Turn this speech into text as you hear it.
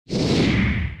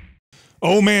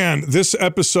Oh man, this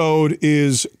episode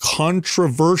is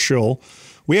controversial.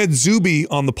 We had Zuby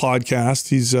on the podcast.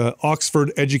 He's an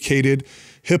Oxford educated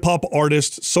hip hop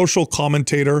artist, social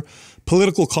commentator,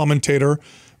 political commentator,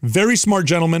 very smart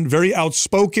gentleman, very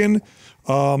outspoken,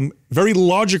 very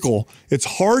logical. It's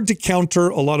hard to counter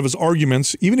a lot of his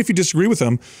arguments, even if you disagree with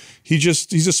him.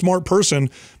 He's a smart person.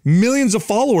 Millions of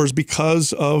followers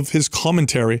because of his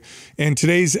commentary. And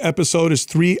today's episode is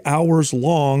 3 hours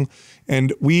long,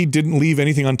 and we didn't leave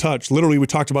anything untouched. Literally, we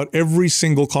talked about every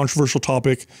single controversial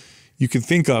topic you can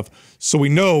think of. So we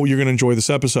know you're going to enjoy this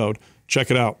episode. Check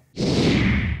it out.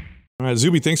 All right,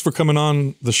 Zuby, thanks for coming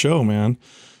on the show, man.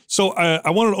 So I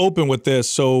wanted to open with this.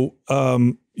 So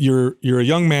you're a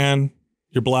young man,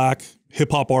 you're black,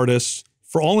 hip hop artist.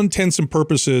 For all intents and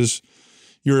purposes,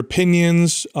 your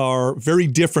opinions are very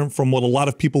different from what a lot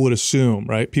of people would assume,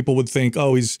 right? People would think,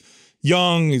 oh, he's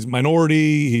young, he's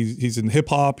minority, he's in hip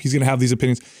hop, he's going to have these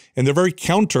opinions. And they're very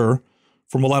counter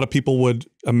from a lot of people would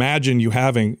imagine you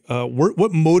having.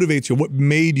 What motivates you? What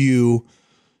made you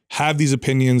have these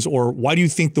opinions, or why do you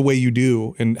think the way you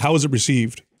do, and how is it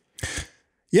received?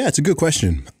 Yeah, it's a good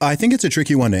question. I think it's a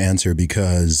tricky one to answer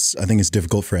because I think it's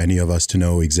difficult for any of us to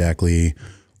know exactly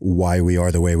why we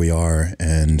are the way we are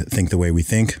and think the way we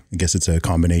think. I guess it's a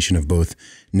combination of both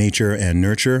nature and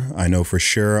nurture. I know for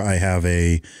sure I have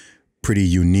a pretty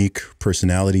unique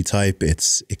personality type.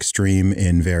 It's extreme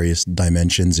in various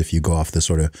dimensions. If you go off the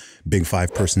sort of big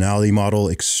five personality model,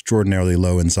 extraordinarily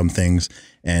low in some things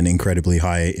and incredibly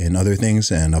high in other things.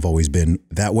 And I've always been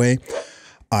that way.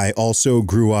 I also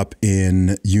grew up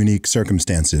in unique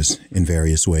circumstances in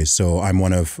various ways. So I'm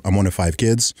one of 5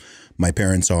 kids. My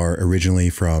parents are originally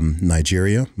from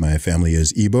Nigeria. My family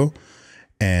is Igbo,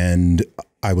 and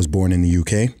I was born in the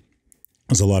UK.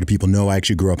 As a lot of people know, I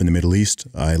actually grew up in the Middle East.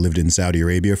 I lived in Saudi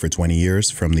Arabia for 20 years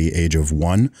from the age of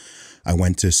 1. I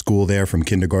went to school there from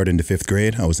kindergarten to 5th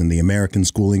grade. I was in the American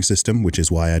schooling system, which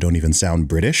is why I don't even sound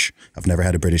British. I've never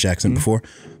had a British accent before,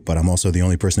 but I'm also the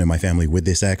only person in my family with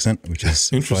this accent, which is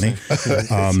funny.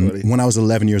 When I was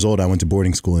 11 years old, I went to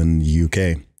boarding school in the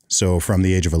UK. So from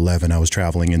the age of 11, I was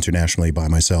traveling internationally by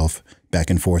myself, back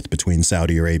and forth between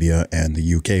Saudi Arabia and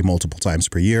the UK multiple times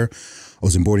per year. I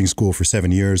was in boarding school for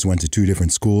 7 years, went to 2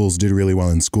 different schools, did really well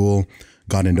in school,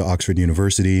 got into Oxford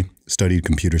University, studied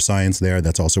computer science there.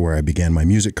 That's also where I began my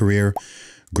music career.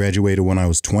 Graduated when I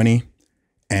was 20.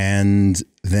 And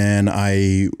then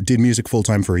I did music full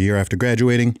time for a year after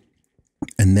graduating.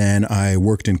 And then I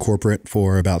worked in corporate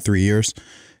for about 3 years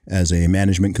as a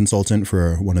management consultant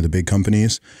for one of the big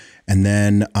companies. And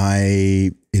then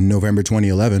in November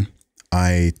 2011,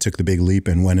 I took the big leap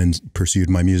and went and pursued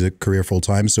my music career full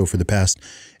time. So for the past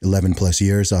 11 plus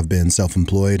years, I've been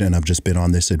self-employed and I've just been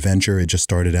on this adventure. It just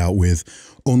started out with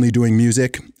only doing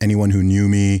music. Anyone who knew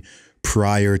me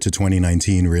prior to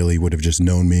 2019 really would have just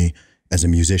known me as a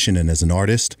musician and as an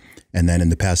artist. And then in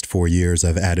the past 4 years,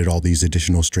 I've added all these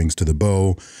additional strings to the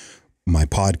bow. My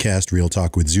podcast, Real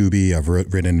Talk with Zuby, I've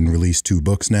written and released 2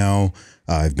 books now.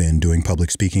 I've been doing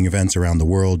public speaking events around the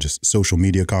world, just social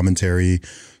media commentary,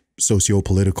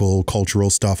 socio-political,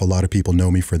 cultural stuff. A lot of people know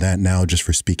me for that now, just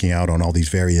for speaking out on all these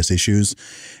various issues.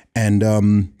 And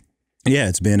yeah,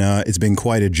 it's been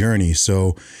quite a journey.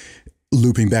 So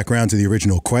looping back around to the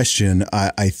original question,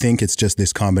 I think it's just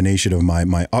this combination of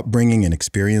my upbringing and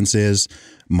experiences,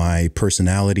 my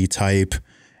personality type,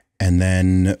 and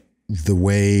then the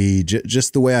way,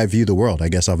 just the way I view the world. I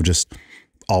guess I've just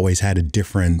always had a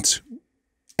different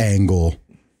angle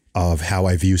of how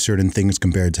I view certain things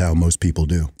compared to how most people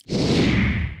do.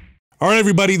 All right,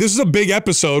 everybody, this is a big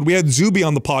episode. We had Zuby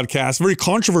on the podcast, very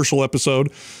controversial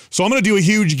episode. So I'm going to do a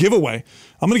huge giveaway.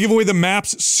 I'm going to give away the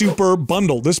MAPS Super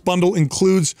Bundle. This bundle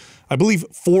includes, I believe,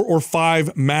 4 or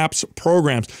 5 MAPS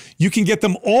programs. You can get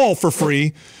them all for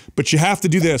free, but you have to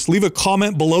do this. Leave a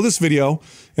comment below this video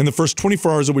in the first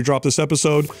 24 hours that we drop this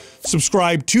episode.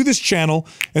 Subscribe to this channel,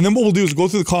 and then what we'll do is go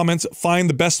through the comments, find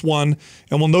the best one,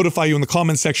 and we'll notify you in the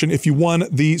comment section if you won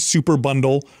the Super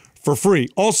Bundle for free.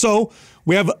 Also,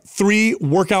 we have 3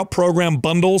 workout program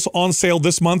bundles on sale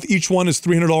this month. Each one is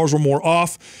 $300 or more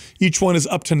off. Each one is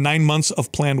up to 9 months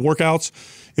of planned workouts.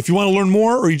 If you want to learn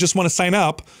more or you just want to sign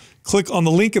up, click on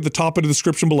the link at the top of the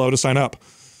description below to sign up.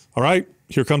 All right,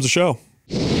 here comes the show.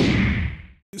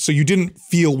 So you didn't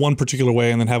feel one particular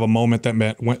way and then have a moment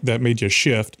that made you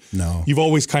shift. No. You've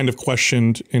always kind of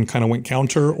questioned and kind of went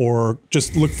counter, or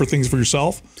just looked for things for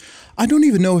yourself? I don't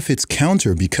even know if it's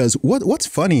counter, because what's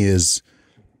funny is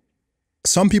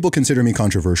some people consider me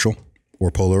controversial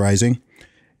or polarizing.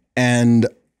 And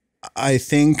I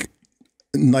think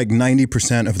like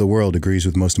 90% of the world agrees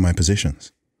with most of my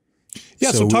positions.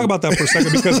 Yeah, so talk about that for a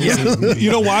second, because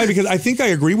you know why? Because I think I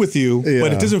agree with you,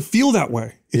 but it doesn't feel that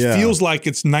way. It feels like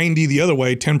it's 90 the other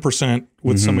way, 10%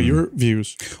 with some of your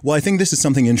views. Well, I think this is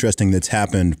something interesting that's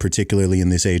happened, particularly in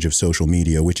this age of social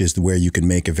media, which is where you can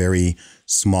make a very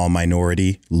small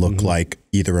minority look like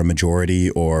either a majority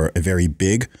or a very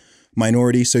big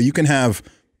minority. So you can have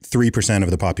 3%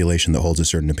 of the population that holds a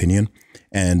certain opinion.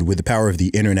 And with the power of the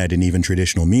internet and even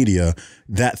traditional media,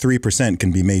 that 3%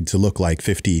 can be made to look like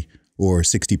 50 or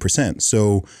 60%.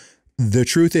 So the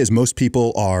truth is most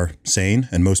people are sane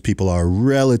and most people are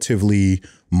relatively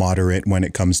moderate when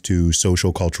it comes to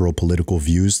social, cultural, political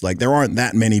views. Like there aren't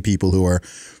that many people who are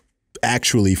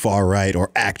actually far right or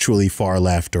actually far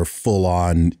left or full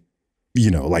on,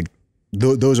 you know, like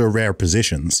those are rare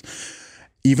positions.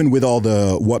 Even with all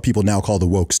the, what people now call the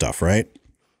woke stuff, right?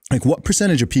 Like what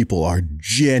percentage of people are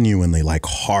genuinely like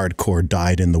hardcore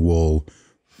dyed in the wool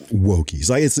wokies?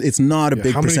 Like it's not a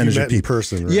big percentage of people. In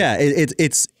person, right? Yeah,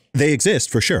 it's they exist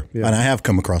for sure, and I have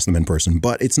come across them in person.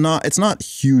 But it's not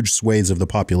huge swathes of the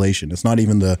population. It's not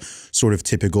even the sort of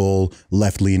typical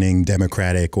left leaning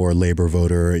Democratic or Labor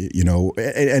voter, you know,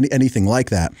 anything like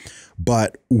that.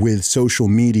 But with social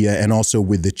media and also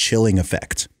with the chilling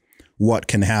effect, what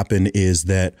can happen is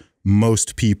that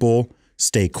most people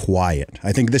stay quiet.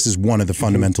 I think this is one of the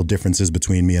fundamental differences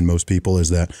between me and most people is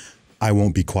that I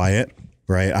won't be quiet,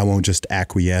 right? I won't just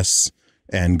acquiesce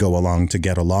and go along to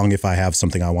get along. If I have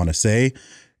something I want to say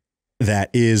that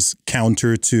is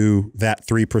counter to that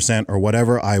 3% or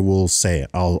whatever, I will say it.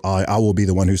 I will be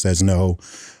the one who says, no,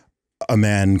 a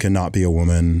man cannot be a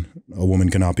woman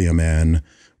cannot be a man,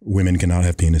 women cannot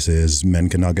have penises, men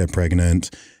cannot get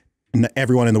pregnant.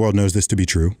 Everyone in the world knows this to be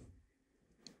true.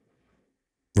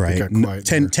 Right.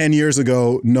 10 years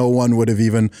ago, no one would have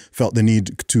even felt the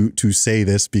need to say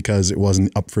this because it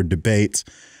wasn't up for debate.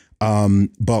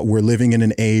 But we're living in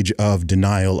an age of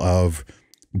denial of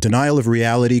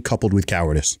reality coupled with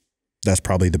cowardice. That's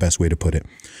probably the best way to put it.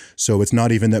 So it's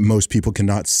not even that most people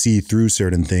cannot see through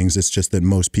certain things. It's just that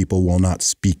most people will not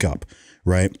speak up.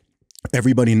 Right.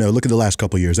 Everybody knows, look at the last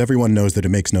couple of years, everyone knows that it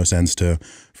makes no sense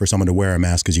for someone to wear a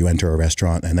mask as you enter a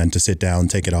restaurant and then to sit down,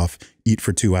 take it off, eat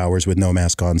for 2 hours with no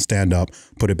mask on, stand up,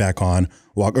 put it back on,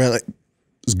 walk. Right?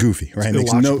 It's goofy, right?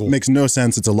 It makes no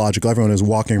sense. It's illogical. Everyone is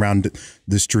walking around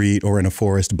the street or in a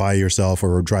forest by yourself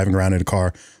or driving around in a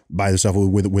car by yourself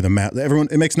with a mask. Everyone,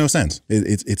 it makes no sense.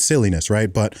 It's silliness,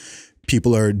 right? But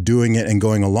people are doing it and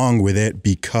going along with it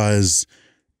because,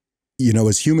 you know,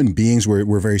 as human beings,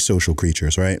 we're very social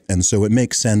creatures, right? And so it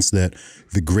makes sense that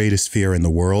the greatest fear in the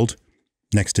world,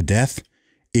 next to death,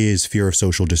 is fear of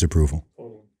social disapproval.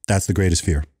 That's the greatest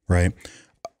fear, right?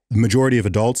 The majority of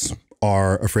adults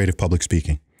are afraid of public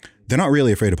speaking. They're not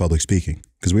really afraid of public speaking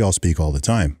because we all speak all the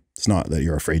time. It's not that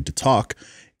you're afraid to talk.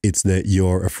 It's that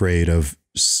you're afraid of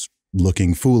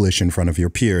looking foolish in front of your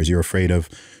peers. You're afraid of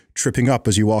tripping up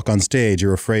as you walk on stage.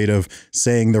 You're afraid of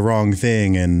saying the wrong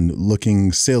thing and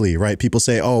looking silly, right? People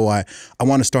say, oh, I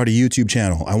want to start a YouTube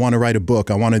channel. I want to write a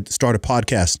book. I want to start a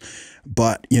podcast.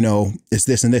 But, you know, it's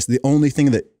this and this. The only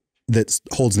thing that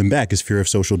holds them back is fear of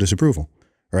social disapproval,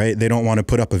 right? They don't want to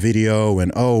put up a video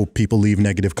and, oh, people leave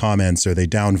negative comments or they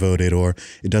downvote it or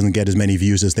it doesn't get as many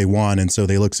views as they want. And so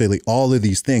they look silly. All of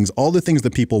these things, all the things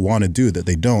that people want to do that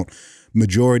they don't,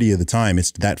 majority of the time,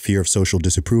 it's that fear of social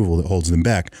disapproval that holds them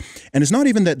back. And it's not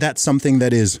even that that's something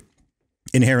that is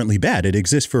inherently bad. It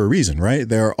exists for a reason, right?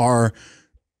 There are,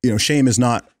 you know, shame is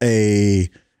not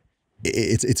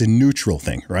it's a neutral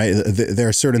thing, right? There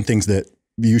are certain things that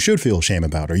you should feel shame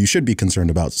about or you should be concerned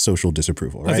about social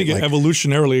disapproval, right? I think it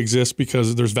evolutionarily exists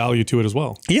because there's value to it as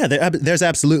well. Yeah, there's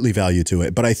absolutely value to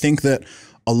it. But I think that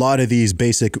a lot of these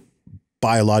basic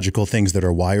biological things that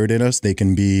are wired in us, they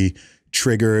can be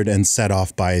triggered and set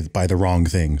off by the wrong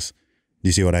things. Do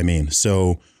you see what I mean?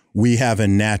 So we have a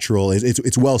natural,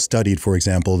 it's well studied, for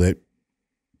example, that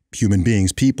human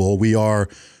beings, people,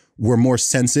 we're more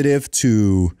sensitive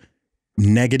to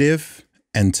negative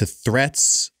and to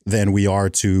threats than we are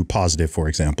to positive, for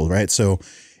example, right? So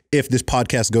if this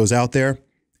podcast goes out there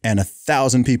and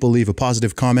 1,000 people leave a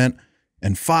positive comment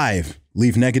and 5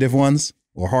 leave negative ones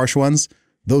or harsh ones,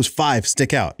 those 5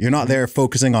 stick out. You're not there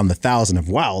focusing on the 1,000 of,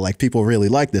 wow, like people really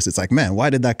like this. It's like, man, why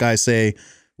did that guy say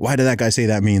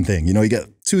that mean thing? You know, you get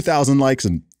 2,000 likes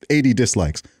and 80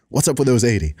 dislikes. What's up with those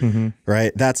 80,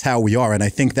 right? That's how we are. And I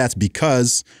think that's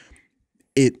because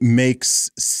it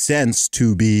makes sense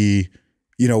to be,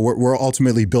 you know, we're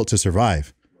ultimately built to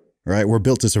survive, right? We're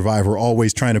built to survive. We're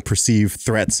always trying to perceive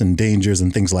threats and dangers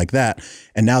and things like that.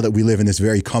 And now that we live in this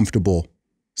very comfortable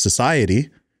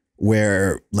society,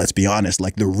 where, let's be honest,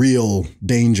 like the real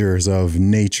dangers of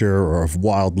nature or of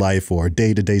wildlife or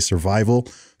day-to-day survival,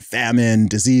 famine,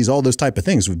 disease, all those type of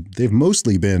things, they've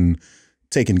mostly been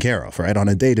taken care of, right? On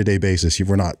a day-to-day basis,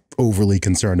 we're not overly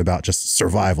concerned about just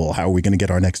survival. How are we going to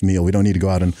get our next meal? We don't need to go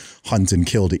out and hunt and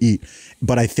kill to eat.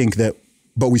 But I think that,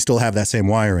 but we still have that same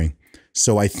wiring.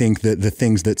 So I think that the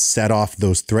things that set off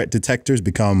those threat detectors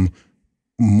become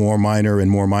more minor and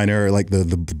more minor. Like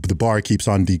the bar keeps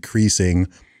on decreasing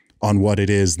on what it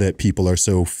is that people are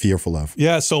so fearful of.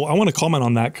 Yeah, so I want to comment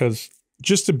on that because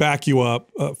just to back you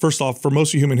up, first off, for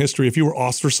most of human history, if you were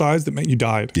ostracized, it meant you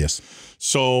died. Yes.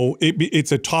 So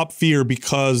it's a top fear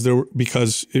because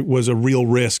it was a real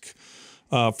risk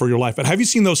for your life. But have you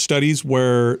seen those studies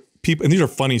where people, and these are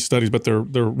funny studies, but they're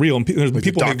real. And there's like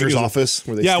people the doctor's office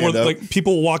where they stand where up. like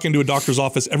people walk into a doctor's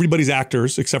office, everybody's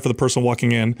actors except for the person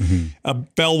walking in. A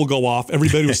bell will go off,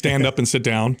 everybody will stand up and sit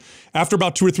down. After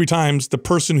about 2 or 3 times, the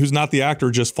person who's not the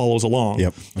actor just follows along.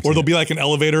 Yep, or there'll be like an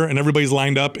elevator and everybody's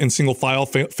lined up in single file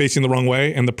facing the wrong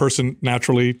way, and the person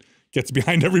naturally gets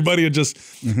behind everybody and just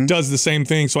does the same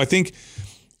thing. So I think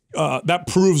that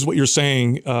proves what you're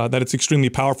saying, that it's extremely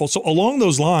powerful. So along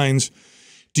those lines,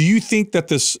 do you think that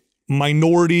this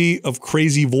minority of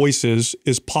crazy voices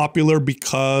is popular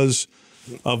because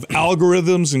of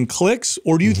algorithms and clicks,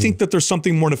 or do you think that there's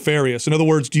something more nefarious? In other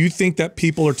words, do you think that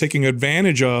people are taking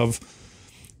advantage of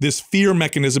this fear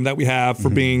mechanism that we have for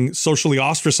being socially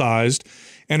ostracized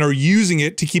and are using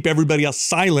it to keep everybody else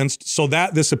silenced so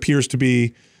that this appears to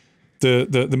be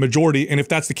the majority? And if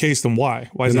that's the case, then why?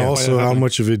 Why is and that? also, how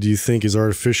much of it do you think is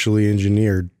artificially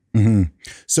engineered?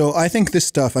 So I think this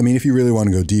stuff, I mean, if you really want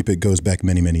to go deep, it goes back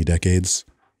many, many decades.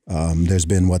 There's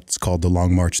been what's called the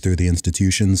long march through the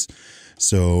institutions.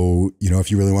 So, you know,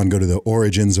 if you really want to go to the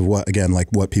origins of what, again, like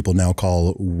what people now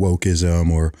call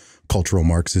wokeism or cultural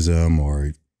Marxism,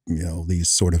 or, you know, these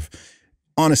sort of,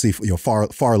 honestly, you know,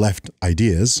 far left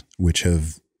ideas, which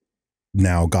have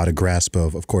now got a grasp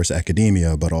of course,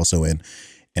 academia, but also in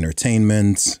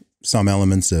entertainment, some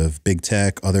elements of big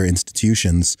tech, other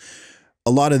institutions. A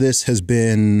lot of this has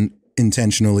been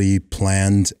intentionally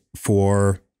planned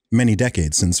for many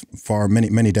decades, since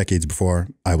many decades before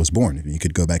I was born. You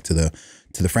could go back to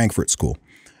the Frankfurt School.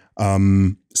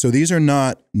 So these are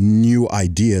not new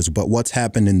ideas, but what's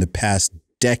happened in the past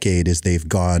decade is they've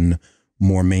gone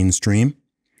more mainstream.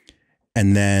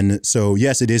 And then, so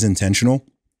yes, it is intentional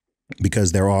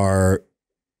because there are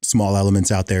small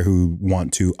elements out there who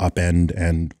want to upend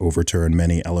and overturn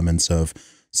many elements of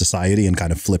society and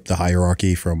kind of flip the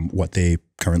hierarchy from what they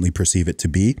currently perceive it to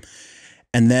be.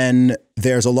 And then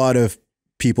there's a lot of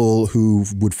people who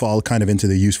would fall kind of into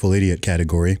the useful idiot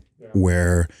category,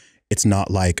 where it's not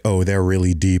like, oh, they're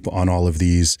really deep on all of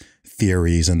these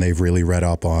theories and they've really read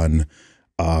up on,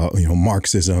 you know,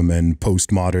 Marxism and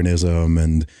postmodernism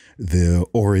and the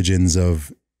origins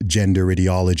of gender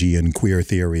ideology and queer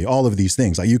theory, all of these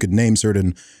things. Like you could name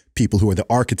certain people who are the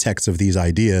architects of these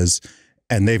ideas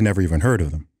and they've never even heard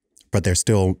of them, but they're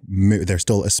still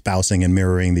espousing and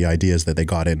mirroring the ideas that they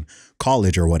got in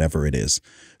college or whatever it is.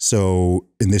 So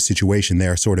in this situation, they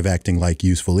are sort of acting like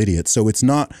useful idiots. So it's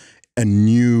not a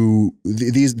new,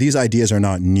 these ideas are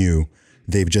not new.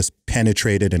 They've just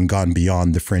penetrated and gone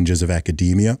beyond the fringes of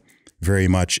academia very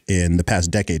much in the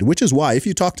past decade, which is why if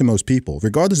you talk to most people,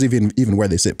 regardless of even where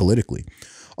they sit politically,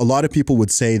 a lot of people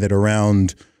would say that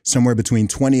around somewhere between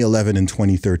 2011 and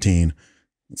 2013,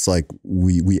 it's like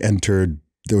we entered,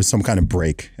 there was some kind of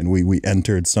break and we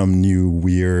entered some new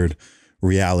weird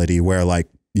reality where, like,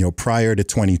 you know, prior to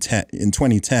 2010, in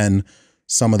 2010,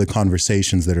 some of the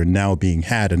conversations that are now being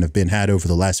had and have been had over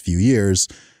the last few years,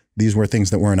 these were things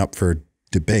that weren't up for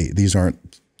debate. These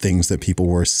aren't things that people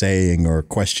were saying or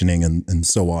questioning and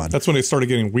so on. That's when it started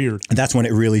getting weird. And that's when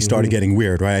it really started getting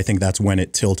weird, right? I think that's when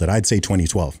it tilted. I'd say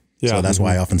 2012. Yeah. So that's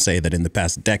why I often say that in the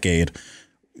past decade,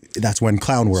 that's when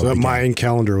Clown World So that began. Mayan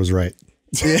calendar was right.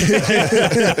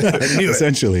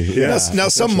 Essentially. Yeah. Now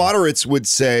some moderates would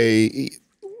say,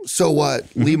 so what?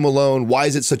 Leave them alone. Why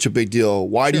is it such a big deal?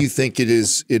 Why do you think it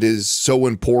is so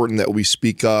important that we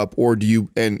speak up, or do you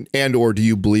or do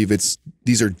you believe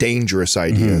these are dangerous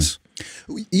ideas?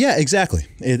 Yeah, exactly.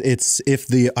 It's if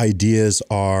the ideas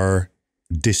are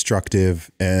destructive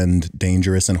and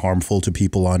dangerous and harmful to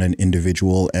people on an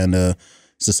individual and a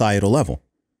societal level,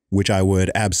 which I would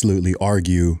absolutely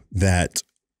argue that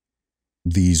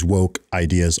these woke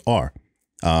ideas are.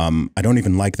 I don't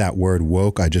even like that word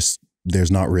woke.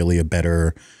 There's not really a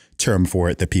better term for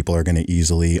it that people are going to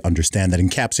easily understand that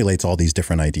encapsulates all these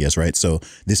different ideas, right? So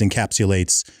this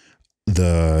encapsulates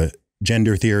the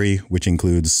gender theory, which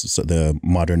includes the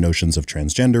modern notions of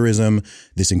transgenderism.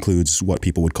 This includes what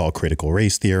people would call critical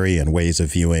race theory and ways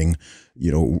of viewing,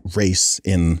 race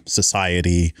in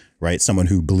society, right? Someone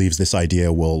who believes this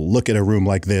idea will look at a room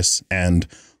like this and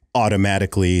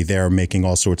automatically they're making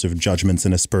all sorts of judgments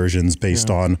and aspersions based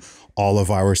on all of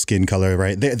our skin color,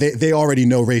 right? They already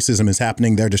know racism is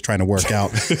happening. They're just trying to work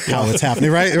out how it's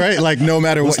happening, right? Like no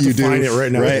matter what you do,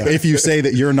 right now, right? If you say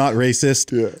that you're not racist,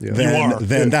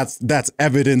 then that's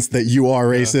evidence that you are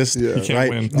racist, You can't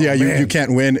win. Yeah, you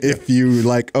can't win if you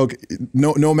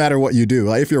no matter what you do.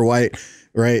 Like if you're white,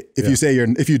 right? If you say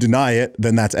if you deny it,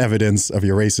 then that's evidence of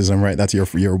your racism, right? That's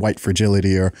your white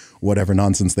fragility or whatever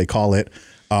nonsense they call it.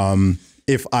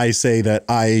 If I say that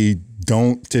I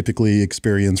don't typically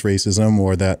experience racism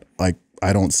or that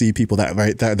I don't see people that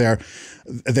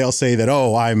they'll say that,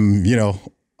 oh, I'm,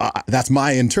 that's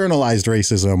my internalized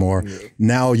racism, or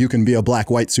now you can be a black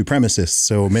white supremacist.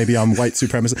 So maybe I'm white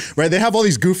supremacist, right? They have all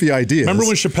these goofy ideas. Remember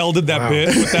when Chappelle did that bit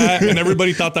with that and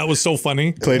everybody thought that was so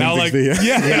funny? Now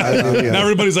now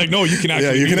everybody's like, no, you can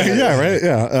actually do that. Yeah, right.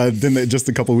 Yeah. Then just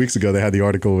a couple of weeks ago, they had the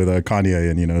article with Kanye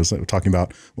and, talking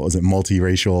about, what was it,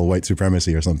 multiracial white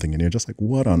supremacy or something. And you're just like,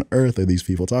 what on earth are these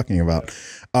people talking about?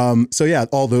 So yeah,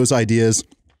 all those ideas.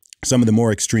 Some of the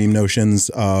more extreme notions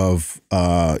of,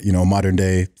 modern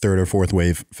day third or fourth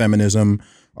wave feminism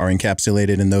are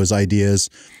encapsulated in those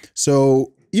ideas.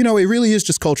 So, it really is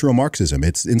just cultural Marxism.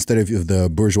 It's instead of the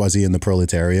bourgeoisie and the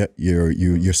proletariat,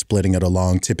 you're splitting it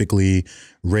along typically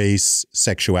race,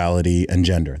 sexuality, and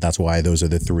gender. That's why those are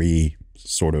the three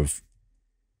sort of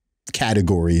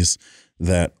categories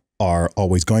that are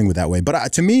always going with that way.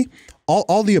 But to me,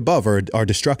 all the above are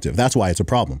destructive. That's why it's a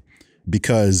problem.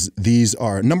 Because these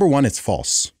are, number one, it's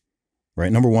false,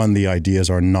 right? Number one, the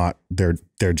ideas are not,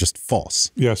 they're just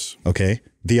false. Yes. Okay.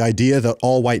 The idea that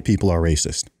all white people are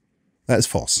racist, that is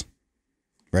false,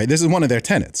 right? This is one of their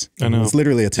tenets. I know. It's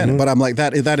literally a tenet, but I'm like,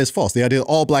 that is false. The idea that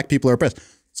all black people are oppressed,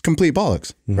 it's complete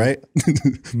bollocks, right?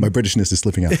 My Britishness is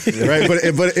slipping out, right?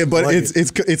 But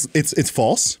it's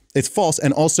false. It's false.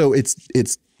 And also it's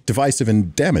divisive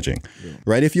and damaging,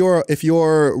 right? If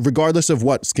you're regardless of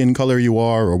what skin color you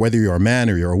are, or whether you're a man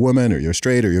or you're a woman or you're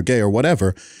straight or you're gay or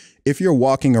whatever, if you're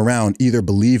walking around either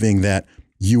believing that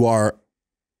you are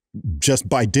just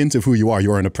by dint of who you are,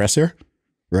 you're an oppressor,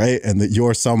 right? And that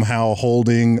you're somehow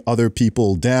holding other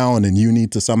people down and you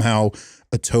need to somehow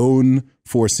atone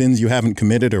for sins you haven't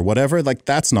committed or whatever, like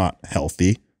that's not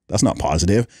healthy. That's not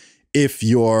positive. If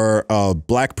you're a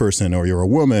black person or you're a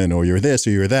woman or you're this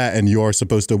or you're that, and you're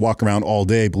supposed to walk around all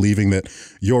day believing that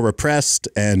you're oppressed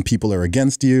and people are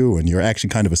against you and you're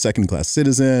actually kind of a second-class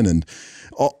citizen and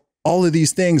all of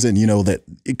these things, and that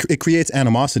it creates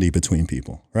animosity between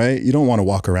people, right? You don't want to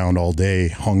walk around all day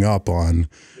hung up on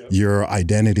your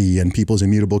identity and people's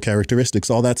immutable characteristics,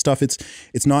 all that stuff.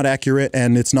 It's not accurate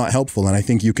and it's not helpful. And I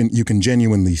think you can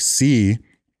genuinely see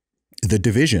the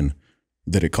division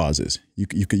that it causes. You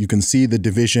can see the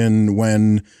division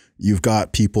when you've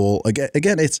got people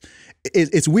again.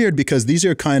 It's weird because these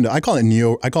are kind of, I call it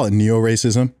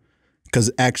neo-racism,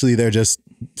 because actually they're just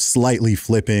slightly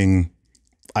flipping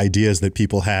ideas that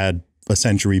people had a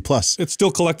century plus. It's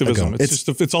still collectivism.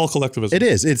 It's all collectivism. It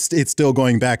is. It's still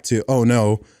going back to, oh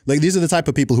no, like these are the type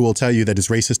of people who will tell you that it's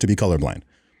racist to be colorblind.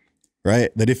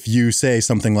 Right? That if you say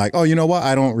something like, oh, you know what?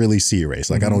 I don't really see race.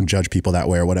 Like, I don't judge people that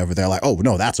way or whatever. They're like, oh,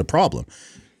 no, that's a problem.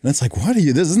 And it's like, what are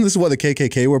you, isn't this what the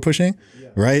KKK were pushing?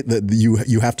 Right? That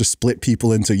you have to split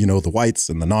people into, the whites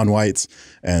and the non-whites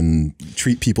and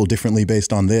treat people differently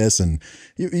based on this. And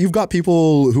you've got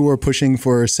people who are pushing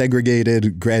for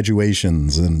segregated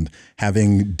graduations and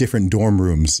having different dorm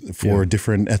rooms for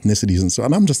different ethnicities and so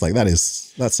on. I'm just like,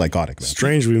 that's psychotic, man.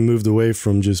 Strange we moved away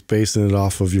from just basing it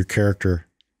off of your character.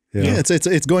 Yeah,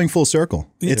 it's going full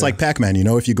circle. Yeah. It's like Pac-Man,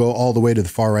 if you go all the way to the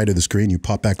far right of the screen, you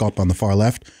pop back up on the far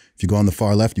left. If you go on the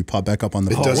far left, you pop back up on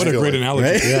the far right. What a great analogy.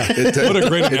 Right? Yeah. What a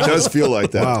great analogy. It does feel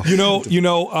like that.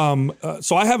 Wow.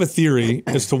 So I have a theory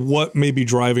as to what may be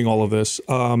driving all of this.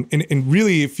 And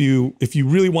really, if you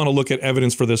really want to look at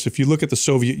evidence for this, if you look at the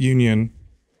Soviet Union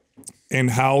and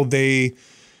how they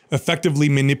effectively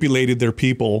manipulated their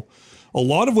people, a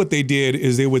lot of what they did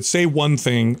is they would say one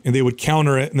thing and they would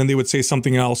counter it and then they would say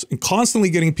something else, and constantly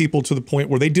getting people to the point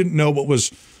where they didn't know what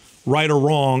was right or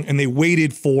wrong, and they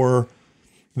waited for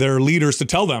their leaders to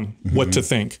tell them what to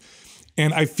think.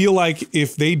 And I feel like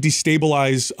if they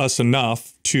destabilize us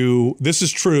enough to, this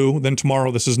is true, then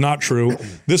tomorrow this is not true.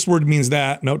 This word means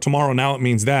that, no, tomorrow now it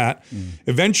means that.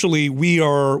 Eventually we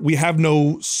have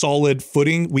no solid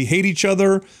footing. We hate each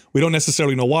other. We don't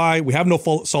necessarily know why. We have no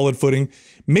solid footing.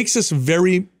 Makes us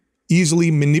very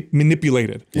easily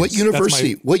manipulated. What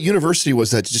university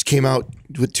was that just came out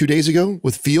 2 days ago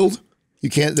with Field? You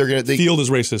can't. Field is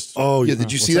racist. Oh, yeah.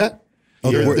 Did you see that?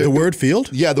 Oh, the word field?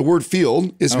 Yeah, the word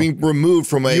field is being removed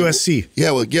from a USC. Yeah,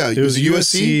 well, yeah, It was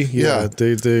USC. Yeah,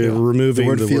 they're removing The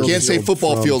word field. Can't say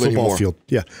football field anymore.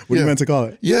 Yeah. What are you meant to call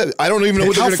it? Yeah, I don't even know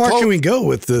what they're How going to far call can we it. go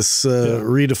with this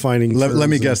redefining? Let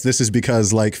me guess. This is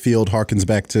because like field harkens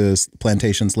back to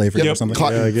plantation slavery or something.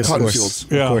 Cotton, I guess cotton of fields.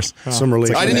 Yeah. Of course. Some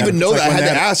relation. I didn't even know that. I had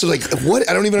to ask. I was like, what?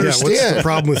 I don't even What's the understand.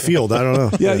 problem with field? I don't know.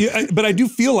 Yeah, but I do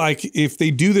feel like if they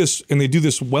do this and they do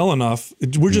this well enough,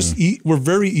 we're just we're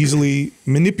very easily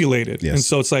manipulated, Yes. and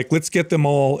so it's like let's get them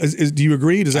all. Do you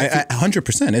agree? Does that?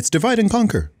 100%. It's divide and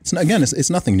conquer. It's not, again, it's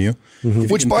nothing new.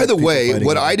 Which, by the way,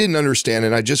 what I didn't understand,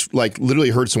 and I just like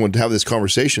literally heard someone have this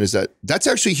conversation, is that that's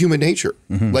actually human nature.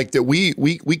 Like that we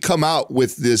come out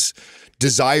with this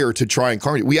desire to try and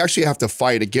conquer. We actually have to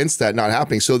fight against that not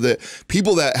happening. So the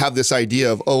people that have this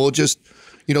idea of, oh, we'll just,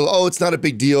 you know, oh, it's not a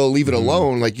big deal, leave it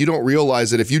alone. Like you don't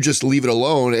realize that if you just leave it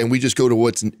alone and we just go to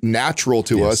what's natural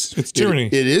to us, It's tyranny.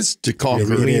 It is to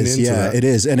conquer. It is, it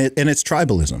is, and it's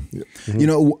tribalism. You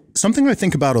know, something I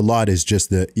think about a lot is just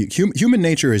that human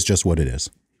nature is just what it is,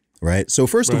 right? So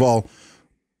first of all,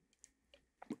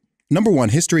 number one,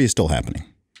 history is still happening,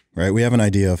 right? We have an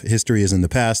idea of history is in the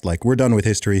past, like we're done with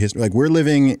history. Like we're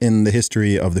living in the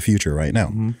history of the future right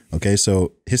now. Okay,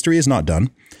 so history is not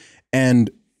done, and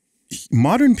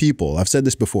modern people, I've said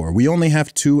this before, we only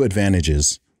have two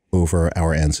advantages over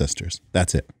our ancestors.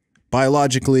 That's it.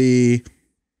 Biologically,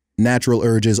 natural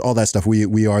urges, all that stuff,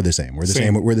 we are the same. We're the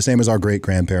same. We're the same as our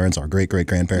great-grandparents, our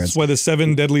great-great-grandparents. That's why the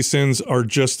 7 deadly sins are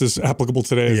just as applicable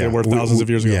today as they were thousands of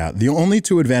years ago. Yeah. The only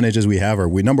two advantages we have are,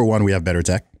 number one, we have better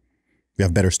tech. We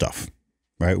have better stuff,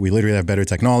 right? We literally have better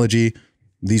technology.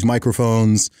 These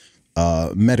microphones,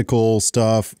 medical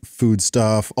stuff, food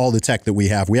stuff, all the tech that we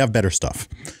have better stuff.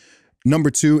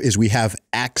 Number two is we have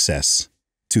access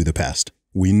to the past.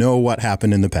 We know what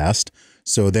happened in the past.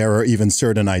 So there are even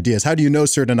certain ideas. How do you know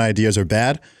certain ideas are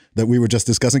bad that we were just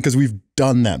discussing? Because we've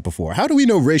done that before. How do we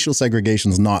know racial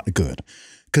segregation is not good?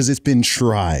 Because it's been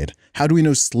tried. How do we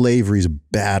know slavery is a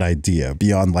bad idea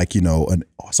beyond like, you know,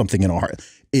 something in our heart?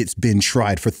 It's been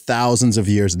tried for thousands of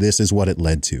years. This is what it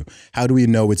led to. How do we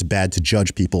know it's bad to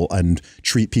judge people and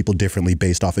treat people differently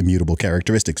based off immutable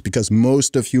characteristics? Because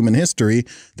most of human history,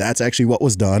 that's actually what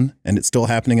was done. And it's still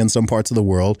happening in some parts of the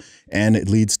world. And it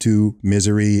leads to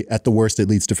misery. At the worst, it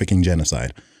leads to freaking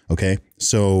genocide. Okay.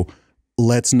 So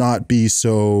let's not be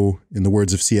so, in the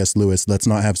words of C.S. Lewis, let's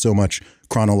not have so much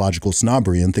chronological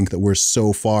snobbery and think that we're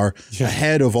so far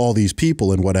ahead of all these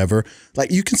people and whatever.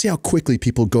 Like you can see how quickly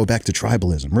people go back to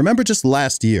tribalism. Remember just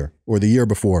last year or the year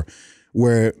before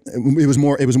where it was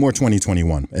more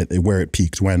 2021 where it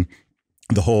peaked, when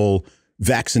the whole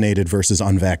vaccinated versus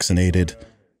unvaccinated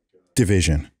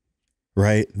division,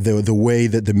 right? The way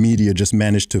that the media just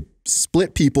managed to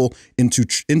split people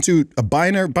into a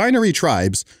binary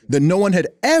tribes that no one had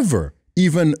ever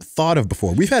even thought of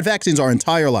before. We've had vaccines our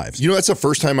entire lives. You know, that's the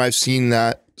first time I've seen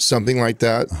that, something like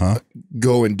that,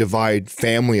 go and divide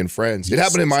family and friends. It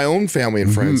happened in my own family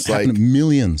and friends. Like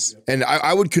millions. And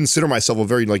I would consider myself a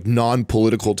very like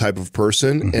non-political type of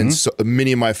person. And so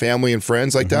many of my family and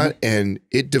friends like that. And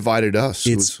it divided us.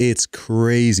 It's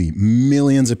crazy.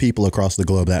 Millions of people across the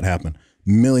globe that happened.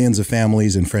 Millions of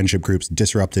families and friendship groups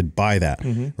disrupted by that,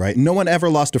 right? No one ever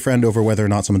lost a friend over whether or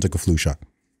not someone took a flu shot.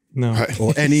 No. Right.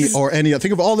 Or any,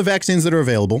 think of all the vaccines that are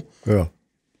available. Yeah.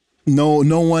 No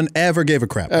one ever gave a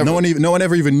crap. Ever. No one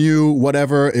ever even knew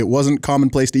whatever. It wasn't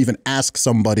commonplace to even ask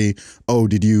somebody, oh,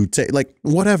 did you take, like,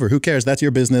 whatever, who cares? That's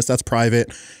your business. That's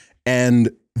private.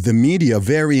 And the media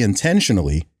very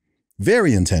intentionally,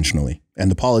 and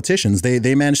the politicians,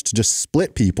 they managed to just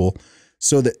split people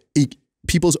so that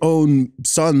people's own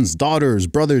sons, daughters,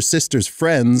 brothers, sisters,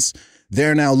 friends,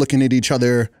 they're now looking at each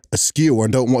other askew or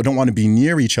don't want to be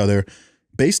near each other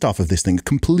based off of this thing.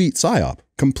 Complete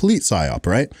psyop,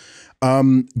 right?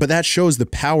 But that shows the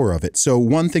power of it. So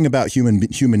one thing about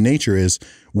human nature is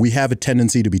we have a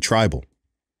tendency to be tribal.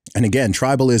 And again,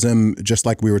 tribalism, just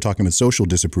like we were talking about social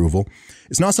disapproval,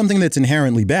 it's not something that's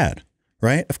inherently bad,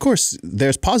 right? Of course,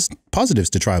 there's positives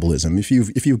to tribalism.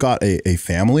 If you've got a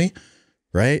family,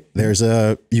 right? There's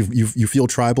you feel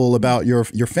tribal about your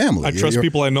family. I trust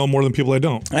people I know more than people I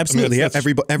don't. Absolutely.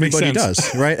 Everybody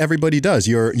does, right? Everybody does.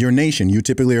 Your nation, you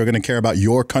typically are going to care about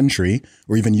your country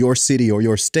or even your city or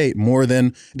your state more than,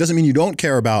 it doesn't mean you don't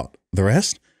care about the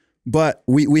rest, but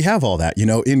we have all that, you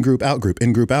know, in group, out group,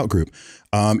 in group, out group.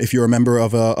 If you're a member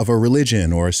of a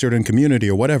religion or a certain community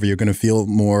or whatever, you're going to feel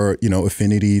more, you know,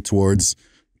 affinity towards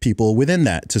people within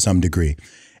that to some degree.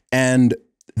 And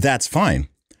that's fine.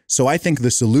 So I think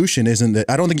the solution isn't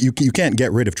that, I don't think you can't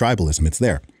get rid of tribalism. It's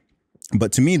there.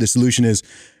 But to me, the solution is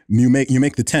you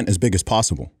make the tent as big as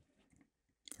possible,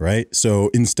 right? So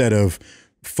instead of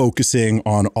focusing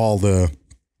on all the,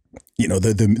 you know,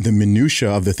 the minutia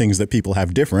of the things that people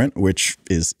have different, which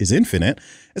is infinite,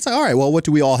 it's like, all right, well, what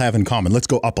do we all have in common? Let's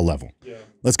go up a level. Yeah.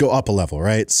 Let's go up a level,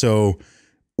 right? So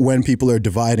when people are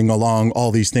dividing along all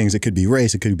these things, it could be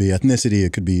race, it could be ethnicity,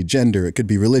 it could be gender, it could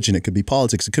be religion, it could be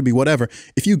politics, it could be whatever.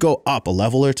 If you go up a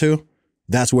level or two,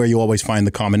 that's where you always find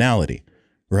the commonality,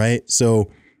 right? So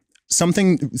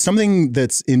something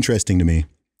that's interesting to me,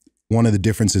 one of the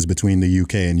differences between the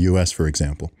UK and US, for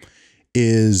example,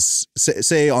 is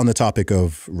say on the topic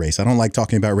of race. I don't like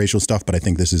talking about racial stuff, but I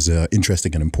think this is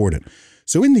interesting and important.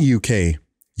 So in the UK,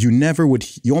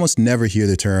 you almost never hear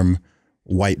the term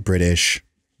white British,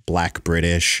 black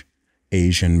British,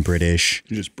 Asian British.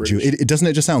 You're just British. Doesn't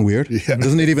it just sound weird? Yeah.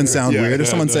 Doesn't it even sound weird? If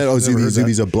someone said, oh,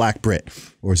 Zuby's a black Brit,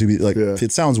 or Zuby,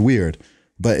 it sounds weird.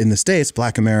 But in the States,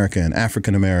 Black American,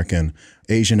 African American,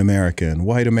 Asian American,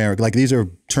 white American, like these are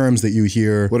terms that you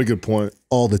hear. What a good point.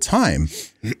 All the time.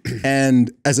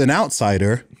 And as an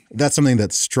outsider, that's something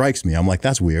that strikes me. I'm like,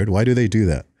 that's weird. Why do they do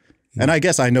that? And I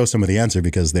guess I know some of the answer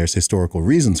because there's historical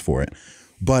reasons for it.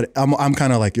 But I'm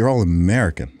kind of like, you're all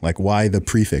American. Like, why the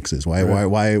prefixes? Why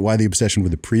the obsession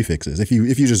with the prefixes? If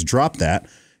you just drop that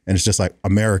and it's just like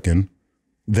American,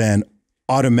 then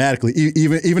automatically,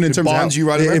 even in terms of how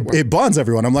it bonds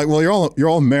everyone. I'm like, well, you're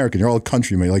all American. You're all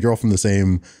countrymen. Like, you're all from the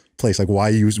same place. Like, why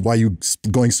are you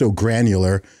going so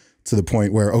granular to the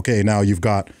point where, okay, now you've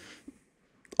got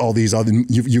all these other,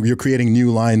 you're creating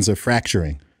new lines of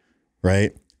fracturing,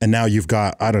 right? And now you've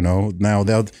got, I don't know,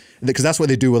 because that's what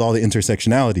they do with all the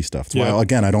intersectionality stuff. That's why,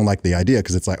 again, I don't like the idea,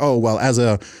 because it's like, oh, well, as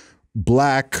a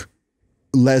black,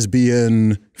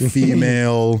 lesbian,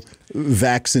 female,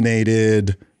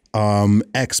 vaccinated,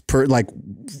 expert, like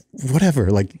whatever,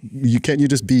 like you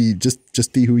just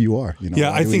be who you are, you know?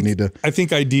 Yeah, I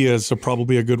think ideas are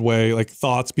probably a good way, like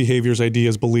thoughts, behaviors,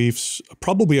 ideas, beliefs,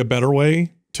 probably a better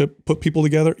way to put people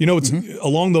together. You know, it's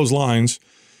along those lines.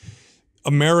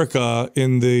 America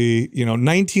in the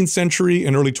 19th century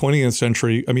and early 20th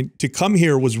century, I mean, to come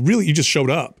here was really, you just showed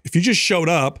up. If you just showed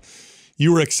up,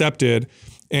 you were accepted.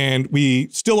 And we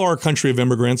still are a country of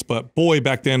immigrants, but boy,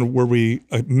 back then were we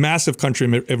a massive country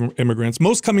of immigrants,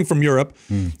 most coming from Europe.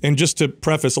 And just to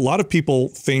preface, a lot of people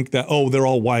think that, oh, they're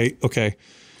all white. Okay.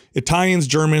 Italians,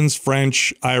 Germans,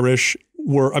 French, Irish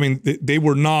were, I mean, they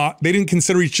didn't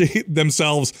consider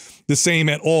themselves the same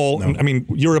at all. No. I mean,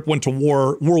 Europe went to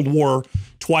World War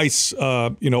twice,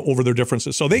 over their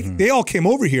differences. So they all came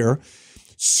over here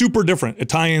super different.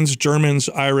 Italians, Germans,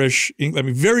 Irish, I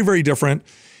mean, very, very different.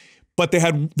 But they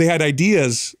had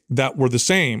ideas that were the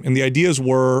same. And the ideas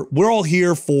were, we're all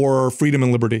here for freedom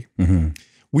and liberty.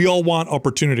 We all want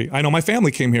opportunity. I know my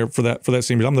family came here for that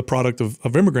same reason. I'm the product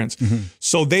of immigrants.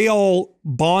 So they all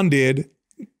bonded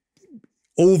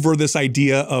over this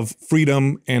idea of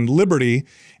freedom and liberty.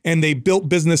 And they built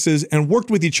businesses and worked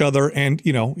with each other. And,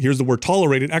 here's the word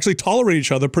tolerated, actually tolerate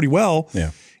each other pretty well.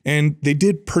 Yeah. And they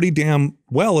did pretty damn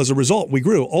well as a result. We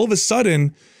grew. All of a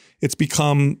sudden, it's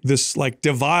become this like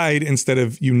divide instead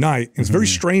of unite. And it's very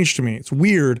strange to me. It's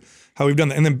weird how we've done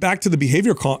that. And then back to the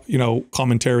behavior,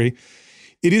 commentary.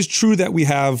 It is true that we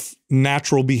have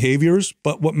natural behaviors,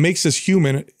 but what makes us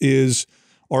human is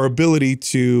our ability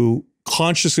to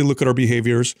consciously look at our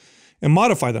behaviors and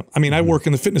modify them. I mean, I work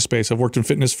in the fitness space. I've worked in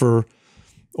fitness for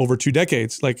over 2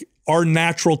 decades. Like, our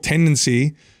natural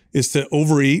tendency is to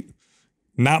overeat,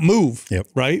 not move,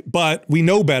 right? But we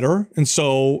know better. And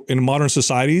so in modern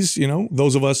societies,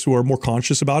 those of us who are more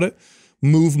conscious about it,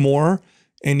 move more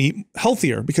and eat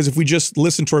healthier. Because if we just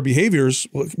listen to our behaviors,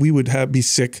 we would be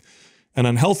sick and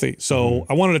unhealthy. So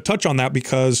I wanted to touch on that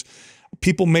because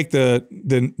people make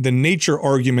the nature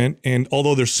argument. And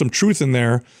although there's some truth in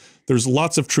there, there's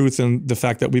lots of truth in the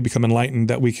fact that we become enlightened,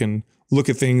 that we can look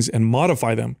at things and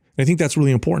modify them. And I think that's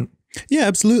really important. Yeah,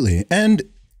 absolutely. And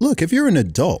look, if you're an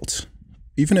adult,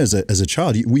 even as a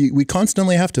child, we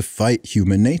constantly have to fight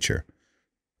human nature,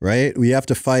 right? We have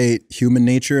to fight human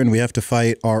nature, and we have to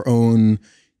fight our own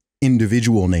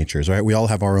individual natures, right? We all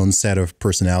have our own set of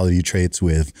personality traits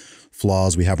with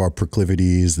flaws. We have our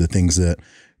proclivities, the things that,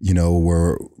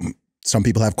 some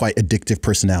people have quite addictive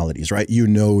personalities, right?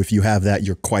 If you have that,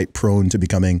 you're quite prone to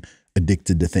becoming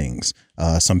addicted to things.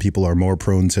 Some people are more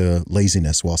prone to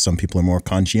laziness, while some people are more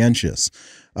conscientious.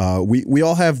 We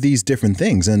all have these different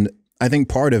things. And I think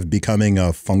part of becoming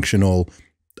a functional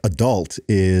adult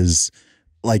is,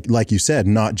 like you said,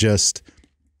 not just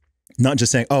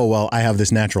saying, oh, well, I have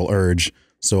this natural urge,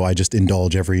 so I just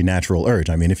indulge every natural urge.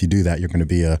 I mean, if you do that, you're going to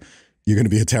be you're going to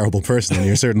be a terrible person, and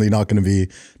you're certainly not going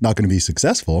to be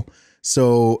successful.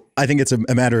 So I think it's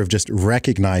a matter of just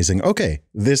recognizing, okay,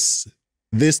 this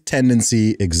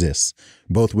tendency exists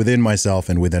both within myself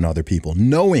and within other people.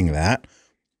 Knowing that,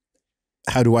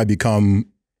 how do I become,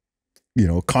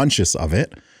 conscious of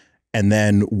it? And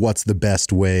then what's the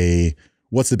best way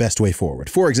forward?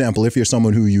 For example, if you're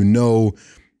someone who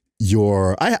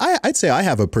I'd say I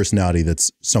have a personality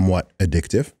that's somewhat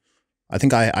addictive. I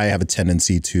think I have a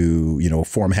tendency to,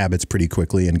 form habits pretty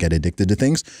quickly and get addicted to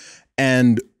things.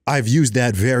 And I've used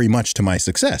that very much to my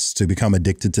success, to become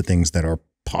addicted to things that are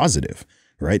positive,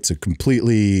 right? To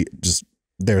completely just,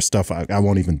 there's stuff I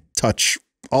won't even touch,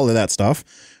 all of that stuff,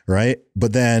 right?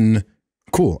 But then,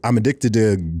 cool, I'm addicted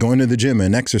to going to the gym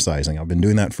and exercising. I've been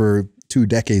doing that for 2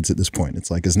 decades at this point.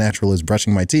 It's like as natural as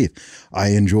brushing my teeth. I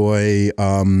enjoy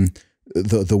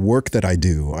the work that I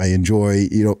do. I enjoy,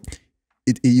 you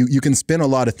can spin a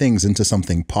lot of things into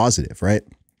something positive, right?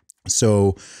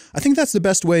 So I think that's the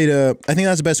best way to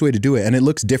do it. And it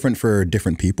looks different for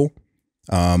different people.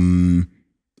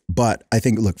 But I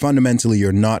think, look, fundamentally,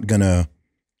 how to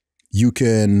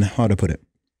put it?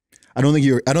 I don't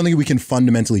think we can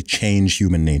fundamentally change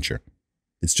human nature.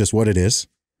 It's just what it is.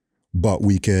 But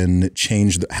we can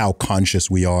change how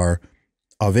conscious we are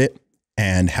of it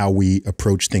and how we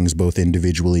approach things both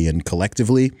individually and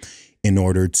collectively in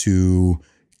order to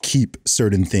keep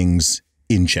certain things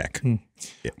in check.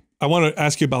 Yeah. I want to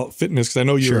ask you about fitness because I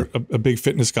know you're a big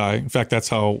fitness guy. In fact, that's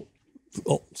how,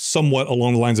 somewhat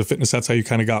along the lines of fitness, that's how you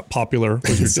kind of got popular.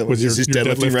 Was your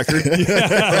deadlifting record?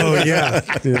 Oh yeah.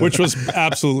 Which was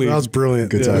absolutely, that was brilliant.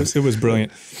 Good times. It was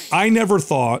brilliant. I never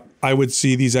thought I would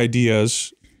see these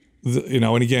ideas,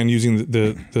 and again, using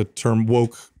the term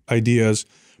woke ideas,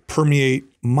 permeate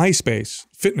MySpace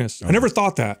fitness. I never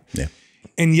thought that. Yeah.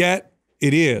 And yet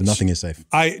it is. Nothing is safe.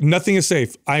 Nothing is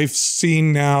safe. I've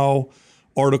seen now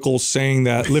articles saying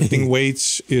that lifting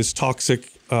weights is toxic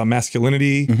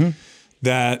masculinity.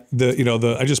 That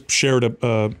I just shared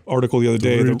a article the other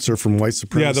day. The roots are from white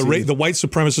supremacy. Yeah, the white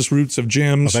supremacist roots of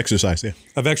gyms, Of exercise, yeah.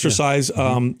 of exercise,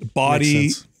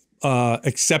 body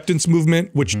acceptance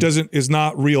movement, which is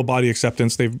not real body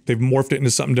acceptance. They've morphed it into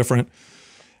something different.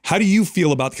 How do you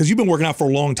feel about? Because you've been working out for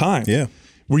a long time. Yeah.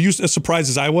 Were you as surprised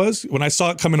as I was when I saw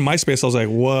it come into MySpace? I was like,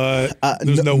 "What?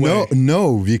 There's no way."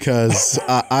 No, because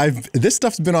this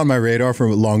stuff's been on my radar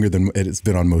for longer than it's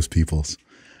been on most people's.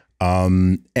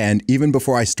 And even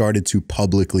before I started to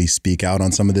publicly speak out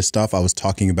on some of this stuff, I was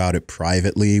talking about it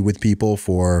privately with people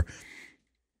for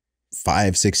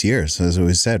 5-6 years, as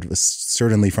we said,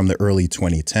 certainly from the early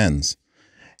 2010s.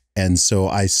 And so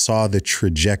I saw the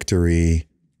trajectory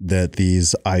that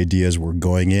these ideas were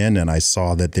going in, and I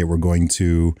saw that they were going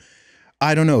to,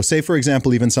 I don't know, say for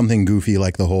example, even something goofy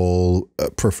like the whole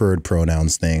preferred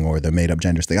pronouns thing or the made up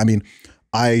genders thing. I mean,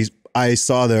 I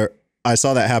saw that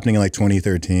happening in like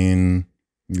 2013,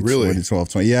 really? 2012,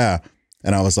 20, yeah.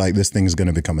 And I was like, this thing is going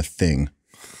to become a thing,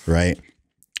 right?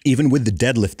 Even with the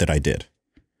deadlift that I did.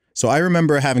 So I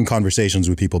remember having conversations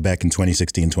with people back in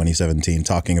 2016, 2017,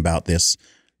 talking about this,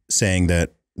 saying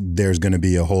that there's going to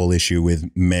be a whole issue with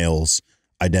males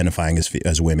identifying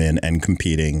as women and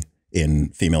competing in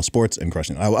female sports and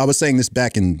crushing. I was saying this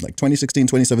back in like 2016,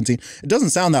 2017. It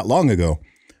doesn't sound that long ago.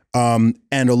 And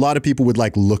a lot of people would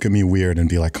like look at me weird and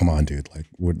be like, come on, dude, like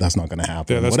that's not going to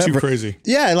happen. Yeah, that's whatever. too crazy.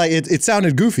 Yeah, like it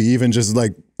sounded goofy, even just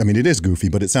like, I mean, it is goofy,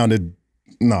 but it sounded,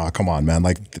 nah, come on, man.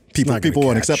 Like people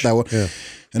won't accept that one. Yeah.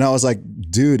 And I was like,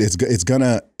 dude, it's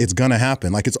gonna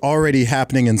happen. Like it's already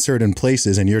happening in certain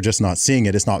places and you're just not seeing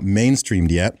it. It's not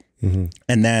mainstreamed yet. And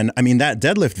then, I mean, that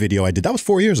deadlift video I did, that was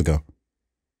 4 years ago.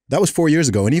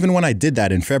 And even when I did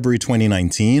that in February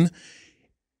 2019,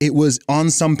 it was on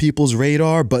some people's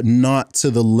radar, but not to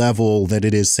the level that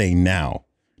it is, say, now.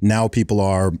 Now people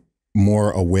are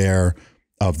more aware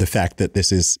of the fact that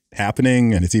this is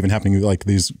happening, and it's even happening like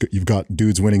these, you've got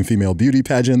dudes winning female beauty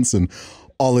pageants and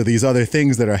all of these other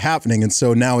things that are happening. And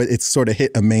so now it's sort of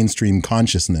hit a mainstream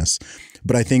consciousness.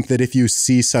 But I think that if you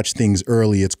see such things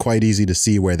early, it's quite easy to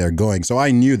see where they're going. So I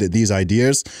knew that these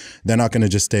ideas, they're not going to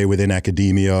just stay within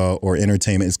academia or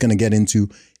entertainment. It's going to get into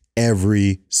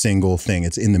every single thing.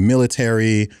 It's in the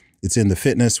military, it's in the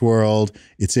fitness world,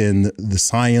 it's in the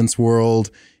science world,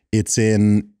 it's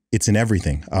in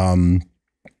everything.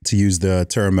 To use the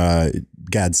term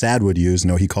Gad Sad would use,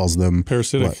 he calls them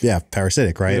parasitic.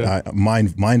 Parasitic, right? Yeah.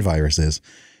 Mind viruses.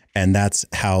 And that's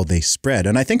how they spread.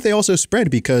 And I think they also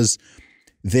spread because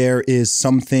there is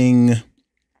something,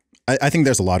 I think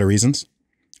there's a lot of reasons.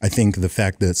 I think the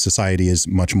fact that society is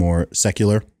much more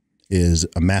secular is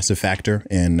a massive factor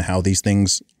in how these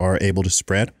things are able to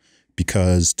spread,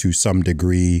 because to some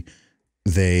degree,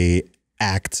 they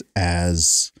act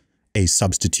as a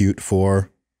substitute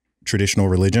for traditional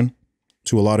religion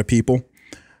to a lot of people.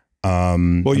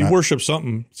 Well, you worship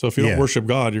something. So if you don't worship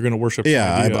God, you're going to worship.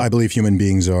 Yeah, I believe human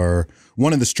beings are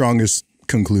one of the strongest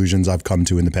conclusions I've come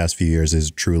to in the past few years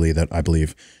is truly that I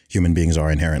believe human beings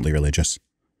are inherently religious.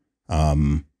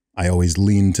 I always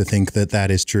lean to think that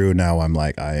that is true. Now I'm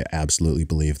like, I absolutely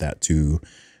believe that to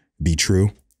be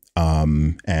true.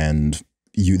 And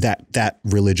that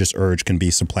religious urge can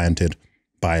be supplanted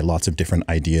by lots of different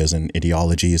ideas and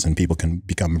ideologies, and people can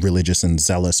become religious and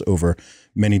zealous over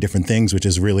many different things, which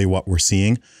is really what we're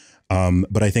seeing.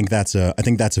 But I think that's a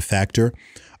factor.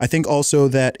 I think also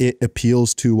that it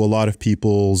appeals to a lot of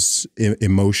people's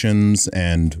emotions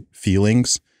and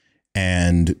feelings,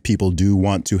 and people do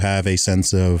want to have a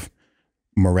sense of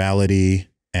morality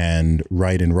and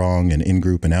right and wrong and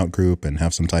in-group and out-group and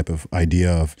have some type of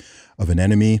idea of an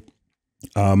enemy.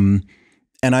 And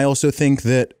I also think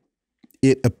that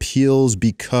it appeals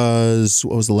because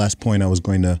what was the last point I was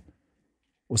going to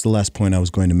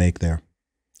make there?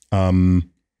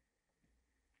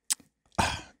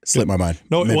 Slipped my mind.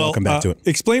 No, Maybe well, I'll come back to it.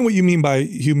 Explain what you mean by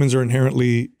humans are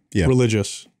inherently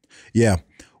religious. Yeah.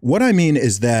 What I mean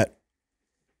is that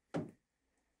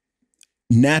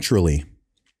naturally,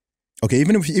 okay,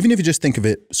 even if you just think of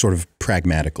it sort of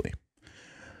pragmatically,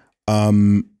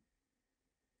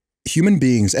 human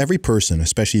beings, every person,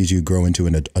 especially as you grow into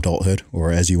an adulthood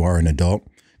or as you are an adult,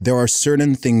 there are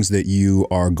certain things that you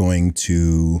are going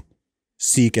to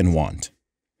seek and want.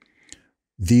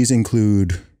 These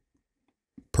include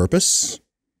purpose,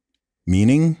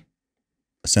 meaning,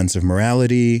 a sense of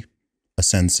morality, a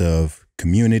sense of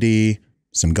community,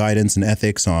 some guidance and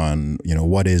ethics on,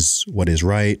 what is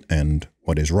right and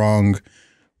what is wrong.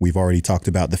 We've already talked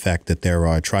about the fact that there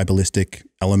are tribalistic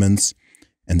elements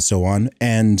and so on.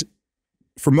 And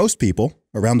for most people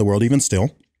around the world, even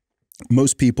still,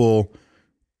 most people,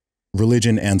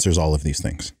 religion answers all of these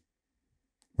things,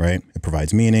 right? It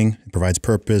provides meaning, it provides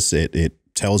purpose, it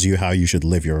tells you how you should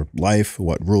live your life,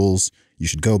 what rules you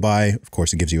should go by. Of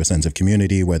course, it gives you a sense of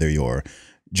community, whether you're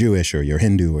Jewish or you're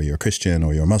Hindu or you're Christian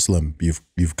or you're Muslim.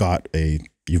 You've got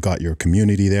your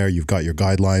community there, you've got your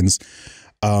guidelines.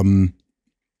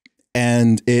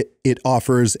 And it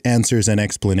offers answers and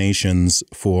explanations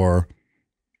for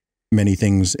many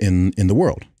things in the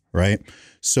world, right?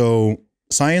 So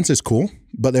science is cool,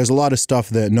 but there's a lot of stuff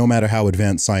that no matter how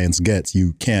advanced science gets,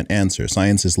 you can't answer.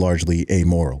 Science is largely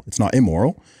amoral. It's not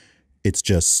immoral. It's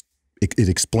just, it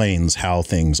explains how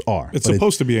things are. It's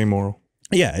supposed to be amoral.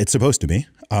 Yeah, it's supposed to be.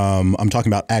 I'm talking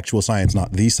about actual science,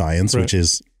 not the science, right, which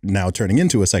is now turning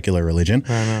into a secular religion.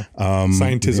 I know.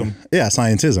 Scientism. Yeah,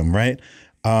 scientism, right?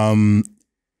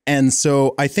 And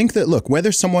so I think that, look,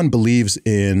 whether someone believes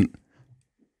in,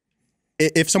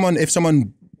 if someone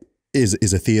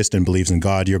is a theist and believes in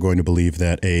God, you're going to believe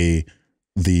that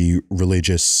the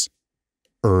religious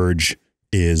urge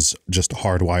is just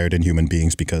hardwired in human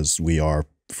beings because we are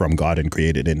from God and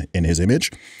created in his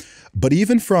image. But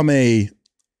even from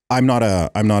I'm not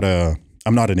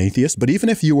an atheist, but even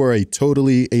if you were a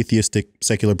totally atheistic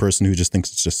secular person who just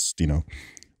thinks it's just,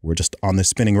 we're just on this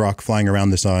spinning rock flying around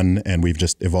the sun and we've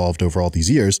just evolved over all these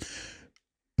years,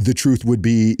 the truth would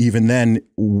be, even then,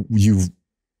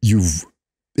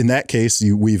 in that case,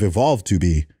 we've evolved to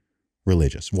be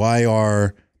religious. Why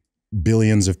are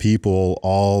billions of people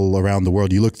all around the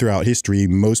world? You look throughout history,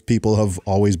 most people have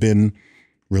always been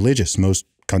religious. Most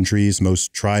countries,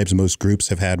 most tribes, most groups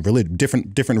have had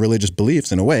different religious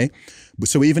beliefs in a way.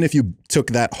 So even if you took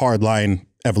that hardline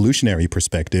evolutionary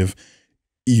perspective,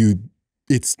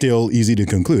 it's still easy to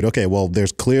conclude, okay, well,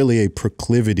 there's clearly a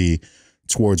proclivity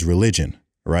towards religion,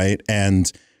 right?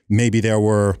 And maybe there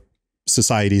were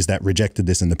societies that rejected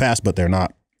this in the past, but they're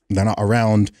not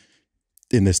around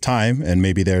in this time, and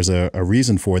maybe there's a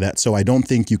reason for that. So I don't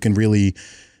think you can really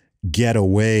get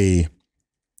away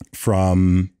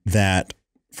from that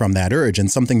urge. And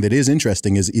something that is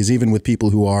interesting is even with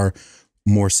people who are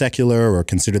more secular or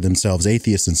consider themselves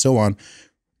atheists and so on,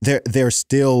 they're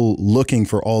still looking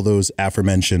for all those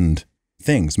aforementioned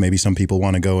things. Maybe some people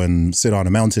want to go and sit on a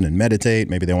mountain and meditate.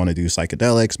 Maybe they want to do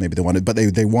psychedelics. Maybe they want to, but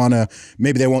they want to,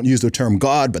 maybe they won't use the term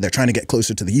God, but they're trying to get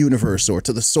closer to the universe or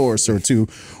to the source or to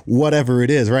whatever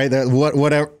it is, right?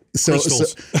 Whatever. So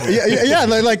yeah.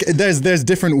 Like there's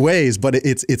different ways, but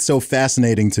it's so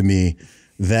fascinating to me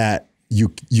that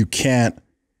you can't,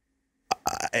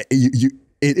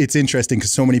 it's interesting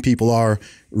because so many people are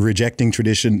rejecting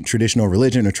traditional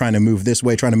religion or trying to move this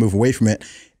way, trying to move away from it.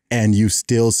 And you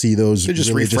still see those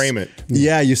just reframe it.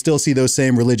 Yeah, you still see those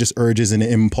same religious urges and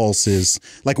impulses.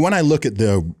 Like when I look at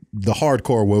the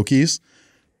hardcore wokies,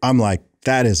 I'm like,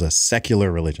 that is a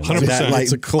secular religion. 100%. That,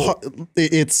 It's a cult.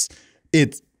 It's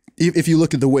if you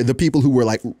look at the way the people who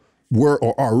were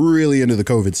or are really into the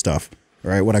COVID stuff,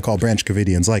 right? What I call branch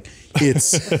Covidians, like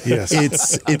it's Yes.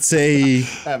 it's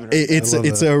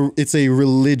a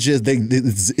religious.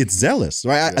 It's zealous,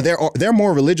 right? They're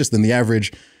more religious than the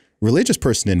average religious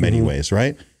person in many ways,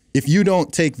 right? If you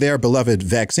don't take their beloved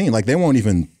vaccine, like they won't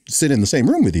even sit in the same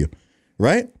room with you,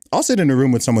 right? I'll sit in a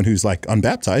room with someone who's like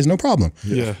unbaptized, no problem.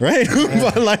 Yeah. Right.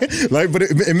 but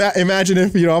imagine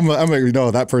if,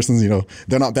 that person's,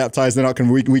 they're not baptized. They're not,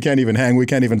 we can't even hang. We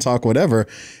can't even talk, whatever.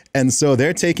 And so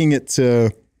they're taking it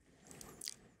to,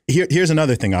 here's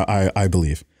another thing I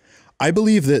believe. I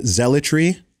believe that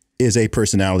zealotry is a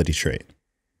personality trait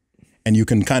and you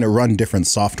can kind of run different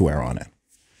software on it.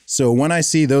 So when I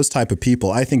see those type of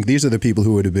people, I think these are the people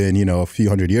who would have been, a few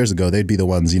hundred years ago, they'd be the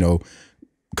ones,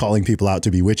 calling people out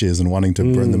to be witches and wanting to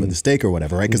burn them at the stake or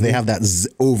whatever, right? Because they have that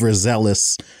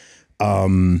overzealous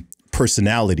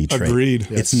personality trait. Agreed.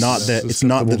 It's not that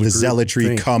the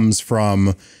zealotry comes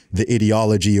from the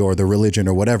ideology or the religion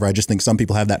or whatever. I just think some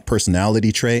people have that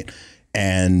personality trait,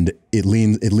 and it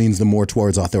leans them more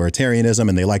towards authoritarianism,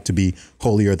 and they like to be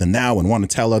holier than thou and want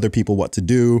to tell other people what to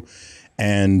do.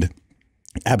 And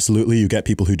absolutely, you get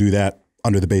people who do that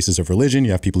under the basis of religion.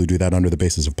 You have people who do that under the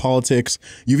basis of politics.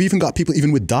 You've even got people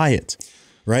even with diet,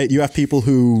 right? You have people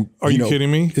who are you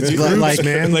kidding me? It's groups,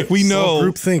 man. Like we know,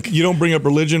 groupthink. You don't bring up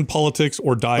religion, politics,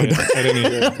 or diet at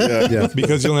any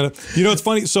because you'll end up. It's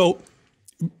funny. So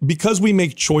because we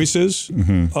make choices,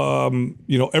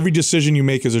 every decision you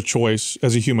make is a choice.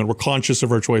 As a human, we're conscious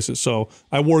of our choices. So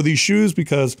I wore these shoes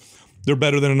because they're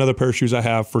better than another pair of shoes I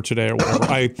have for today or whatever.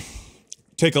 I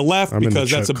take a left because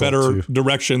that's a better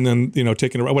direction than,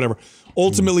 taking a right, whatever.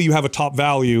 Ultimately, you have a top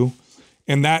value,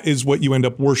 and that is what you end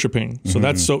up worshiping. So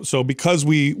that's so because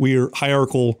we are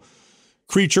hierarchical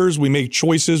creatures, we make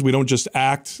choices. We don't just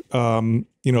act, through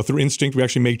instinct. We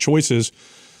actually make choices.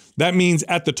 That means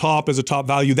at the top as a top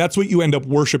value, that's what you end up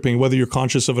worshiping, whether you're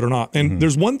conscious of it or not. And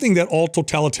there's one thing that all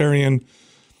totalitarian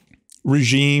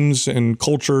regimes and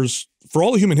cultures, for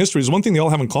all of human history, is one thing they all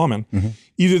have in common.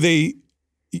 Either they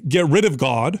get rid of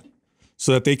God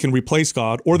so that they can replace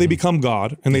God, or they become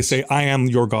God and they say, I am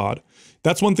your God.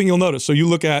 That's one thing you'll notice. So you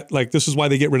look at, this is why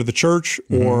they get rid of the church,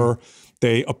 or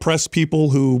they oppress people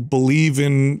who believe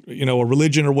in, a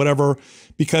religion or whatever,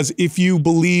 because if you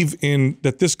believe in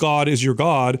that this God is your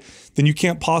God, then you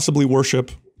can't possibly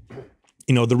worship,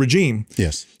 the regime.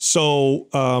 Yes. So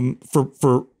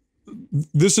for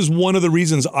this is one of the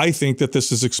reasons I think that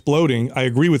this is exploding. I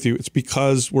agree with you. It's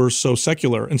because we're so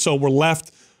secular. And so we're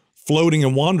left floating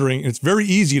and wandering. And it's very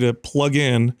easy to plug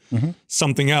in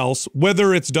something else,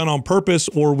 whether it's done on purpose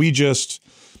or we just,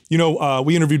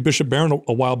 we interviewed Bishop Barron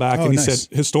a while back, and he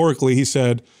said, historically, he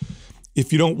said,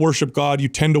 if you don't worship God, you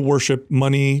tend to worship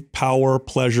money, power,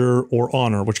 pleasure, or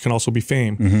honor, which can also be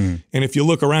fame. And if you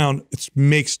look around, it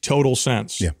makes total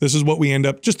sense. Yeah. This is what we end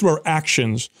up, just through our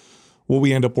actions, what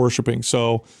we end up worshiping.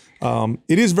 So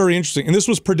it is very interesting. And this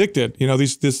was predicted,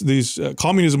 these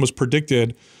communism was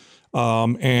predicted,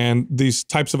 and these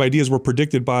types of ideas were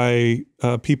predicted by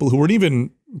people who weren't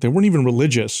even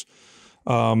religious.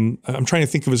 I'm trying to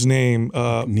think of his name,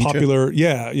 popular.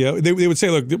 Yeah. They would say,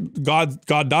 look,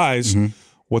 God dies.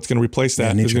 What's going to replace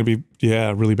that is going to be,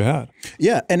 really bad.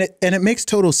 Yeah. And it makes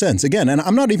total sense. Again, and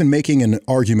I'm not even making an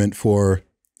argument for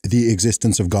the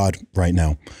existence of God right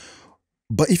now.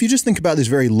 But if you just think about this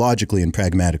very logically and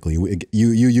pragmatically,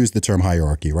 you use the term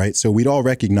hierarchy, right? So we'd all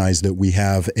recognize that we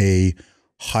have a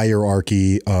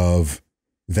hierarchy of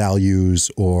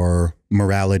values or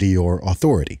morality or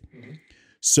authority.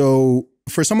 So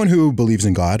for someone who believes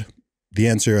in God, the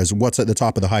answer is, what's at the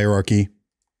top of the hierarchy?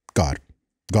 God.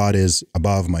 God is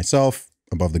above myself,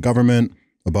 above the government,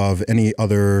 above any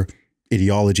other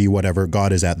ideology, whatever.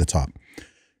 God is at the top.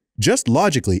 Just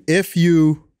logically, if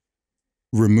you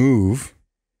remove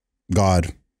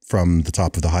God from the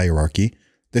top of the hierarchy,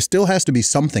 there still has to be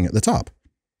something at the top,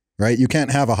 right? You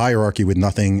can't have a hierarchy with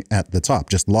nothing at the top,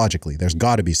 just logically. There's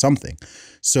got to be something.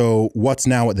 So what's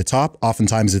now at the top?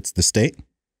 Oftentimes it's the state,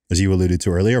 as you alluded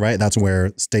to earlier, right? That's where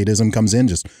statism comes in,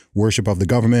 just worship of the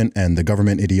government and the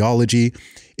government ideology.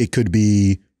 It could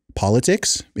be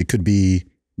politics. It could be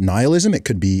nihilism. It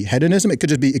could be hedonism. It could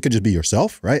just be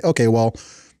yourself, right? Okay, well,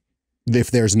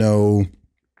 if there's no,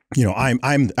 I'm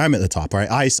at the top, right?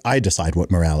 I decide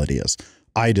what morality is.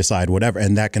 I decide whatever.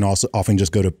 And that can also often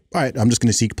just go to, all right, I'm just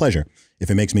going to seek pleasure. If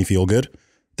it makes me feel good,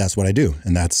 that's what I do.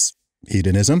 And that's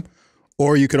hedonism.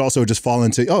 Or you could also just fall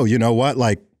into, oh, you know what?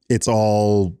 Like it's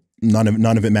all,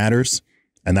 none of it matters.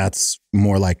 And that's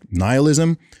more like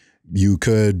nihilism. You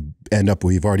could end up,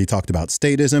 we've already talked about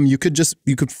statism. You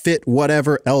could fit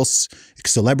whatever else,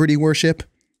 celebrity worship,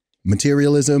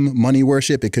 materialism, money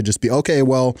worship. It could just be, okay,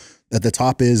 well, at the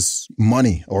top is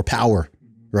money or power,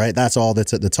 right? That's all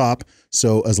that's at the top.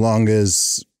 So as long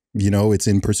as, it's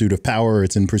in pursuit of power,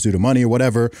 it's in pursuit of money or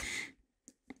whatever,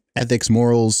 ethics,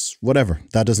 morals, whatever,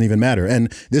 that doesn't even matter. And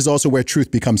this is also where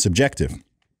truth becomes subjective,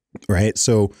 right?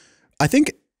 So I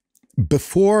think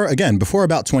before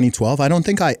about 2012, I don't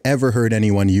think I ever heard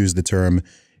anyone use the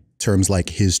terms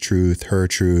like his truth, her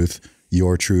truth,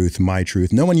 your truth, my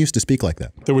truth. No one used to speak like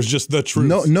that. There was just the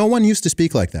truth. No one used to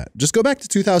speak like that. Just go back to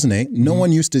 2008. No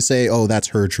one used to say, oh, that's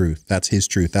her truth. That's his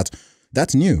truth.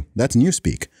 That's new. That's new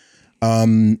speak.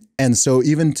 And so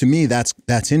even to me,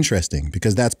 that's interesting,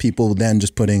 because that's people then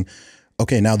just putting,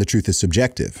 okay, now the truth is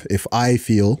subjective. If I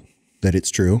feel that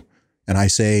it's true and I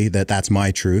say that that's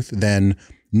my truth, then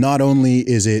not only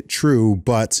is it true,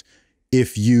 but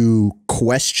if you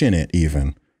question it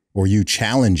even, or you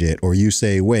challenge it, or you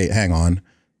say, wait, hang on,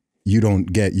 you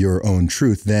don't get your own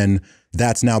truth, then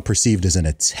that's now perceived as an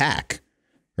attack,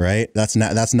 right? That's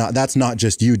not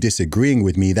just you disagreeing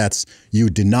with me. That's you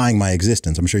denying my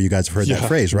existence. I'm sure you guys have heard that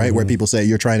phrase, right? Where people say,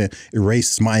 you're trying to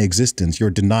erase my existence. You're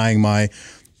denying I'm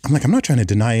like, I'm not trying to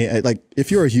deny it. Like,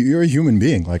 if you're a human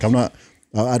being, like I've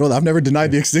never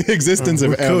denied the existence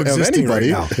of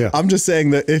anybody. Right now. I'm just saying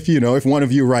that if one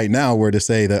of you right now were to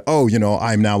say that, oh,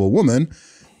 I'm now a woman,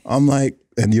 I'm like,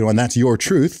 and that's your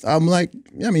truth. I'm like,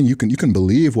 I mean, you can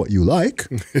believe what you like,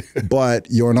 but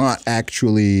you're not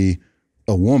actually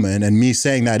a woman. And me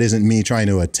saying that isn't me trying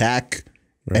to attack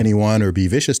anyone or be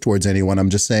vicious towards anyone.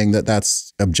 I'm just saying that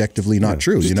that's objectively not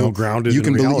true. Still grounded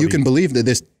in reality. You can believe that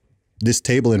this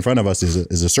table in front of us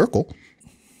is a circle.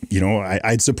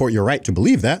 I'd support your right to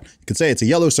believe that. You could say it's a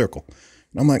yellow circle.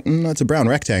 And I'm like, that's a brown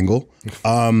rectangle,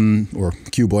 or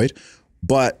cuboid.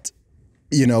 But,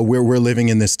 we're living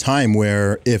in this time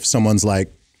where if someone's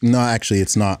like, no, actually,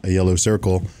 it's not a yellow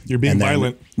circle. You're being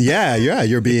violent. Yeah.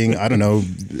 You're being, I don't know,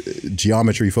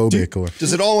 geometry phobic.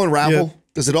 Does it all unravel? Yeah.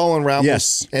 Does it all unravel?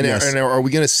 Yes. And are we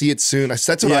going to see it soon? That's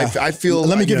what I feel.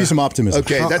 Let me give you some optimism.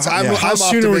 Okay, how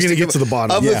soon are we going to get to the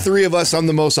bottom? Of the three of us, I'm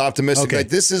the most optimistic. Okay. Like,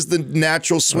 this is the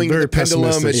natural swing of the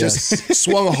pendulum. It's just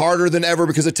swung harder than ever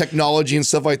because of technology and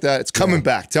stuff like that. It's coming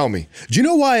back. Tell me. Do you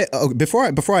know why? Before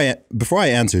I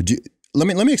answer, let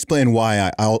me explain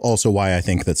why I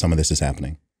think that some of this is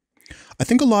happening. I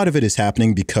think a lot of it is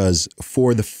happening because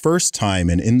for the first time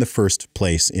and in the first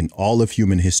place in all of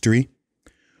human history,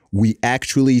 we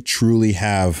actually truly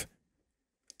have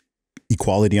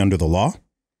equality under the law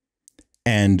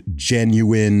and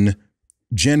genuine,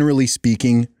 generally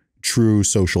speaking, true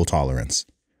social tolerance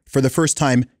for the first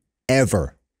time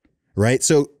ever, right?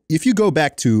 So if you go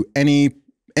back to any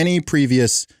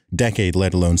previous decade,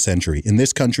 let alone century, in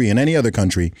this country and any other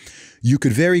country, you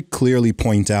could very clearly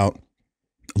point out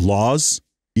laws,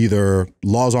 either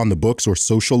laws on the books or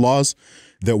social laws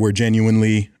that were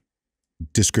genuinely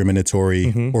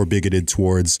discriminatory or bigoted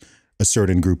towards a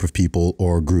certain group of people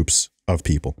or groups of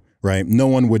people, right? No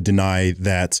one would deny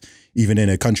that even in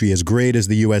a country as great as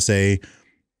the USA,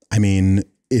 I mean,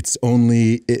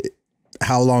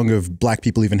 how long have black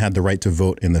people even had the right to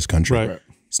vote in this country? Right.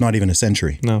 It's not even a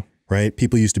century. No. Right?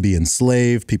 People used to be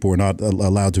enslaved. People were not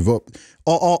allowed to vote.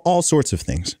 All sorts of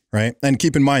things, right? And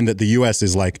keep in mind that the US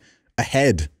is like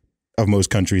ahead of most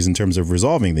countries in terms of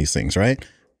resolving these things, right?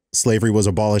 Slavery was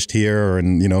abolished here,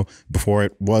 and before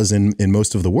it was in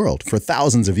most of the world. For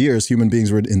thousands of years, human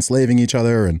beings were enslaving each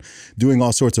other and doing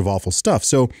all sorts of awful stuff.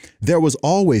 So there was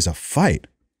always a fight,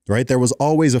 right? There was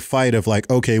always a fight of like,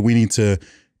 okay, we need to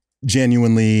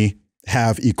genuinely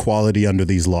have equality under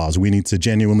these laws. We need to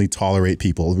genuinely tolerate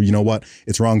people. You know what?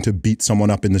 It's wrong to beat someone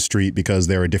up in the street because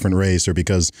they're a different race or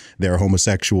because they're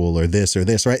homosexual or this,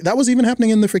 right? That was even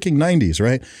happening in the freaking 90s,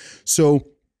 right? So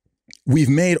we've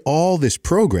made all this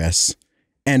progress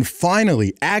and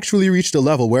finally actually reached a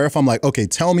level where if I'm like, okay,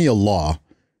 tell me a law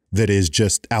that is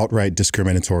just outright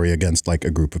discriminatory against like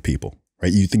a group of people,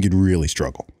 right? You think you'd really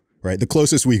struggle, right? The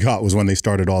closest we got was when they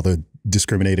started all the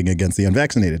discriminating against the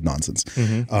unvaccinated nonsense,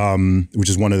 which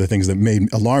is one of the things that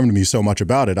alarmed me so much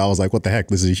about it. I was like, what the heck?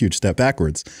 This is a huge step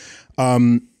backwards.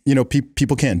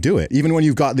 People can't do it. Even when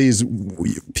you've got these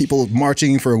people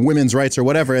marching for women's rights or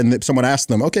whatever, and someone asks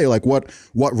them, okay, like what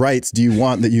rights do you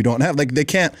want that you don't have? Like they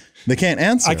can't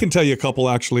answer. I can tell you a couple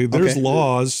actually. There's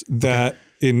laws that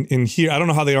in here, I don't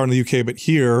know how they are in the UK, but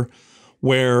here,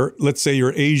 where let's say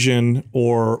you're Asian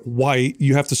or white,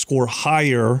 you have to score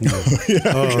higher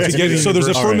to get. So there's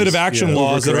affirmative action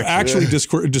laws that are actually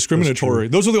discriminatory.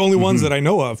 Those are the only ones that I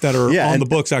know of that are on the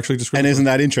books actually discriminatory. And isn't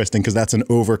that interesting? Because that's an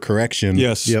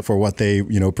overcorrection for what they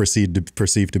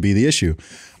perceive to be the issue.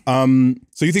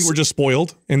 So you think we're just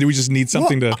spoiled and we just need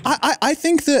something to? I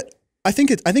think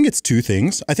it's two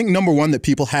things. I think number one, that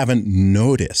people haven't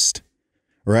noticed,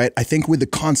 right? I think with the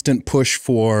constant push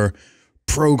for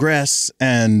progress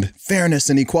and fairness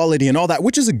and equality and all that,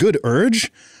 which is a good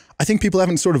urge, I think people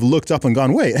haven't sort of looked up and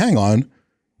gone, wait, hang on,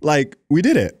 like we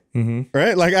did it,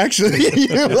 right? Like actually,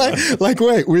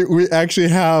 wait, we actually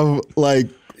have like.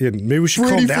 Yeah, maybe we should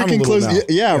calm down a little now.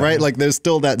 Yeah, right. Like there's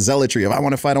still that zealotry of I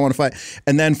want to fight.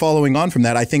 And then following on from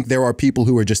that, I think there are people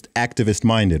who are just activist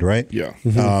minded, right? Yeah.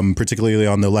 Particularly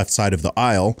on the left side of the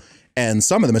aisle. And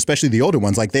some of them, especially the older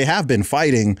ones, like they have been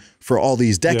fighting for all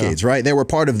these decades, right? They were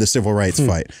part of the civil rights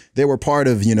fight. They were part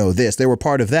of, this, they were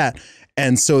part of that.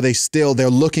 And so they're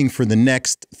looking for the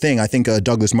next thing. I think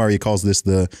Douglas Murray calls this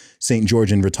the St.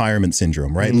 Georgian retirement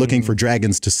syndrome, right? Looking for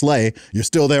dragons to slay. You're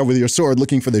still there with your sword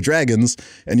looking for the dragons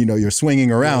and, you're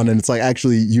swinging around and it's like,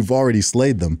 actually, you've already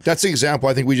slayed them. That's the example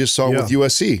I think we just saw with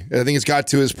USC. I think it's got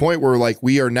to his point where like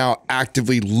we are now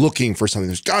actively looking for something.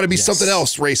 There's got to be something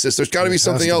else racist. There's got to be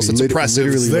something else that's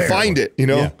oppressive. Find it,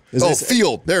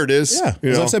 field. There it is. Yeah.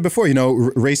 As I've said before,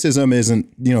 racism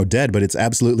isn't, dead, but it's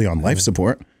absolutely on life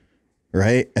support.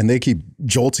 Right. And they keep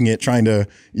jolting it, trying to,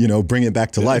 bring it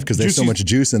back to life because there's so much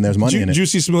juice and there's money in it.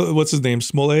 Juicy, what's his name?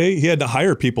 Smollett. He had to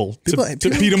hire people to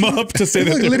beat him up to say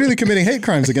that they're literally committing hate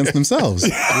crimes against themselves.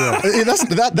 That's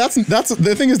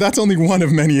the thing is that's only one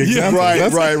of many examples. Right.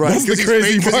 That's the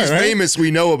crazy part. He's famous.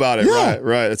 We know about it. Yeah.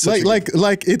 Right. It's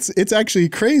it's actually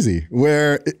crazy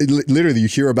where literally you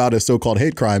hear about a so-called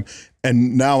hate crime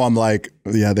and now I'm like,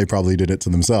 yeah, they probably did it to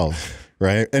themselves.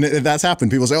 Right. And that's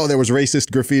happened. People say, oh, there was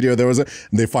racist graffiti or and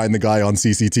they find the guy on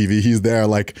CCTV. He's there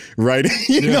like writing,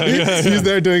 he's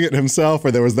there doing it himself. Or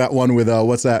there was that one with,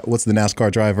 what's the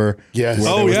NASCAR driver? Yes.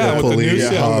 Oh, yeah. With the news,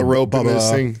 on the rope and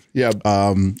this thing. Yeah. I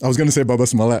was going to say Bubba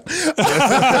Smollett.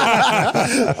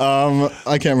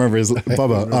 I can't remember his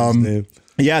Bubba.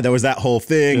 Yeah, there was that whole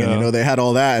thing and, they had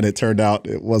all that and it turned out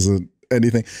it wasn't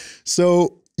anything.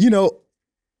 So,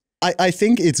 I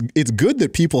think it's good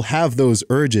that people have those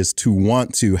urges to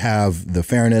want to have the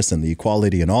fairness and the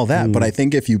equality and all that. But I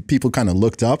think if people kind of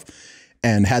looked up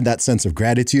and had that sense of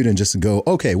gratitude and just go,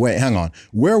 okay, wait, hang on.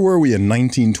 Where were we in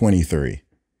 1923?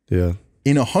 Yeah.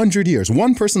 In 100 years,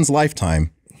 one person's lifetime,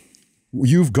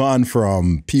 you've gone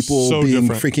from people being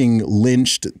freaking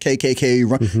lynched,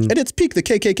 KKK. At its peak, the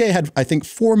KKK had, I think,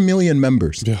 4 million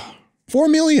members. Yeah. 4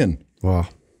 million. Wow.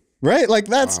 Right? Like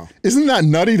isn't that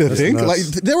nutty to think? Nuts.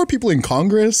 Like there were people in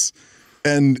Congress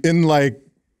and in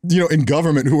in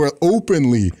government who were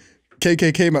openly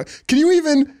KKK. Can you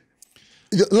even,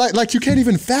 you can't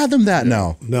even fathom that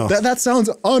now. No. That sounds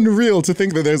unreal to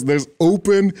think that there's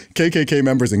open KKK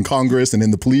members in Congress and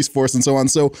in the police force and so on.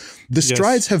 So the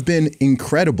strides have been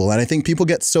incredible. And I think people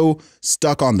get so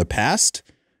stuck on the past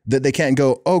that they can't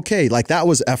go, okay, like that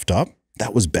was effed up.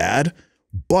 That was bad.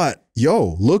 But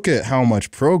look at how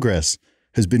much progress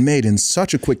has been made in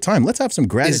such a quick time. Let's have some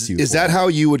gratitude. Is that how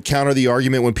you would counter the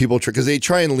argument when people try, because they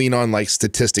try and lean on like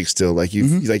statistics still, like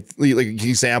like an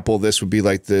example of this would be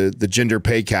like the gender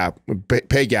pay gap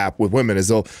with women, is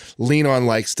they'll lean on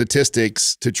like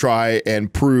statistics to try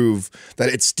and prove that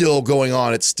it's still going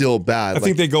on, it's still bad. I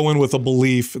think they go in with a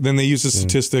belief, then they use a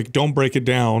statistic, don't break it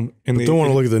down, and they don't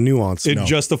want to look at the nuance. It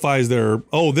justifies their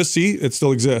it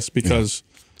still exists because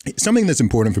something that's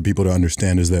important for people to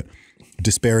understand is that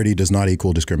disparity does not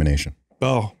equal discrimination.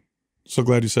 Oh, so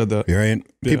glad you said that. Right?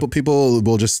 Yeah. People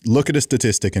will just look at a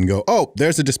statistic and go, oh,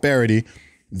 there's a disparity,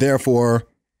 therefore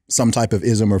some type of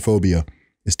ism or phobia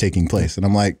is taking place. And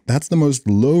I'm like, that's the most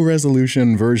low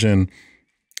resolution version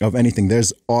of anything.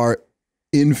 There's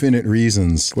infinite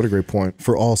reasons. What a great point.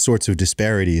 For all sorts of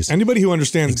disparities. Anybody who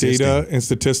understands data and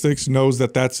statistics knows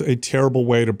that that's a terrible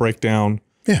way to break down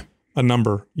a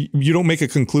number. You don't make a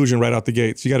conclusion right out the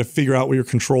gates. You got to figure out what your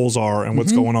controls are and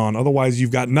what's going on. Otherwise,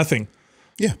 you've got nothing.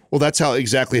 Yeah. Well, that's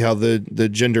exactly how the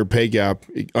gender pay gap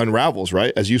unravels,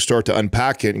 right? As you start to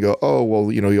unpack it and go, oh,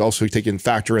 well, you also take in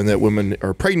factor in that women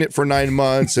are pregnant for 9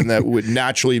 months and that would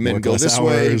naturally men go this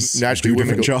way. Naturally,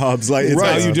 women different jobs. Like it's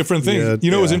value different things.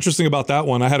 What was interesting about that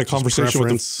one? I had a conversation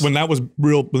with when that was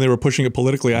real, when they were pushing it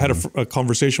politically. I had a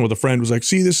conversation with a friend who was like,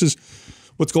 see, this is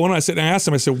what's going on. I asked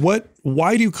him, I said,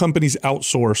 why do companies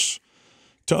outsource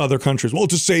to other countries? Well,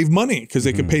 to save money because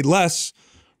they could pay less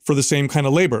for the same kind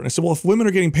of labor. And I said, well, if women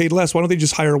are getting paid less, why don't they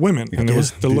just hire women? And there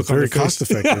was the look on their very face. cost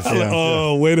effective. Like,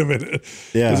 oh, wait a minute.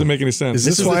 Yeah. Doesn't make any sense.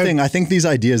 This is the thing. I think these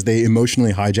ideas, they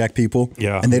emotionally hijack people.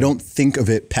 Yeah. And they don't think of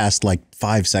it past like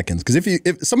 5 seconds. Because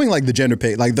if something like the gender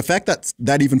pay, like the fact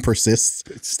that even persists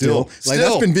still, like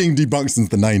that's been being debunked since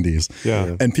the 90s.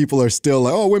 Yeah. And people are still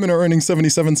like, oh, women are earning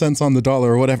 77 cents on the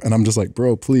dollar or whatever. And I'm just like,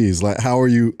 bro, please, like, how are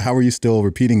you still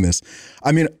repeating this?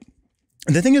 I mean,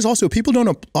 the thing is also some people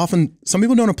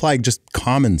don't apply just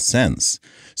common sense.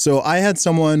 So I had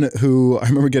someone who, I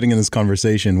remember getting in this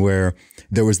conversation where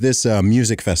there was this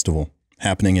music festival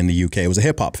happening in the UK. It was a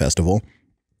hip hop festival.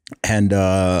 And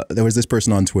there was this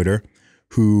person on Twitter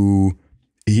who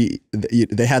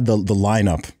they had the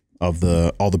lineup of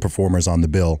all the performers on the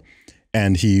bill.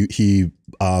 And he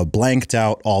blanked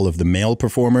out all of the male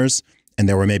performers. And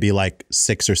there were maybe like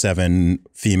 6 or 7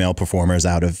 female performers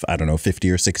out of, I don't know,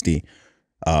 50 or 60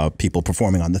 people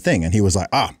performing on the thing. And he was like,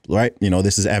 right,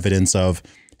 this is evidence of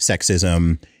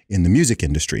sexism in the music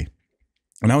industry.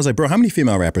 And I was like, bro, how many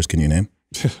female rappers can you name?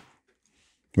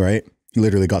 Right? He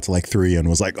literally got to like 3 and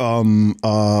was like,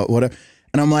 whatever.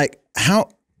 And I'm like, I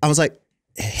was like,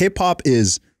 hip hop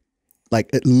is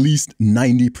like at least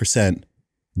 90%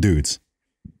 dudes,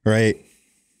 right?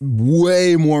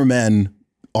 Way more men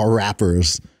are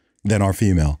rappers than are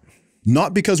female.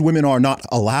 Not because women are not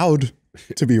allowed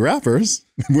to be rappers.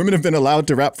 Women have been allowed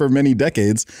to rap for many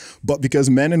decades, but because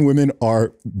men and women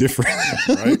are different,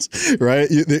 right?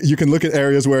 You can look at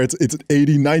areas where it's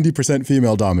 80, 90%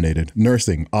 female dominated.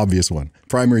 Nursing, obvious one.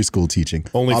 Primary school teaching,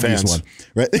 obvious one,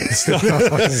 right?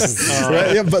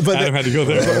 Right? Yeah, but Adam had to go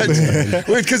there.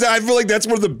 Because I feel like that's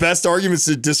one of the best arguments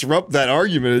to disrupt that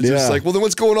argument. It's just like, well, then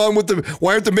what's going on with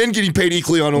why aren't the men getting paid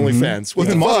equally on OnlyFans? What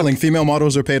Even modeling, female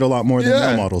models are paid a lot more than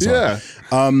male models are.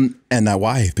 And that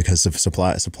why? Because of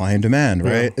supply and demand,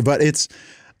 right? Yeah. But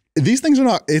these things are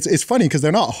not, it's funny because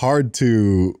they're not hard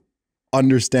to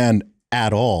understand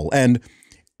at all. And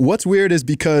what's weird is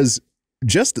because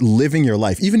just living your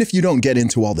life, even if you don't get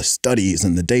into all the studies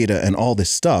and the data and all this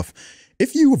stuff,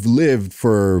 if you've lived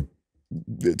for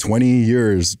 20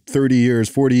 years, 30 years,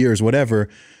 40 years, whatever,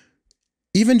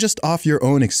 even just off your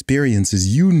own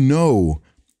experiences,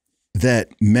 that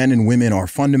men and women are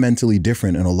fundamentally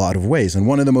different in a lot of ways. And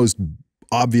one of the most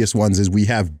obvious ones is we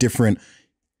have different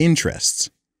interests,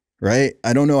 right?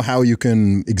 I don't know how you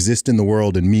can exist in the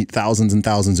world and meet thousands and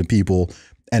thousands of people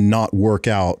and not work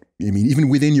out. I mean, even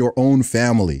within your own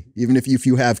family, even if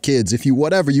you have kids, if you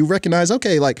whatever, you recognize,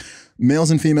 okay, like males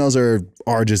and females are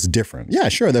just different. Yeah,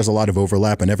 sure, there's a lot of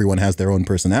overlap and everyone has their own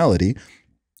personality,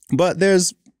 but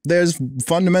there's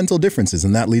fundamental differences,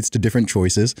 and that leads to different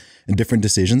choices and different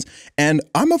decisions. And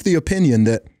I'm of the opinion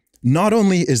that not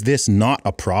only is this not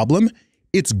a problem,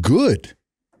 it's good,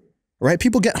 right?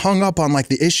 People get hung up on like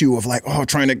the issue of like,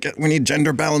 we need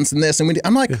gender balance in this. And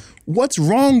I'm like, what's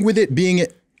wrong with it being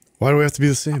it? Why do we have to be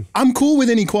the same? I'm cool with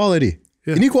inequality.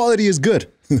 Yeah. Inequality is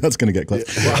good. That's going to get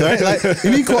clipped. Right? Like,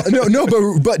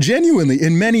 but genuinely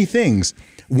in many things,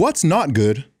 what's not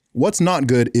good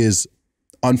is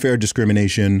unfair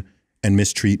discrimination and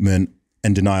mistreatment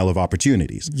and denial of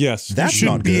opportunities. Yes. That's you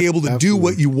not should be good. able to do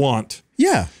what you want.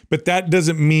 Yeah. But that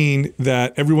doesn't mean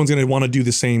that everyone's going to want to do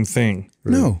the same thing.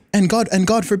 Right. No. And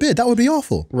God forbid, that would be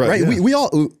awful. Right. Yeah. We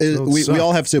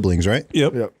all have siblings, right?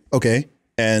 Yep. Okay.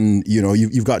 And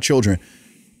you've got children.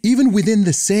 Even within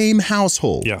the same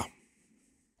household. Yeah.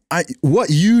 What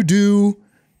you do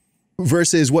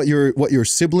versus what your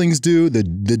siblings do, the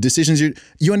decisions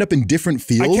you end up in different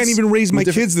fields. I can't even raise my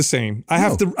kids the same. I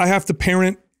have to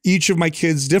parent each of my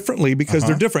kids differently because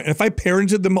they're different. And if I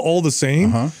parented them all the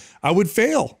same, I would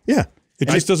fail. Yeah. It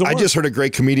just doesn't work. I just heard a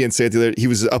great comedian say it the other day. He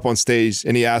was up on stage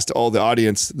and he asked all the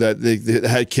audience that they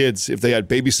had kids if they had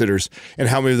babysitters and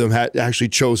how many of them had actually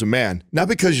chose a man. Not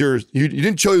because you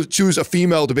didn't choose a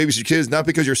female to babysit your kids, not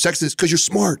because you're sexist, because you're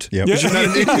smart. Yep. Yeah. You're not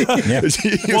an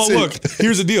idiot. Well, look,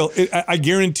 here's the deal. I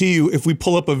guarantee you, if we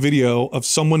pull up a video of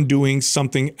someone doing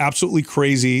something absolutely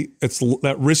crazy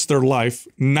that risks their life,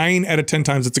 9 out of 10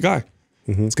 times it's a guy.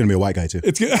 Mm-hmm. It's going to be a white guy too.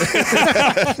 It's good.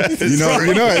 It's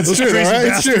true, right?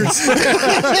 It's true.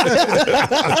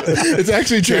 It's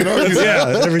actually true.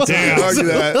 Every time.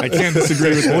 I can't disagree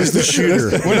with that. Who's the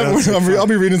shooter? I'll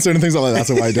be reading certain things. I'm like,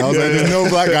 that's a white guy. I was like, there's no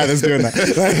black guy that's doing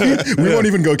that. We won't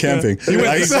even go camping. He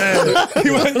went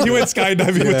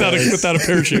skydiving without a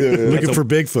parachute. Looking for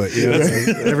Bigfoot.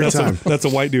 Every time. That's a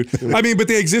white dude. I mean, but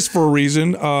they exist for a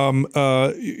reason. One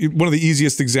of the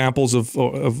easiest examples of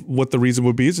what the reason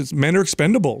would be is men are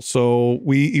expendable. So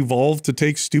we evolved to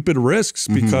take stupid risks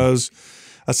because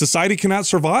a society cannot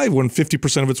survive when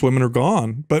 50% of its women are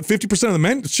gone. But 50% of the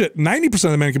men, 90%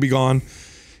 of the men could be gone.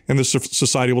 and the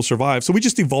society will survive. So we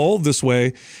just evolved this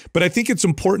way. But I think it's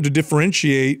important to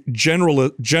differentiate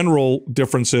general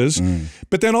differences.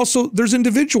 But then also there's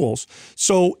individuals.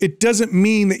 So it doesn't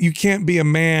mean that you can't be a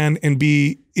man and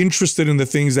be interested in the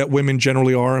things that women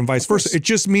generally are and vice versa. It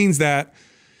just means that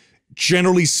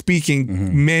generally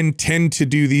speaking, men tend to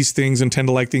do these things and tend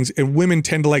to like things, and women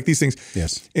tend to like these things.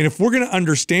 Yes. And if we're going to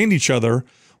understand each other,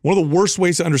 one of the worst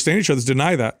ways to understand each other is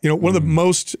deny that. You know, one of the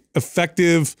most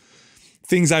effective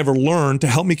things I ever learned to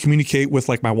help me communicate with,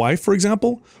 like, my wife, for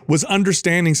example, was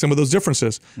understanding some of those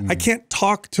differences. I can't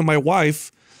talk to my wife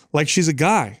like she's a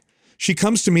guy. She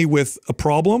comes to me with a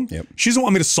problem. She doesn't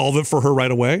want me to solve it for her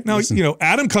right away. Now, you know,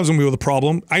 Adam comes to me with a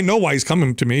problem. I know why he's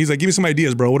coming to me. He's like, give me some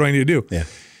ideas, bro. What do I need to do?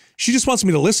 She just wants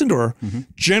me to listen to her.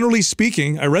 Generally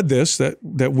speaking, I read this, that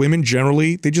women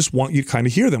generally, they just want you to kind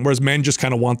of hear them, whereas men just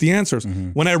kind of want the answers.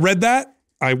 When I read that,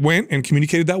 I went and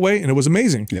communicated that way, and it was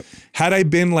amazing. Had I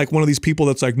been like one of these people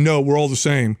that's like, no, we're all the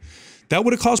same, that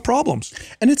would have caused problems.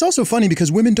 And it's also funny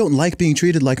because women don't like being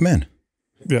treated like men.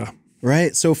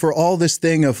 Right? So for all this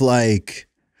thing of like,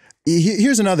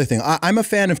 here's another thing. I'm a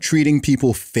fan of treating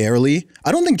people fairly.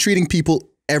 I don't think treating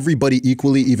everybody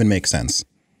equally even makes sense.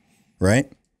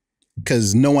 Right?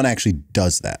 Because no one actually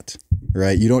does that,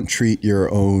 right? You don't treat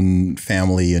your own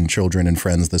family and children and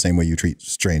friends the same way you treat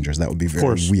strangers. That would be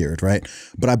very weird, right?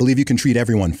 But I believe you can treat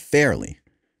everyone fairly,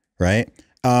 right?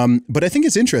 But I think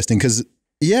it's interesting because,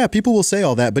 yeah, people will say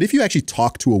all that, but if you actually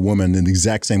talk to a woman in the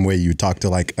exact same way you talk to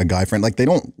like a guy friend, like they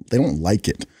don't like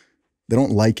it. They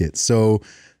don't like it. So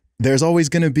there's always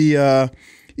going to be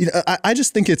you know, I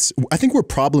just think I think we're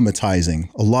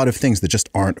problematizing a lot of things that just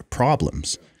aren't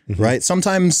problems, right?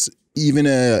 Sometimes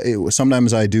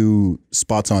sometimes I do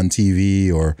spots on TV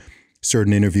or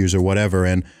certain interviews or whatever,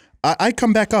 and I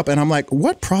come back up and I'm like,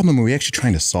 what problem are we actually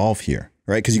trying to solve here,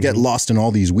 right? Because you get lost in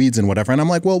all these weeds and whatever, and I'm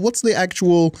like, well, what's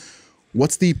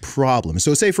the problem?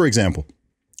 So say, for example,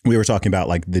 we were talking about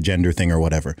like the gender thing or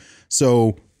whatever.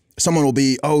 So someone will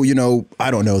be, oh, you know,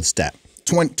 I don't know the stat.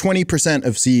 20%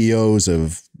 of CEOs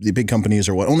of the big companies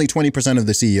or what, only 20% of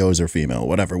the CEOs are female,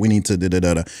 whatever. We need to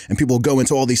da-da-da-da. And people go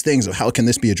into all these things of how can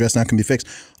this be addressed, how can be fixed.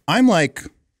 I'm like,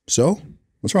 so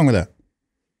what's wrong with that?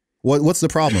 What's the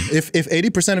problem? If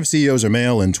 80% of CEOs are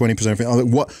male and 20% are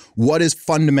female, what is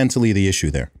fundamentally the issue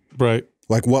there? Right.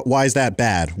 Like why is that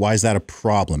bad? Why is that a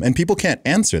problem? And people can't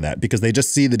answer that because they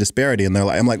just see the disparity and they're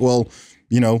like, I'm like, well,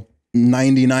 you know,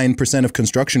 99% of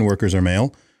construction workers are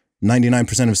male.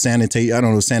 99%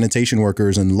 of sanitation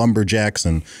workers and lumberjacks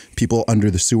and people under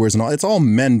the sewers and all, it's all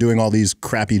men doing all these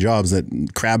crappy jobs,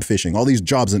 that crab fishing, all these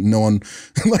jobs that no one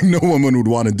would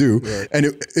want to do. Right. And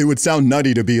it would sound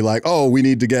nutty to be like, oh, we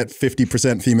need to get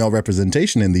 50% female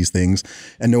representation in these things.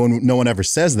 And no one ever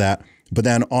says that. But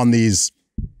then on these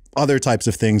other types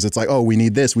of things, it's like, oh, we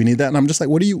need this, we need that. And I'm just like,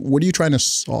 what are you trying to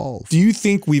solve? Do you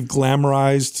think we've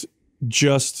glamorized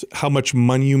just how much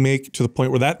money you make to the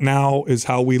point where that now is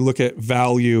how we look at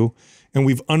value, and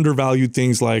we've undervalued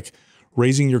things like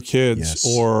raising your kids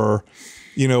or,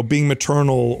 you know, being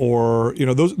maternal or, you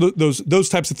know, those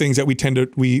types of things that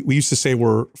we used to say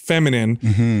were feminine.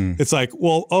 It's like,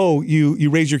 well, oh, you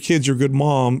raise your kids, you're a good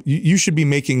mom. You should be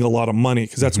making a lot of money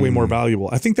because that's way more valuable.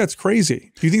 I think that's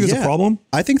crazy. Do you think that's a problem?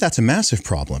 I think that's a massive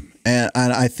problem. And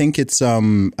I think it's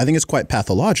quite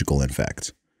pathological, in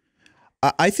fact.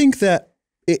 I think that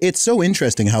it's so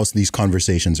interesting how these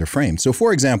conversations are framed. So,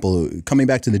 for example, coming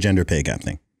back to the gender pay gap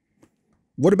thing,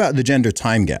 what about the gender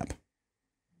time gap,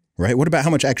 right? What about how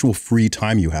much actual free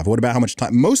time you have? What about how much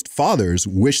time? Most fathers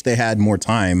wish they had more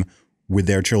time with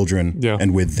their children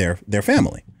and with their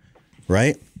family,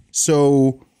 right?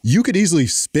 So you could easily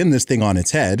spin this thing on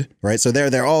its head, right? So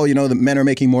they're all, you know, the men are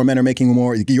making more.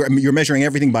 You're measuring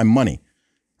everything by money,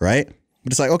 right?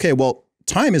 But it's like, okay, well,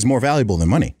 time is more valuable than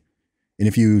money. And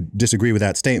if you disagree with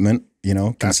that statement, you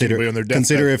know,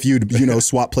 consider if you'd, you know,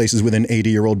 swap places with an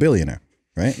 80-year-old billionaire,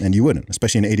 right? And you wouldn't,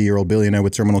 especially an 80-year-old billionaire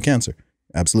with terminal cancer.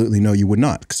 Absolutely no, you would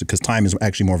not, because time is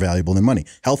actually more valuable than money.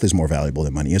 Health is more valuable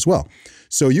than money as well.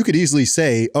 So you could easily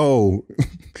say, oh,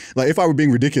 like if I were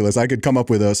being ridiculous, I could come up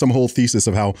with some whole thesis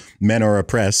of how men are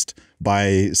oppressed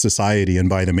by society and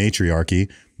by the matriarchy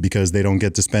because they don't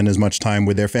get to spend as much time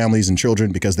with their families and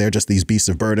children because they're just these beasts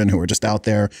of burden who are just out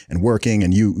there and working,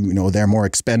 and you know, they're more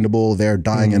expendable, they're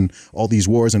dying in all these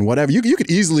wars and whatever. You could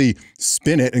easily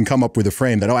spin it and come up with a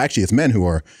frame that, oh, actually it's men who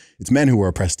are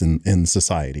oppressed in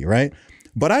society, right?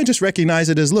 But I just recognize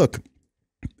it as, look,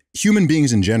 human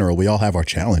beings in general, we all have our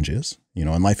challenges, you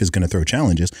know, and life is going to throw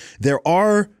challenges. There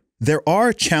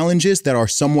are challenges that are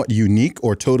somewhat unique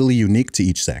or totally unique to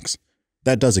each sex.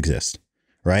 That does exist,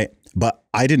 right? But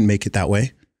I didn't make it that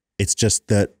way. It's just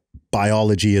that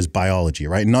biology is biology,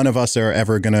 right? None of us are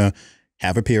ever going to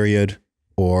have a period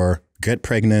or get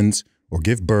pregnant or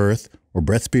give birth or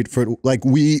breastfeed for, like,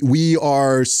 we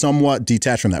are somewhat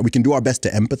detached from that. We can do our best to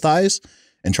empathize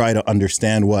and try to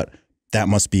understand what that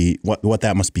must be, what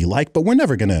that must be like, but we're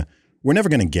never going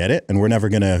to get it, and we're never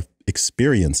going to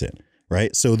experience it,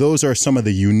 right? So those are some of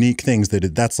the unique things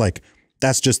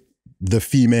that's just the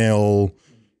female,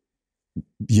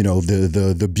 you know,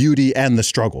 the beauty and the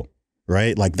struggle,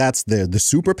 right? Like, that's the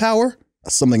superpower,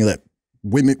 something that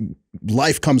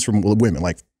life comes from women.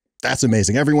 Like, that's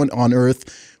amazing. Everyone on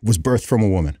earth was birthed from a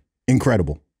woman.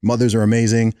 Incredible. Mothers are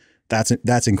amazing.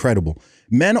 That's incredible.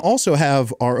 Men also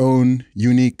have our own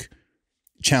unique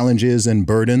challenges and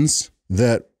burdens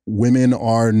that women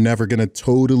are never going to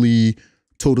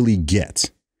totally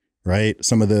get, right?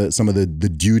 Some of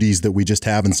the duties that we just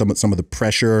have, and some of the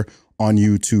pressure on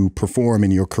you to perform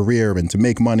in your career and to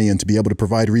make money and to be able to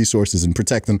provide resources and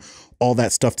protect them, all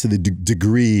that stuff to the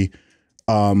degree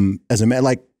as a man,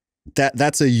 like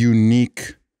that's a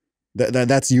unique,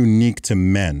 that's unique to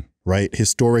men, right?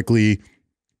 Historically,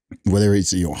 whether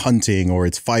it's, you know, hunting or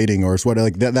it's fighting or it's what,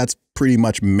 like that's pretty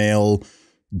much male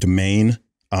domain.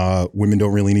 Women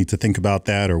don't really need to think about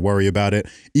that or worry about it.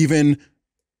 Even,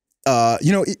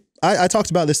 you know, I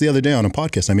talked about this the other day on a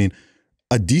podcast. I mean,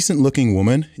 a decent looking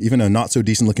woman, even a not so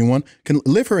decent looking one, can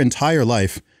live her entire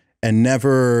life and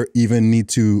never even need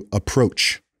to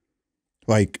approach,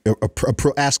 like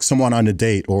ask someone on a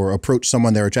date or approach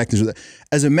someone they're attracted to.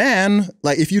 As a man,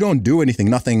 like, if you don't do anything,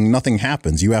 nothing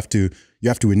happens. You have to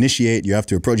initiate, you have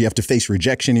to approach, you have to face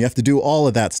rejection, you have to do all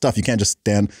of that stuff. You can't just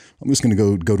stand, I'm just going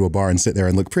to go to a bar and sit there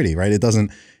and look pretty, right? It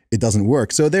doesn't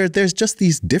work. So there's just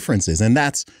these differences, and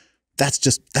that's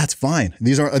fine.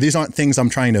 These aren't things I'm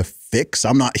trying to fix.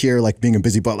 I'm not here like being a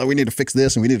busybody, like, we need to fix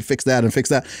this and we need to fix that and fix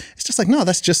that. It's just like, no,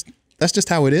 that's just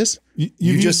how it is.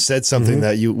 You just said something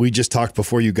that we just talked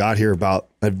before you got here about.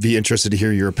 I'd be interested to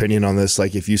hear your opinion on this.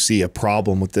 Like, if you see a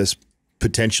problem with this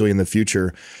potentially in the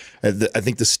future, I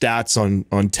think the stats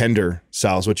on Tinder,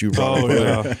 Sal, is what you brought up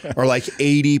earlier, are like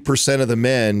 80% of the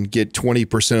men get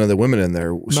 20% of the women in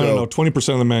there. No,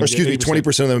 20% of the men. Or excuse me,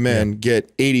 20% of the men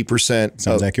get 80%.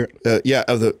 Sounds accurate.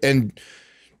 And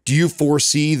do you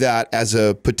foresee that as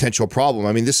a potential problem?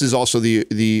 I mean, this is also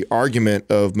the argument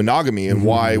of monogamy and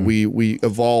why we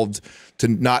evolved to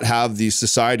not have these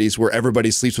societies where everybody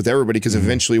sleeps with everybody, because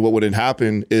eventually what would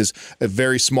happen is a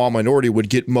very small minority would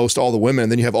get all the women,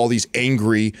 and then you have all these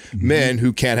angry men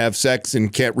who can't have sex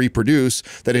and can't reproduce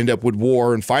that end up with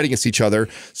war and fight against each other.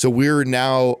 So we're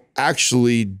now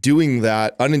actually doing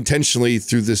that unintentionally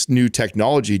through this new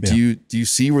technology. Do you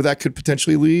see where that could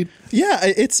potentially lead? Yeah,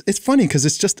 it's funny because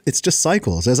it's just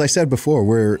cycles. As I said before,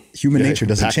 where human nature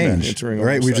doesn't change,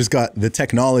 right? We've just got, the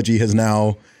technology has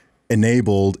now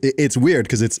enabled. It's weird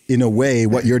because it's, in a way,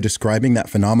 what you're describing, that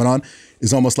phenomenon,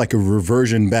 is almost like a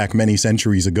reversion back many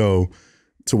centuries ago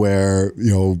to where,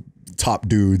 you know, top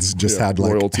dudes just had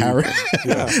like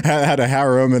had a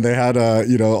harem, and they had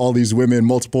you know, all these women,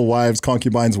 multiple wives,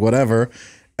 concubines, whatever,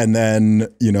 and then,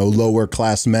 you know, lower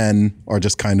class men are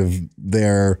just kind of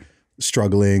there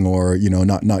struggling, or, you know,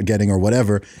 not getting, or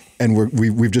whatever, and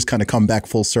we've just kind of come back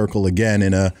full circle again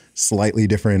in a slightly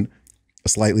different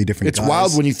It's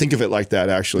wild when you think of it like that,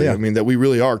 actually. I mean, that we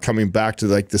really are coming back to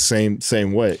like the same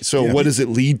way. So what does it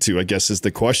lead to, I guess, is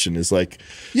the question, is like,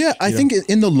 I think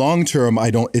in the long term,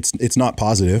 it's not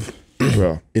positive.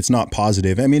 It's not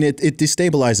positive. I mean, it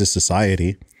destabilizes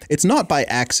society. It's not by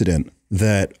accident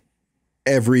that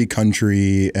every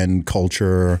country and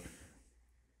culture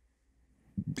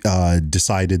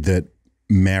decided that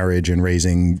marriage and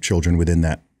raising children within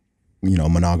that, you know,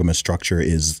 monogamous structure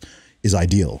is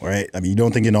ideal, right? I mean, you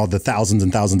don't think in all the thousands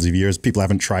and thousands of years, people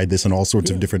haven't tried this in all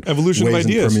sorts of different evolution ways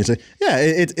of ideas.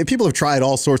 People have tried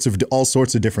all sorts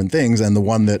of different things, and the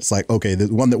one that's like, okay,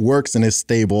 the one that works and is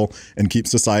stable and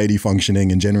keeps society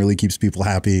functioning and generally keeps people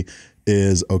happy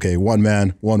is, okay, one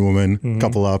man, one woman,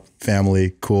 couple up,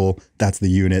 family, cool. That's the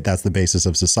unit. That's the basis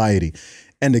of society.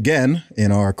 And again,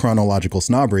 in our chronological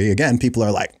snobbery, again, people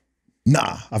are like,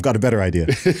 nah, I've got a better idea,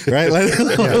 right?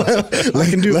 I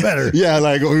can do better. Yeah,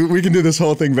 like we can do this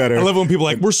whole thing better. I love when people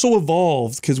are like, we're so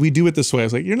evolved because we do it this way. I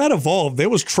was like, you're not evolved. That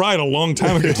was tried a long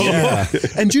time ago.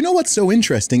 And do you know what's so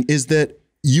interesting is that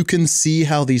you can see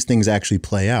how these things actually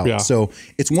play out. So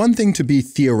it's one thing to be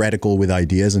theoretical with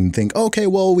ideas and think, okay,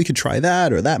 well, we could try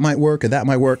that, or that might work, or that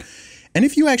might work. And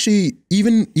if you actually,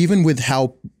 even with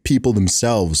how people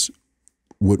themselves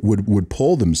would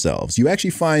poll themselves, you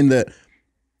actually find that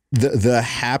the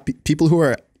happy people who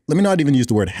are, let me not even use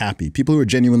the word happy, people who are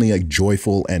genuinely like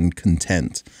joyful and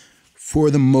content for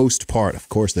the most part, of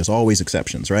course, there's always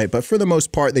exceptions, right? But for the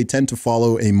most part, they tend to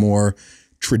follow a more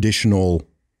traditional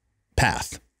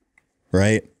path,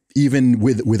 right? Even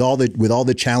with all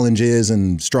the challenges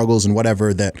and struggles and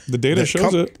whatever that the data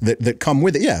shows that come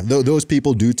with it. Yeah, those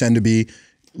people do tend to be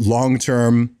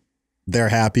long-term. They're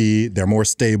happy. They're more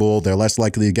stable. They're less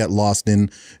likely to get lost in,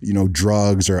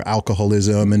 drugs or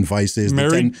alcoholism and vices.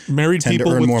 Married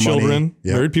people with children.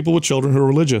 Yep. Married people with children who are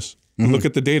religious. Look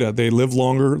at the data. They live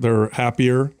longer. They're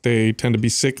happier. They tend to be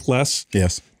sick less.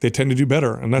 Yes. They tend to do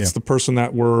better. And that's the person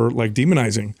that we're like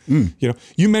demonizing.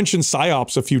 You mentioned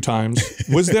psyops a few times.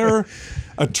 Was there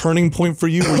a turning point for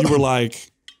you where you were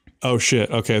like, oh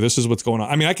shit, okay, this is what's going on?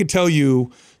 I mean, I could tell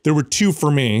you there were two for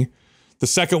me. The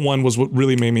second one was what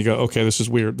really made me go, okay, this is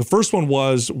weird. The first one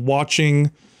was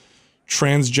watching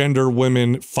transgender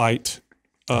women fight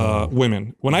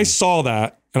women. When I saw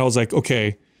that, and I was like,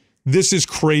 okay, this is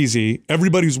crazy.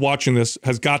 Everybody who's watching this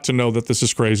has got to know that this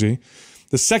is crazy.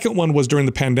 The second one was during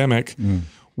the pandemic.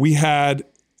 We had,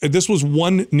 this was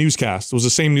one newscast. It was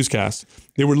the same newscast.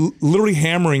 They were literally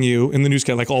hammering you in the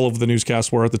newscast, like all of the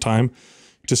newscasts were at the time,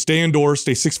 to stay indoors,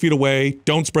 stay 6 feet away,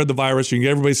 don't spread the virus, you can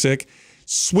get everybody sick.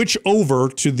 Switch over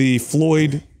to the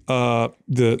Floyd,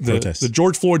 the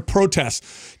George Floyd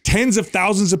protests. Tens of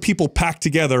thousands of people packed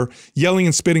together, yelling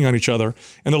and spitting on each other.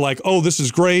 And they're like, oh, this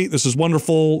is great. This is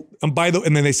wonderful. And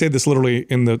and then they say this literally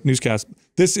in the newscast,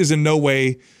 this is in no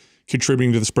way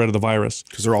contributing to the spread of the virus.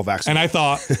 Because they're all vaccinated. And I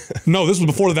thought, no, this was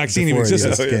before the vaccine even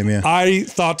existed. I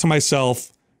thought to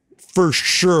myself, for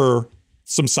sure,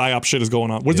 some psyop shit is going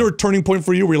on. Was there a turning point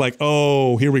for you where you're like,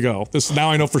 oh, here we go.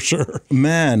 Now I know for sure.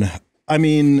 Man, I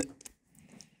mean,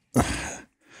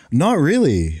 not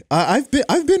really. I've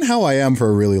been how I am for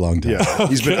a really long time. Yeah,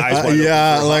 he's been eyes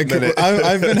wide open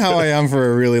I've been how I am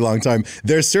for a really long time.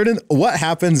 There's what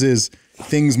happens is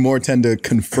things more tend to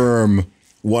confirm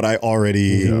what I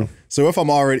already. Yeah. So if I'm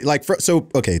already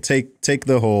take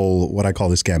the whole what I call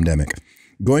the scamdemic.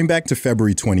 Going back to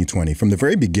February 2020, from the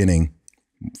very beginning,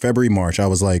 February, March, I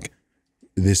was like,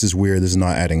 this is weird. This is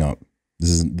not adding up.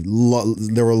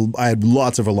 I had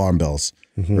lots of alarm bells,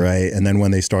 right? And then when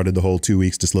they started the whole 2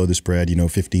 weeks to slow the spread,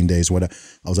 15 days, whatever,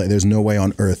 I was like, there's no way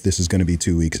on earth this is going to be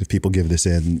 2 weeks. If people give this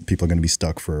in, people are going to be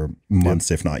stuck for months,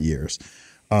 if not years.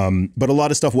 But a lot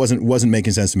of stuff wasn't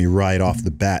making sense to me right off the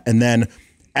bat. And then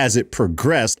as it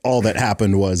progressed, all that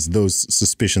happened was those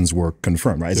suspicions were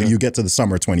confirmed, right? So you get to the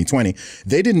summer 2020,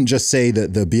 they didn't just say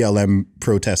that the BLM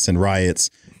protests and riots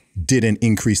didn't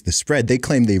increase the spread. They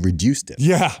claimed they reduced it.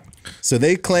 Yeah. So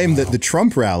they claimed that the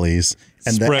Trump rallies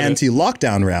and the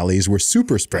anti-lockdown rallies were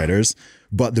super spreaders,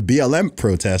 but the BLM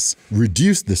protests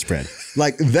reduced the spread.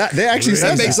 Like that, they actually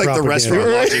that makes like the restaurant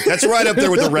logic. That's right up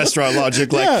there with the restaurant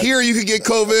logic. Like here you could get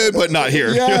COVID, but not here.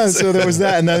 Yeah, so there was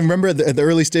that. And then remember at the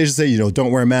early stages, say,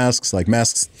 don't wear masks, like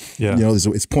masks,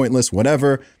 it's pointless,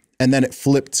 whatever. And then it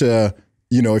flipped to,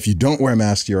 if you don't wear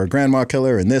masks, you're a grandma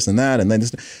killer and this and that. And then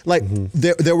this, like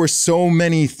there were so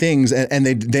many things and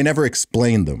they never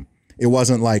explained them. It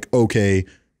wasn't like, okay,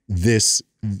 this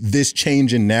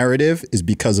change in narrative is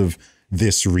because of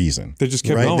this reason. They just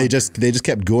kept going. They just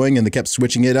kept going and they kept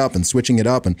switching it up and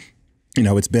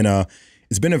it's been a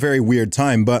very weird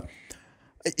time. But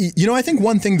I think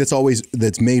one thing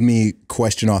that's made me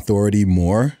question authority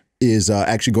more is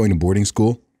actually going to boarding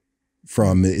school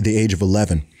from the age of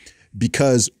 11,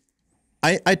 because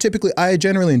I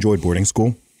generally enjoyed boarding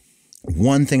school.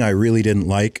 One thing I really didn't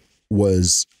like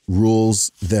was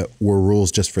rules that were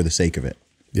rules just for the sake of it.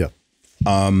 Yeah.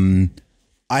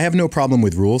 I have no problem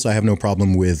with rules. I have no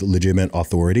problem with legitimate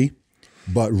authority,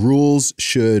 but rules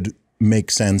should make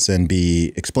sense and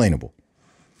be explainable,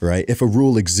 right? If a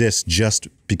rule exists just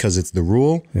because it's the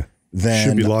rule, then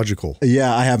should be logical.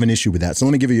 Yeah, I have an issue with that. So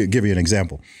let me give you an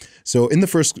example. So in the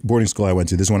first boarding school I went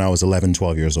to, this is when I was 11,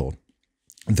 12 years old.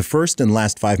 The first and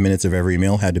last 5 minutes of every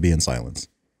meal had to be in silence.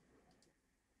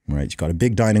 Right? You got a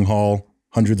big dining hall,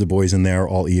 hundreds of boys in there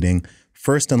all eating.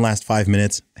 First and last 5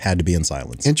 minutes had to be in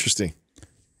silence. Interesting.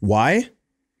 Why?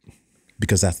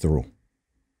 Because that's the rule.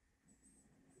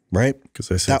 Right? Because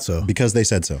they said so. Because they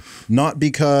said so. Not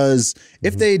because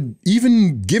if they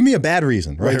even give me a bad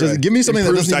reason, right? Just give me something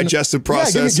that doesn't digestive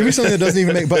process. Give me something that doesn't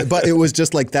even make, but it was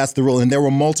just like, that's the rule. And there were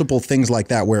multiple things like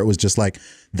that where it was just like,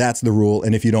 that's the rule.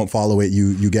 And if you don't follow it,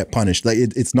 you get punished. Like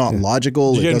it's not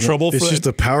logical. Did you get in trouble for It's just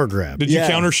a power grab. Did you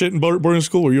counter shit in boarding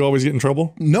school? Were you always get in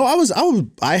trouble? No,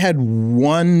 I had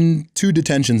 2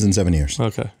 detentions in 7 years.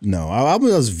 Okay. No, I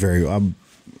was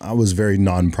very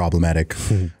non-problematic.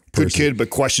 Good kid, but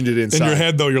questioned it inside. In your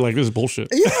head, though, you're like, this is bullshit.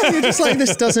 Yeah, you're just like,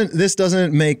 this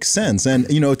doesn't make sense. And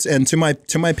and to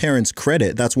my parents'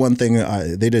 credit, that's one thing.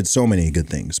 They did so many good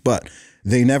things, but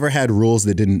they never had rules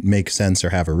that didn't make sense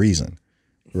or have a reason,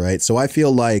 right? So I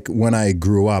feel like when I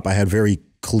grew up, I had very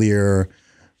clear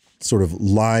sort of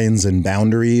lines and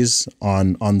boundaries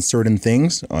on certain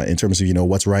things in terms of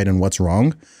what's right and what's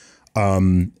wrong.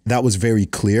 That was very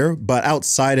clear. But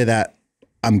outside of that,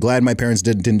 I'm glad my parents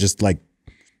didn't just like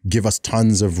give us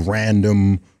tons of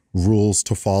random rules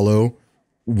to follow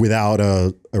without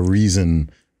a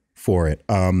reason for it.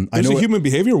 There's a human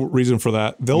behavior reason for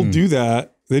that. They'll do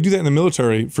that. They do that in the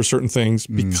military for certain things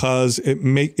because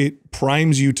it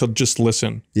primes you to just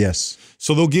listen. Yes.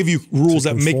 So they'll give you rules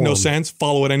that make no sense,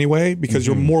 follow it anyway, because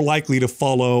you're more likely to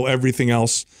follow everything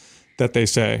else that they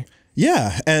say.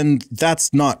 Yeah. And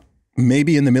that's not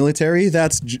maybe in the military.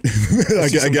 That's I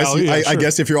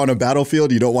guess if you're on a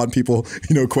battlefield, you don't want people,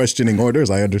 questioning orders.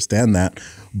 I understand that.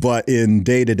 But in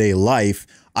day-to-day life,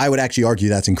 I would actually argue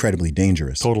that's incredibly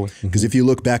dangerous. Totally. Because if you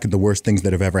look back at the worst things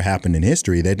that have ever happened in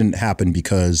history, they didn't happen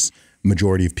because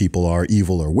majority of people are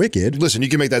evil or wicked. Listen, you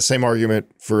can make that same argument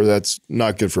for that's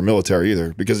not good for military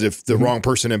either, because if the wrong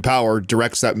person in power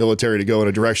directs that military to go in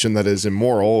a direction that is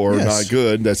immoral or not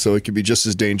good, so it could be just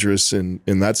as dangerous in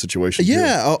that situation.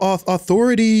 Yeah,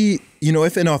 authority,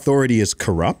 if an authority is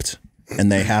corrupt and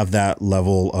they have that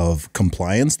level of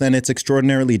compliance, then it's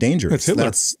extraordinarily dangerous.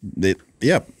 That's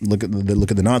Hitler. Look at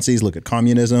the Nazis, look at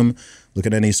communism, look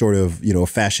at any sort of,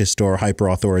 fascist or hyper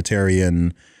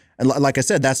authoritarian. And like I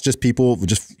said, that's just people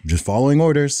just following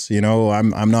orders.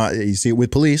 I'm not, you see it with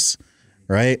police,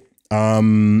 right?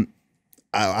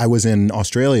 I was in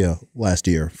Australia last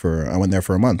year I went there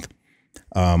for a month.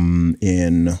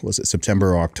 Was it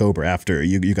September or October, after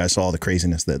you guys saw all the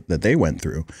craziness that they went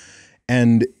through.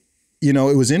 And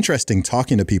it was interesting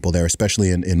talking to people there,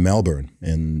 especially in Melbourne,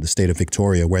 in the state of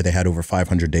Victoria, where they had over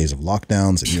 500 days of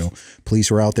lockdowns. And, police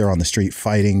were out there on the street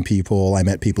fighting people. I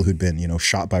met people who'd been,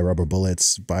 shot by rubber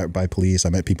bullets by police. I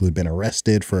met people who'd been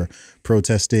arrested for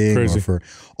protesting or for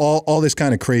all this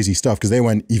kind of crazy stuff, because they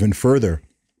went even further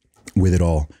with it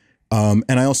all. And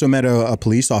I also met a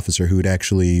police officer who'd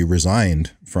actually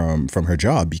resigned from her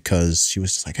job because she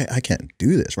was just like, I can't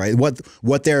do this, right?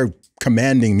 What they're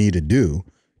commanding me to do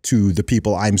to the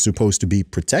people I'm supposed to be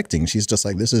protecting. She's just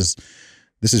like, this is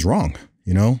wrong.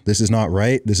 This is not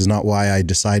right. This is not why I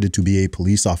decided to be a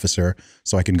police officer,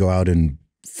 so I can go out and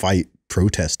fight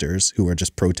protesters who are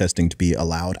just protesting to be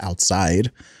allowed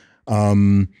outside.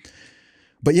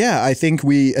 But yeah, I think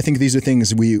these are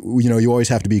things you always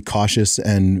have to be cautious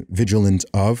and vigilant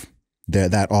of,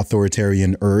 that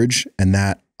authoritarian urge and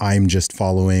that I'm just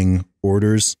following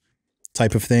orders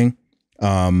type of thing.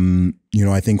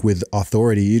 I think with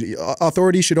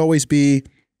authority should always be,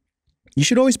 you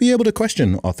should always be able to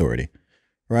question authority,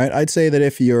 right? I'd say that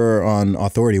if you're on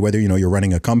authority, whether, you're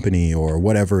running a company or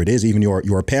whatever it is, even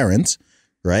your parents,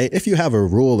 right? If you have a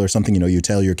rule or something, you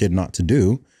tell your kid not to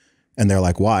do and they're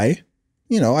like, why?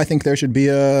 I think there should be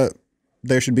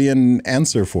an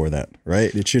answer for that,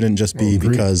 right? It shouldn't just be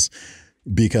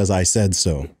because I said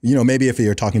so. Maybe if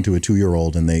you're talking to a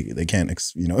 2-year-old and they can't,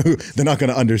 they're not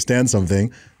going to understand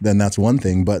something, then that's one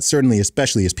thing. But certainly,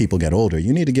 especially as people get older,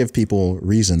 you need to give people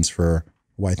reasons for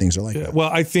why things are like that. Well,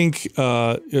 I think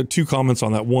 2 comments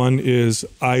on that. One is,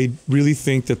 I really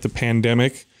think that the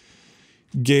pandemic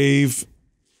gave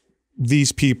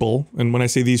these people, and when I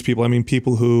say these people, I mean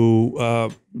people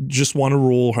who just want to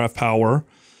rule or have power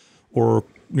or,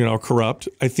 corrupt.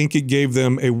 I think it gave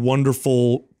them a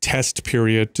wonderful test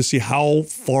period to see how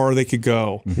far they could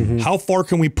go. How far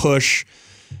can we push?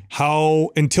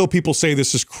 Until people say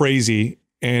this is crazy,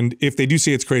 and if they do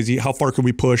say it's crazy, how far can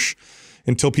we push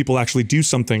until people actually do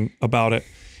something about it?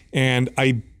 And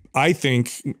I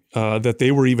think that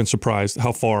they were even surprised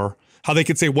how they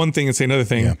could say one thing and say another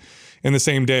thing in the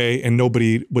same day, and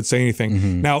nobody would say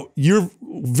anything. Now, you're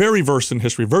very versed in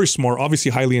history, very smart,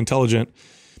 obviously highly intelligent.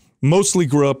 Mostly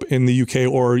grew up in the UK,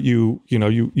 or you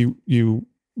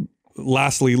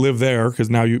lastly live there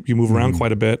because now you move around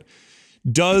quite a bit.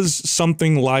 Does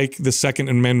something like the Second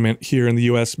Amendment here in the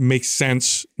US make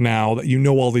sense now that you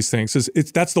know all these things?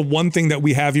 That's the one thing that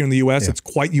we have here in the US. It's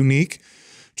quite unique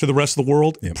to the rest of the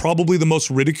world. Probably the most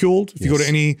ridiculed. If you go to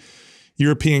any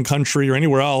European country or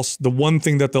anywhere else, the one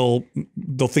thing that they'll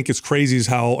think is crazy is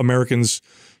how Americans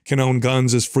can own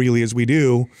guns as freely as we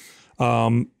do.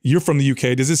 You're from the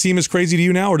UK. Does it seem as crazy to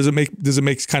you now, or does it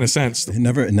make kind of sense? It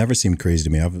never seemed crazy to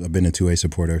me. I've been a 2A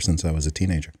supporter since I was a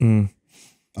teenager.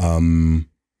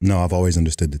 No, I've always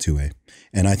understood the 2A.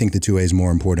 And I think the 2A is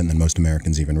more important than most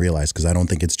Americans even realize, because I don't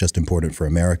think it's just important for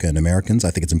America and Americans.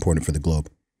 I think it's important for the globe.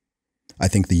 I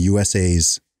think the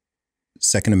USA's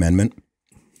Second Amendment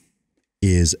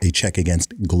is a check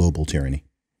against global tyranny.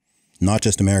 Not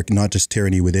just American, not just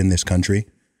tyranny within this country,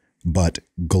 but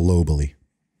globally.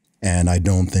 And I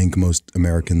don't think most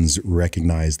Americans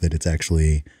recognize that it's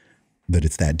actually, that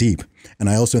it's that deep. And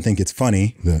I also think it's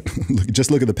funny that,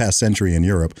 just look at the past century in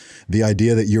Europe, the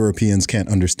idea that Europeans can't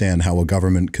understand how a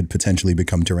government could potentially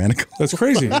become tyrannical. That's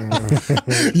crazy.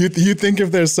 You think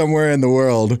if there's somewhere in the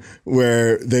world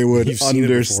where they would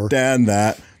understand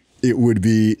that, it would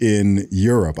be in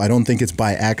Europe. I don't think it's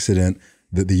by accident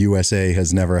that the USA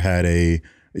has never had a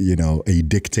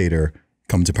dictator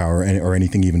come to power or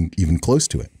anything even close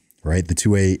to it, right? The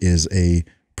 2A is a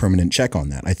permanent check on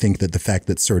that. I think that the fact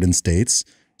that certain states,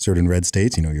 certain red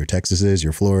states, your Texases,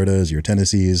 your Floridas, your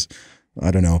Tennessees, I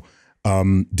don't know,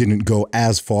 didn't go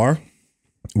as far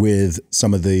with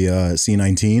some of the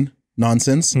C-19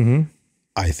 nonsense,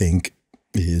 I think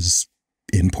is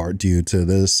in part due to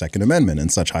the Second Amendment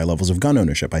and such high levels of gun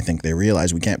ownership. I think they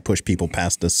realize we can't push people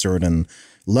past a certain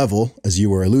level, as you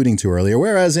were alluding to earlier,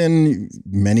 whereas in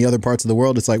many other parts of the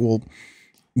world, it's like, well,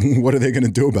 what are they going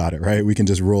to do about it, right? We can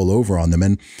just roll over on them.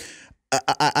 And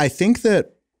I think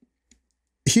that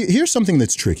here's something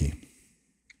that's tricky.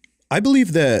 I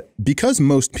believe that because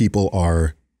most people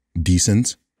are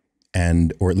decent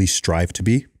or at least strive to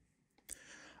be,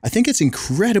 I think it's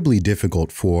incredibly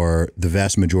difficult for the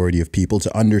vast majority of people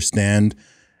to understand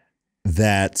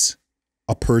that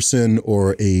a person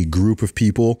or a group of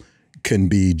people can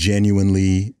be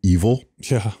genuinely evil.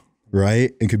 Yeah.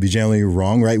 Right? It could be genuinely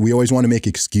wrong, right? We always want to make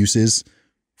excuses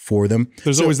for them.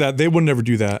 There's always that. They would never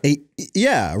do that.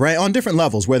 Yeah, right. On different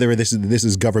levels, whether this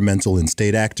is governmental and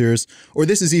state actors, or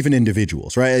this is even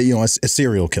individuals, right? A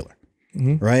serial killer.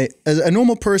 Right? As a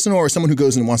normal person or someone who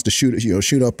goes and wants to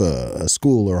shoot up a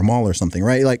school or a mall or something,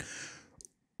 right? Like,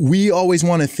 we always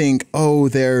want to think, oh,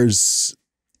 there's,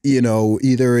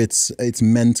 either it's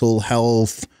mental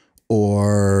health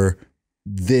or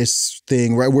this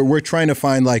thing, right? We're trying to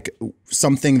find like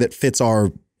something that fits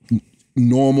our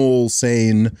normal,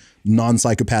 sane,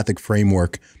 non-psychopathic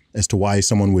framework as to why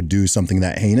someone would do something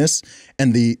that heinous.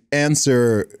 And the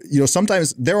answer,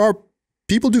 sometimes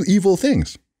people do evil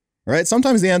things. Right?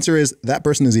 Sometimes the answer is that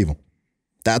person is evil.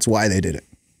 That's why they did it.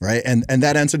 Right? And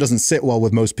that answer doesn't sit well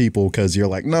with most people because you're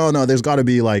like, no, there's got to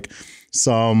be like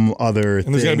some other thing.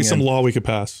 And there's got to be some law we could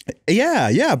pass.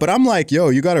 Yeah. But I'm like,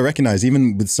 you got to recognize,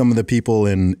 even with some of the people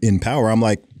in power, I'm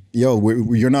like,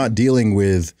 you're not dealing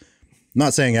with,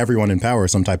 not saying everyone in power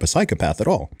is some type of psychopath at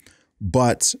all,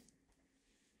 but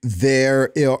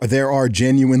there are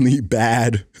genuinely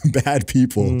bad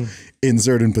people in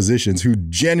certain positions who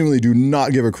genuinely do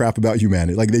not give a crap about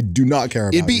humanity. Like, they do not care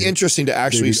about It'd be interesting to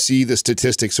actually see the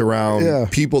statistics around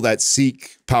people that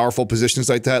seek powerful positions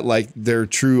like that, like their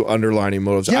true underlying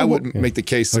motives. I would make the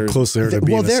case they're close there to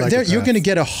being a psychopath. You're going to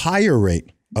get a higher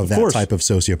rate of that type of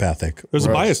sociopathic. There's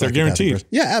a bias there, guaranteed.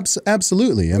 Yeah,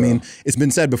 absolutely. I mean, it's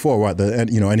been said before,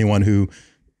 anyone who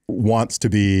wants to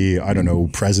be, I don't know,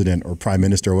 president or prime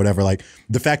minister or whatever, like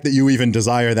the fact that you even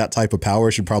desire that type of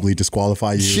power should probably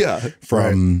disqualify you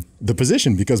from the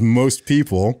position, because most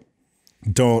people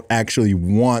don't actually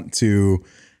want to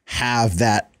have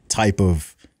that type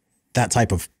of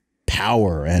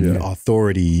power and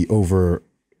authority over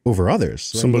others.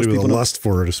 Somebody with a lust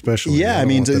for it, especially. Yeah, I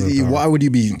mean, why would you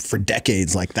be for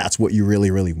decades like that's what you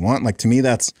really, really want? Like, to me,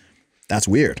 that's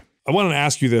weird. I wanted to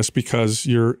ask you this because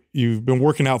you've been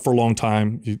working out for a long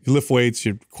time. You lift weights.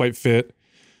 You're quite fit.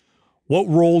 What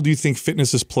role do you think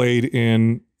fitness has played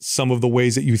in some of the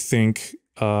ways that you think?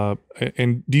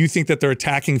 And do you think that they're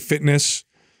attacking fitness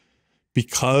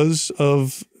because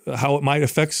of how it might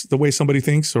affect the way somebody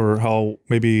thinks, or how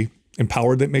maybe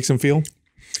empowered that makes them feel?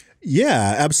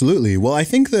 Yeah, absolutely. Well, I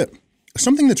think that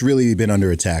something that's really been under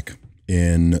attack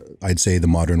in, I'd say, the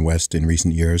modern West in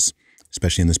recent years,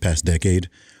 especially in this past decade,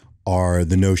 are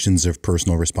the notions of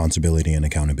personal responsibility and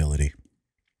accountability.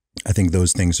 I think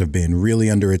those things have been really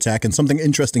under attack. And something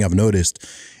interesting I've noticed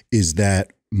is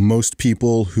that most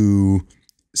people who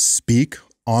speak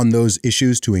on those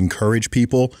issues to encourage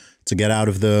people to get out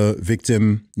of the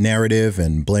victim narrative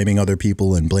and blaming other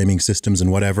people and blaming systems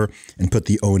and whatever, and put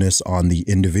the onus on the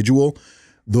individual,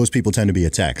 those people tend to be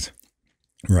attacked,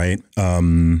 right?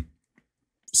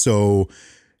 So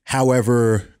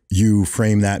however you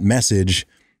frame that message,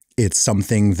 it's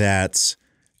something that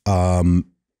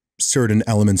certain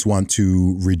elements want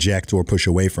to reject or push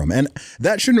away from. And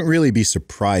that shouldn't really be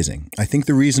surprising. I think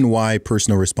the reason why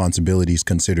personal responsibility is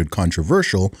considered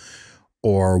controversial,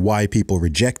 or why people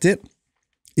reject it,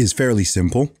 is fairly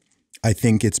simple. I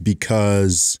think it's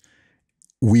because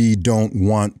we don't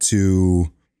want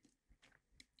to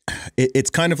it's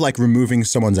kind of like removing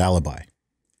someone's alibi,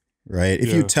 right?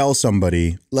 If you tell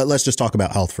somebody, let's just talk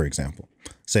about health, for example.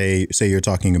 Say you're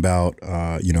talking about,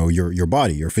 your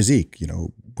body, your physique,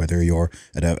 whether you're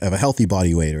at a healthy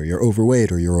body weight or you're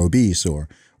overweight or you're obese or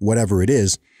whatever it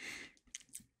is.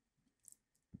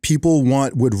 People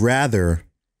would rather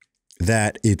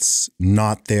that it's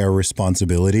not their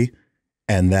responsibility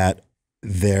and that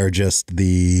they're just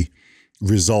the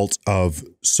result of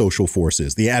social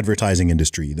forces, the advertising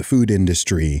industry, the food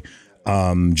industry,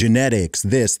 genetics,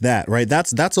 this, that, right?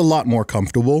 That's a lot more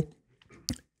comfortable,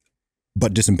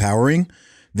 but disempowering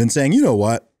than saying, you know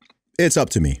what, it's up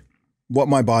to me. What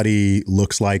my body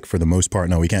looks like for the most part.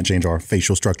 No, we can't change our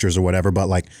facial structures or whatever, but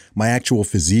like my actual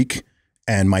physique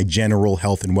and my general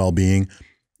health and well-being,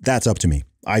 that's up to me.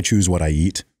 I choose what I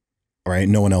eat, right?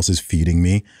 No one else is feeding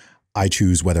me. I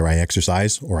choose whether I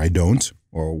exercise or I don't,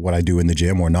 or what I do in the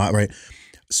gym or not, right?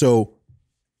 So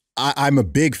I'm a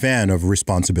big fan of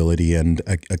responsibility and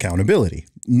accountability,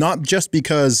 not just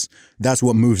because that's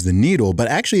what moves the needle, but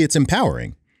actually it's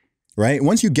empowering, right?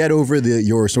 Once you get over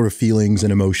your sort of feelings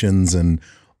and emotions and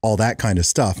all that kind of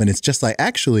stuff, and it's just like,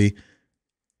 actually,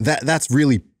 that's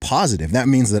really positive. That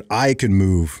means that I can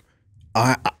move.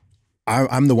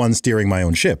 I'm the one steering my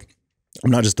own ship.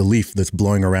 I'm not just a leaf that's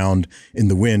blowing around in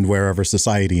the wind wherever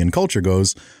society and culture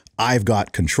goes. I've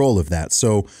got control of that.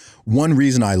 So one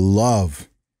reason I love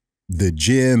the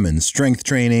gym and strength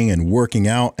training and working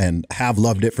out and have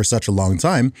loved it for such a long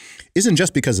time isn't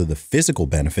just because of the physical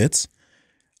benefits.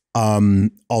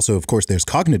 Also, of course, there's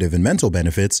cognitive and mental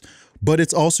benefits, but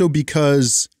it's also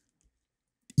because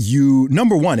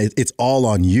number one, it's all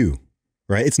on you,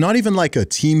 right? It's not even like a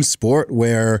team sport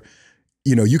where,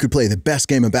 you could play the best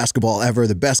game of basketball ever,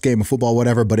 the best game of football,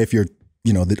 whatever. But if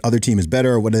the other team is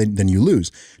better or whatever, then you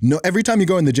lose. No, every time you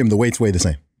go in the gym, the weights weigh the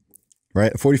same,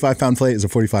 right? A 45-pound plate is a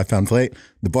 45-pound plate.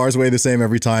 The bars weigh the same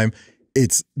every time.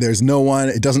 There's no one.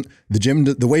 It doesn't.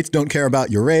 The weights don't care about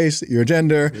your race, your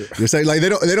gender, your sex. Like they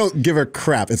don't give a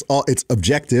crap. It's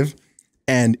objective.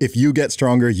 And if you get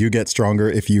stronger, you get stronger.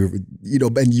 If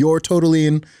and you're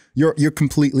totally you're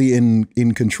completely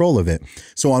in control of it.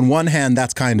 So on one hand,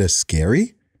 that's kind of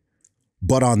scary,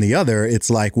 but on the other, it's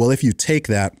like, well, if you take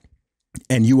that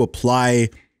and you apply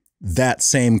that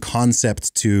same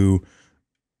concept to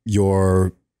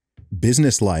your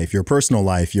business life, your personal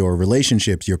life, your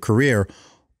relationships, your career,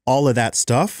 all of that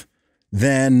stuff,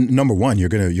 then number one, you're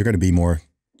gonna be more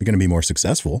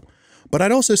successful. But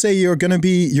I'd also say you're gonna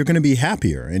be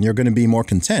happier and you're gonna be more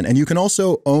content. And you can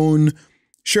also own,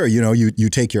 sure, you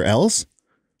take your L's,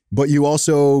 but you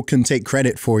also can take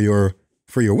credit for your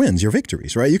wins, your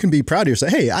victories, right? You can be proud of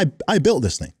yourself. Hey, I built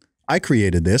this thing. I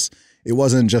created this. It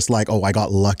wasn't just like, oh, I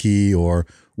got lucky or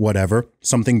whatever.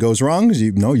 Something goes wrong,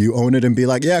 you own it and be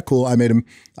like, yeah, cool. I made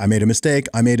a mistake.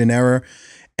 I made an error.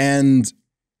 And,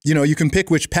 you can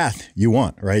pick which path you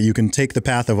want, right? You can take the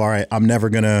path of, all right, I'm never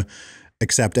going to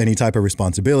accept any type of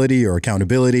responsibility or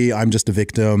accountability. I'm just a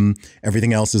victim.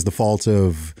 Everything else is the fault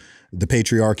of the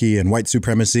patriarchy and white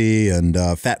supremacy and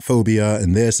fat phobia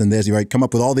and this and this. You right, come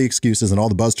up with all the excuses and all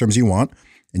the buzz terms you want,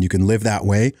 and you can live that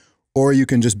way. Or you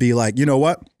can just be like, you know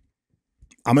what?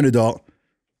 I'm an adult.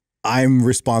 I'm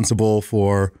responsible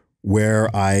for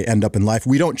where I end up in life.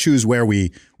 We don't choose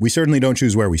we certainly don't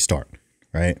choose where we start,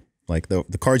 right? Like the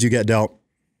cards you get dealt,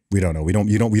 we don't know. We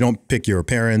don't pick your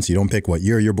parents. You don't pick what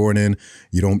year you're born in.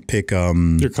 You don't pick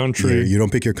your country. You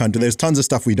don't pick your country. There's tons of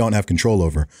stuff we don't have control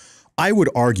over. I would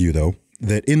argue though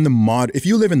that if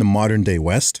you live in the modern day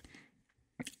West,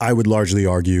 I would largely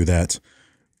argue that,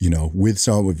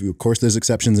 of course there's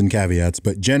exceptions and caveats,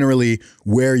 but generally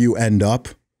where you end up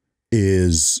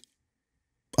is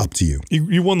up to you.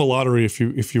 You won the lottery if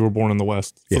you were born in the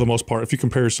West for the most part. If you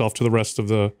compare yourself to the rest of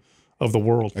the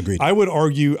world. Agreed. I would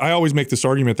argue, I always make this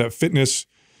argument that fitness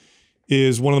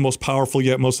is one of the most powerful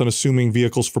yet most unassuming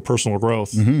vehicles for personal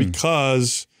growth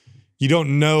because you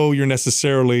don't know you're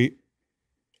necessarily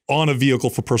on a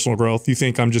vehicle for personal growth. You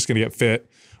think I'm just going to get fit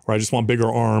or I just want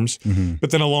bigger arms.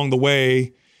 But then along the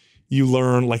way, you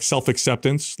learn like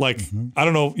self-acceptance. Like, I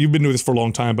don't know, you've been doing this for a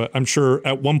long time, but I'm sure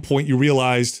at one point you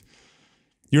realized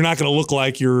you're not going to look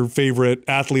like your favorite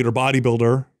athlete or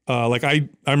bodybuilder. Like I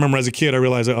remember as a kid, I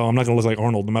realized, oh, I'm not going to look like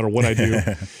Arnold no matter what I do.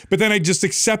 But then I just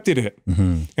accepted it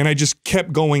and I just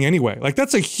kept going anyway. Like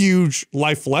that's a huge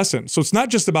life lesson. So it's not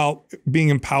just about being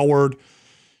empowered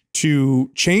to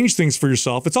change things for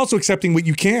yourself. It's also accepting what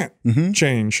you can't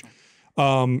change.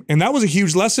 And that was a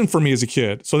huge lesson for me as a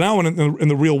kid. So now in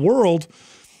the real world,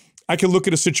 I can look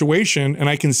at a situation and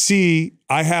I can see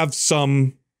I have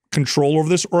some control over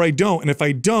this or I don't. And if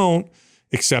I don't,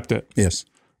 accept it. Yes.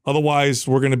 Otherwise,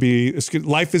 we're going to be,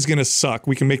 life is going to suck.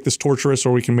 We can make this torturous,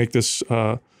 or we can make this,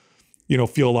 you know,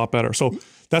 feel a lot better. So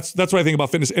that's what I think about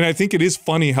fitness. And I think it is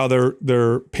funny how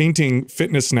they're painting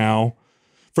fitness now.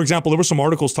 For example, there were some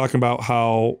articles talking about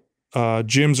how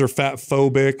gyms are fat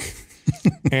phobic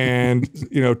and,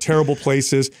 you know, terrible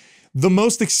places. The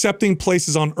most accepting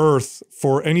places on earth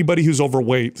for anybody who's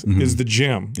overweight is the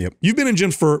gym. Yep. You've been in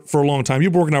gyms for a long time.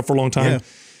 You've been working out for a long time. Yeah.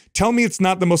 Tell me it's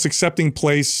not the most accepting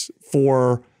place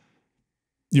for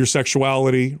your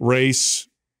sexuality, race,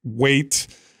 weight,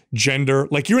 gender.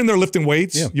 Like, you're in there lifting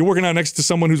weights. Yeah. You're working out next to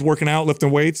someone who's working out,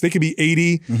 lifting weights. They could be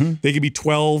 80, they could be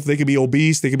 12, they could be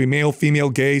obese, they could be male, female,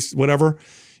 gay, whatever.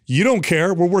 You don't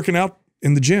care. We're working out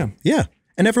in the gym. Yeah.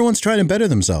 And everyone's trying to better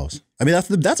themselves. I mean,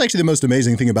 that's actually the most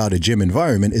amazing thing about a gym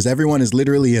environment, is everyone is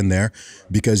literally in there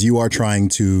because you are trying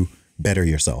to better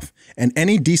yourself. And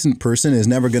any decent person is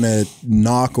never going to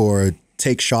knock or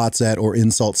take shots at or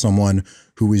insult someone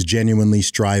who is genuinely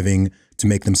striving to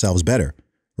make themselves better,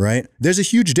 right? There's a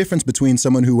huge difference between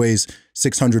someone who weighs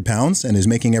 600 pounds and is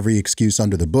making every excuse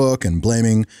under the book and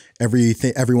blaming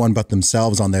everyone but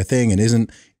themselves on their thing and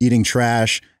isn't eating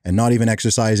trash and not even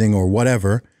exercising or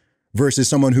whatever, versus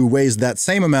someone who weighs that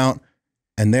same amount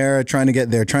and they're trying to get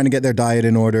their diet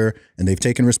in order, and they've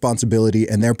taken responsibility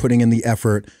and they're putting in the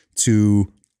effort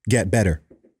to get better,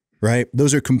 right?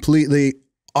 Those are completely,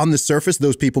 on the surface,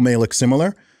 those people may look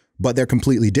similar, but they're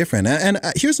completely different. And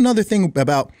here's another thing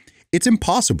about, it's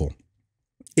impossible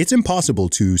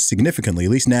to significantly,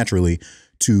 at least naturally,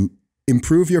 to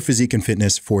improve your physique and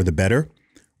fitness for the better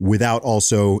without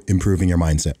also improving your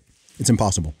mindset. It's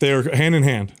impossible. They're hand in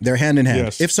hand. They're hand in hand.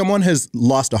 Yes. If someone has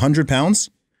lost 100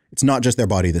 pounds, it's not just their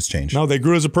body that's changed. No, they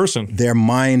grew as a person. Their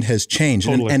mind has changed.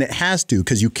 Totally. And it has to,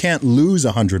 because you can't lose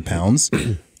 100 pounds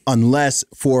unless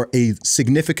for a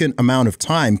significant amount of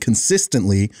time,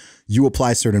 consistently, you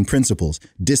apply certain principles: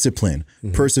 discipline,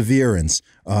 perseverance,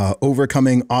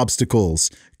 overcoming obstacles,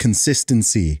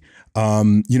 consistency,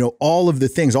 you know, all of the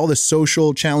things, all the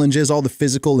social challenges, all the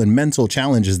physical and mental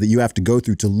challenges that you have to go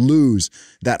through to lose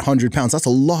that 100 pounds. That's a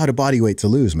lot of body weight to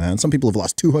lose, man. Some people have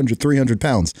lost 200, 300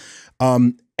 pounds.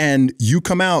 And you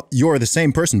come out, you're the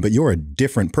same person, but you're a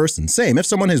different person. Same. If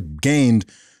someone has gained,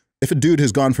 if a dude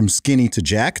has gone from skinny to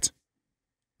jacked,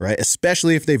 right?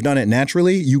 Especially if they've done it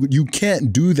naturally, you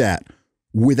can't do that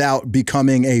without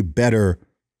becoming a better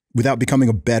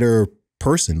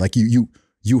person. Like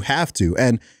you have to.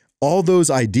 And all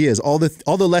those ideas, all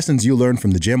the lessons you learn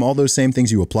from the gym, all those same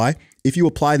things you apply, if you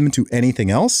apply them to anything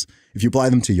else, if you apply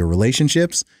them to your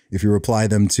relationships, if you apply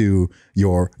them to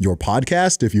your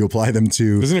podcast, if you apply them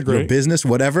to your business,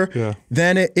 whatever,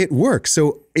 then it works.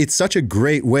 So it's such a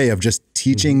great way of just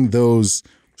teaching those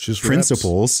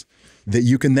principles that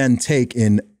you can then take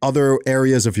in other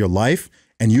areas of your life,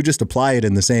 and you just apply it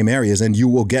in the same areas, and you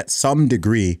will get some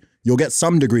degree. You'll get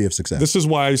some degree of success. This is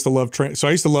why I used to love training. So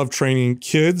I used to love training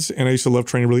kids, and I used to love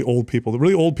training really old people. The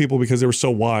really old people, because they were so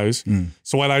wise.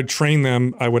 So when I'd train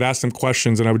them, I would ask them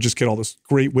questions, and I would just get all this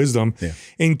great wisdom. Yeah.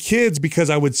 And kids, because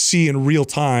I would see in real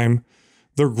time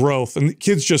their growth. And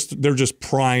kids they're just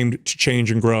primed to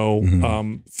change and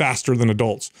grow faster than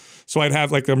adults. So I'd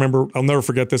have, like, I'll never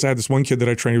forget this. I had this one kid that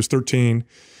I trained, he was 13,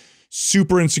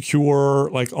 super insecure,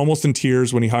 like almost in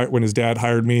tears when his dad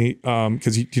hired me,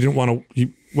 because he didn't want to,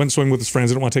 he went swimming with his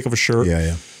friends, didn't want to take off a shirt.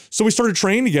 Yeah. So we started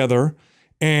training together,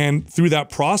 and through that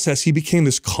process, he became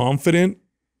this confident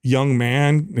young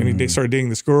man, and he started dating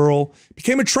this girl,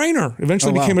 became a trainer,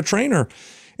 eventually became a trainer,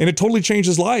 and it totally changed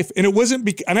his life. And it wasn't,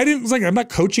 and I'm not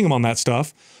coaching him on that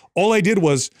stuff. All I did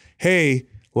was, hey,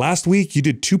 last week you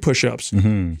did 2 push-ups.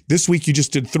 This week you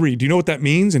just did 3. Do you know what that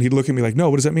means? And he'd look at me like, no,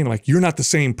 what does that mean? I'm like, you're not the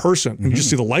same person. And you just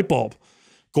see the light bulb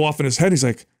go off in his head. He's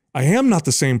like, I am not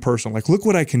the same person. Like, look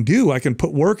what I can do. I can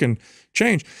put work and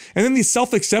change. And then the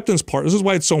self-acceptance part, this is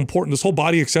why it's so important. This whole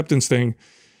body acceptance thing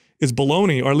is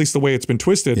baloney, or at least the way it's been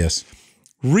twisted. Yes.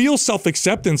 Real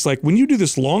self-acceptance, like when you do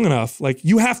this long enough, like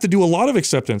you have to do a lot of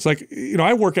acceptance. Like, you know,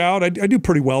 I work out, I do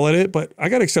pretty well at it, but I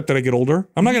got to accept that I get older.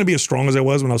 I'm not going to be as strong as I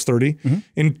was when I was 30.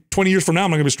 In 20 years from now,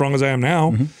 I'm not going to be as strong as I am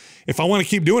now. If I want to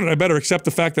keep doing it, I better accept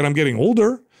the fact that I'm getting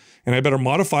older, and I better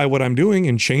modify what I'm doing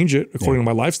and change it according to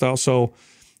my lifestyle. So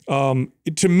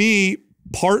to me,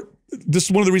 this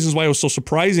is one of the reasons why it was so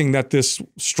surprising that this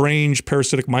strange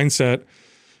parasitic mindset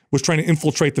was trying to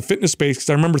infiltrate the fitness space, because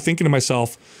I remember thinking to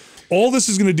myself, all this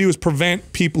is going to do is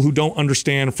prevent people who don't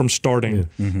understand from starting.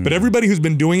 But everybody who's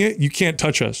been doing it, you can't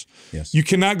touch us. You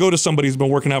cannot go to somebody who's been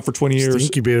working out for 20 years. It's the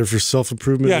incubator for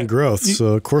self-improvement and growth. So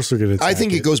of course they're going to I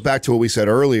think it goes back to what we said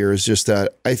earlier, is just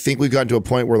that I think we've gotten to a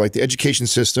point where, like, the education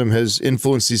system has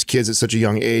influenced these kids at such a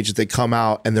young age that they come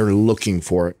out and they're looking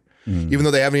for it. even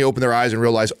though they haven't even opened their eyes and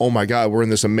realized, oh my God, we're in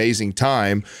this amazing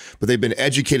time, but they've been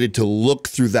educated to look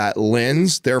through that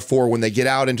lens. Therefore, when they get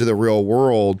out into the real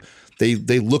world, they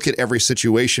look at every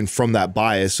situation from that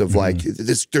bias of like,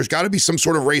 there's got to be some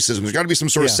sort of racism. There's got to be some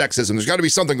sort of sexism. There's got to be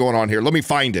something going on here. Let me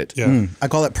find it. Yeah. I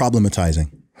call it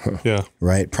problematizing. Yeah.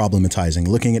 Right? Problematizing,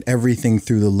 looking at everything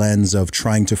through the lens of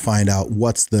trying to find out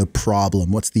what's the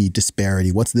problem, what's the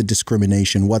disparity, what's the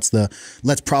discrimination, let's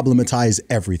problematize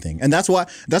everything. And that's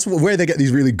where they get these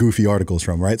really goofy articles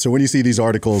from, right? So when you see these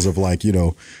articles of like, you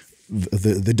know,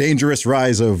 the dangerous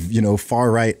rise of, you know,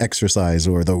 far right exercise,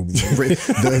 or the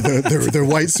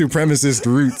white supremacist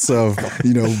roots of,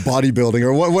 you know, bodybuilding,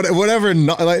 or whatever,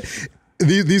 like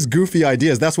these goofy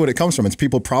ideas. That's what it comes from. It's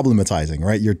people problematizing,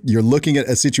 right? You're looking at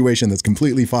a situation that's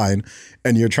completely fine,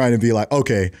 and you're trying to be like,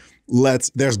 okay,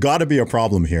 there's got to be a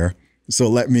problem here. So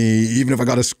let me, even if I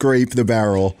got to scrape the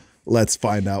barrel, let's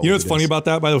find out. You know what's funny about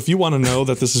that? By the way, if you want to know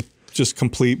that this is just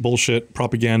complete bullshit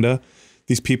propaganda,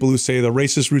 these people who say the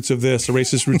racist roots of this, the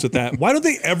racist roots of that, why don't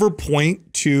they ever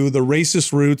point to the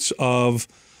racist roots of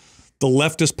the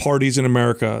leftist parties in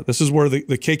America? This is where the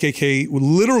KKK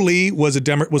literally was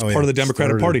part of the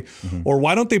Democratic Party. Or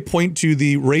why don't they point to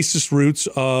the racist roots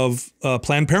of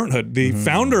Planned Parenthood? The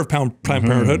founder of Planned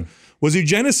Parenthood was a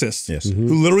eugenicist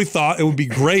who literally thought it would be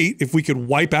great if we could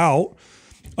wipe out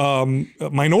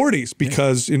minorities,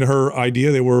 because in her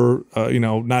idea they were you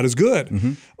know, not as good.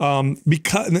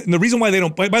 Because and the reason why they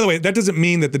don't, by the way, that doesn't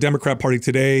mean that the Democrat Party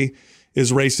today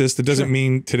is racist. It doesn't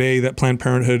mean today that Planned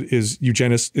Parenthood is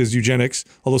eugenics,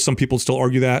 although some people still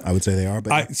argue that. I would say they are,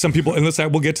 but some people, and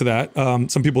we'll get to that.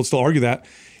 Some people still argue that.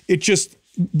 It just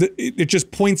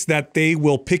points that they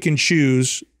will pick and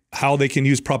choose how they can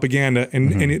use propaganda,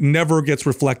 and it never gets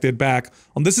reflected back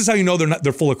on. This is how you know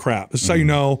they're full of crap. This is how you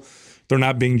know they're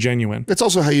not being genuine. That's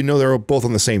also how you know they're both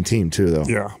on the same team too, though.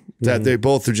 Yeah. That they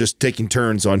both are just taking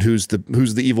turns on who's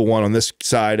the evil one on this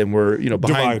side, and we're, you know,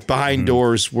 behind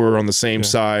doors we're on the same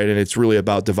side, and it's really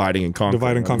about dividing and conquering.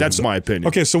 Divide and conquer. That's my opinion.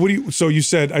 Okay, so you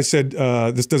said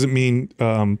this doesn't mean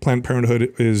Planned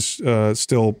Parenthood is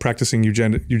still practicing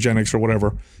eugenics or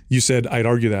whatever. You said I'd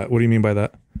argue that. What do you mean by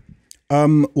that?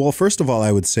 Well, first of all,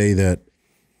 I would say that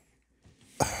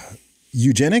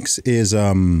eugenics is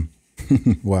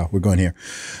wow, we're going here.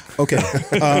 Okay.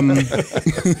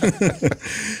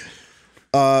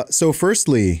 So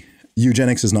firstly,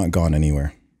 eugenics has not gone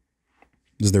anywhere.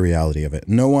 This is the reality of it.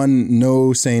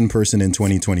 No sane person in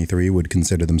 2023 would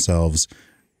consider themselves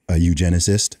a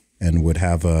eugenicist and would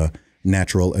have a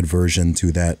natural aversion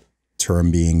to that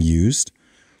term being used.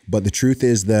 But the truth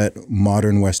is that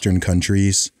modern Western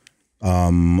countries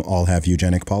all have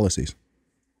eugenic policies,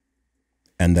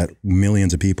 and that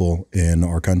millions of people in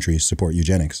our country support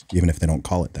eugenics, even if they don't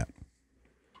call it that.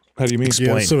 How do you mean?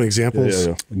 Explain. Some examples.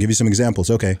 Yeah. I'll give you some examples.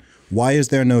 Okay. Why is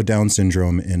there no Down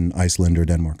syndrome in Iceland or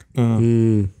Denmark?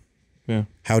 Yeah.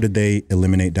 How did they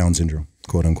eliminate Down syndrome,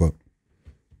 quote unquote?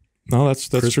 No, that's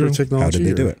true. Technology, How did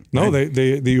they do it? No,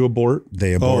 you abort.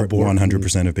 They abort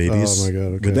 100% of babies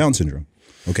with Down syndrome.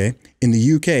 Okay. In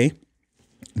the UK,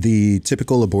 the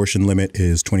typical abortion limit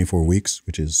is 24 weeks,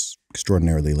 which is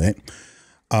extraordinarily late.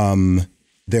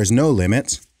 There's no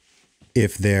limit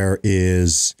if there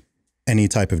is any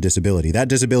type of disability. That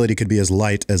disability could be as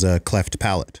light as a cleft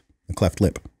palate, a cleft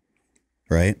lip,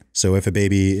 right? So if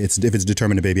it's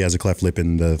determined a baby has a cleft lip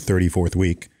in the 34th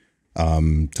week,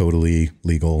 totally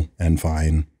legal and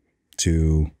fine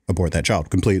to abort that child.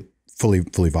 Fully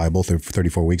viable. For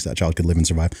 34 weeks, that child could live and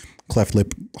survive. Cleft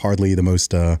lip, hardly the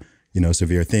most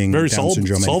severe thing. Very Down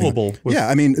syndrome, solvable. Yeah,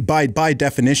 I mean, by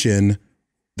definition,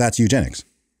 that's eugenics.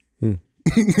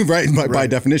 Right? By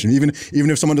definition, even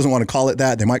if someone doesn't want to call it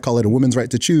that, they might call it a woman's right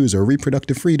to choose or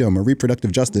reproductive freedom or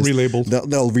reproductive justice. Relabeled.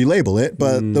 They'll relabel it,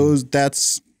 but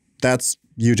that's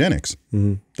eugenics.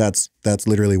 That's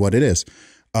literally what it is.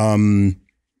 I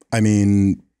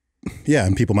mean, yeah,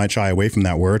 and people might shy away from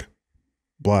that word,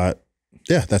 but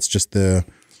yeah, that's just the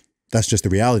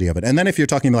reality of it. And then if you're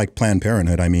talking like Planned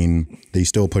Parenthood, I mean, they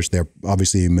still push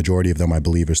obviously majority of them, I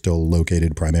believe, are still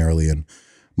located primarily in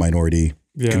minority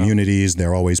communities.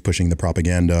 They're always pushing the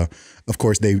propaganda. Of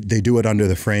course, they do it under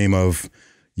the frame of,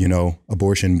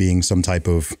 abortion being some type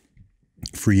of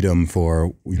freedom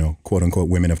for, quote unquote,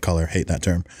 women of color. Hate that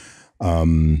term.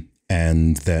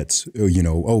 And that,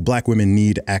 Black women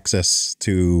need access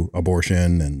to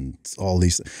abortion and all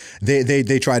these,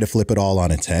 they try to flip it all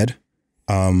on its head.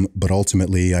 But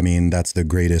ultimately, I mean, that's the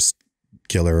greatest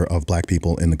killer of Black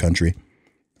people in the country,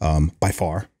 by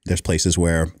far. There's places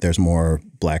where there's more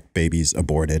Black babies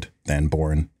aborted than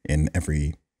born in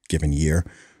every given year,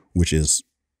 which is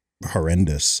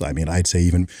horrendous. I mean, I'd say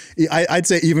even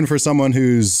for someone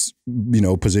whose,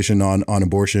 position on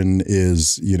abortion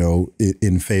is,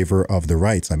 in favor of the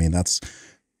rights. I mean, that's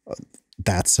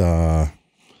an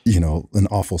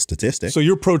awful statistic. So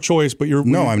you're pro-choice, but you're...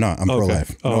 No, I'm not. I'm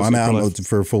pro-life. Oh, No, pro-life.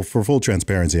 for full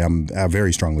transparency, I'm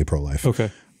very strongly pro-life.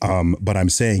 Okay. But I'm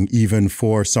saying even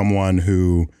for someone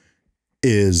who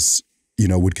is,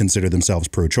 would consider themselves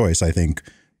pro-choice, I think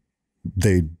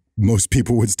most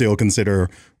people would still consider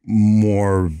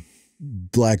more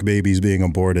black babies being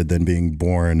aborted than being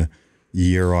born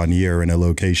year on year in a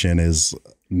location is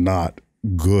not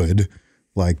good.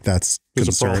 Like that's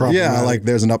concern. Yeah, like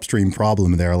there's an upstream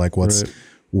problem there. Like what's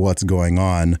going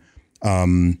on?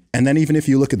 And then even if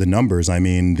you look at the numbers, I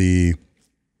mean,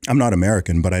 I'm not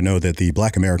American, but I know that the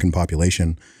Black American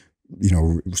population,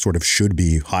 sort of should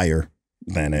be higher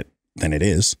than it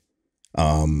is.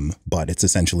 But it's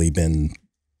essentially been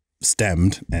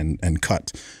stemmed and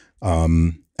cut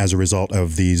as a result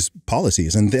of these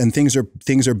policies, and things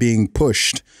are being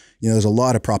pushed. There's a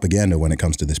lot of propaganda when it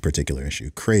comes to this particular issue.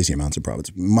 Crazy amounts of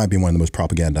propaganda. It might be one of the most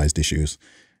propagandized issues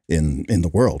in the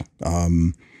world.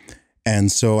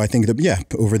 And so I think that,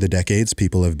 over the decades,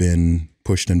 people have been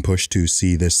pushed to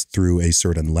see this through a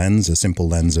certain lens, a simple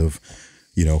lens of,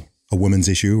 a woman's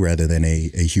issue rather than a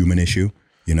human issue,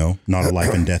 not a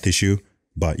life and death issue,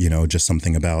 but, just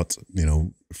something about,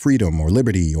 freedom or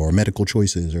liberty or medical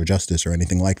choices or justice or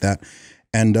anything like that.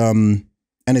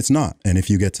 And it's not. And if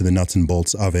you get to the nuts and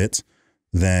bolts of it,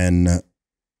 then,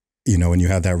 when you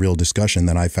have that real discussion,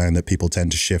 then I find that people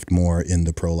tend to shift more in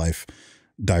the pro-life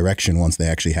direction once they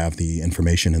actually have the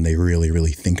information and they really,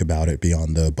 really think about it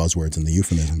beyond the buzzwords and the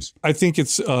euphemisms. I think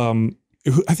it's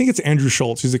Andrew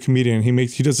Schultz. He's a comedian.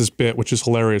 He does this bit, which is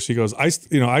hilarious. He goes,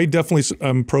 I definitely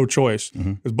am pro-choice,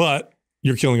 but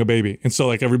you're killing a baby. And so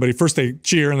like everybody, first they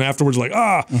cheer and afterwards like,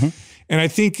 And I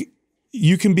think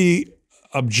you can be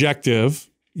objective.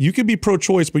 You can be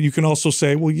pro-choice, but you can also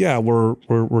say, well, yeah, we're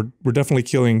definitely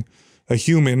killing a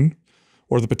human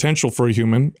or the potential for a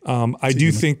human. I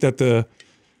do think that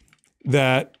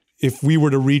if we were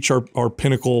to reach our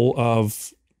pinnacle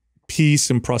of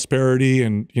peace and prosperity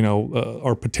and,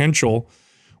 our potential,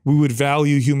 we would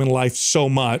value human life so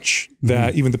much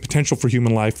that even the potential for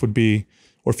human life would be,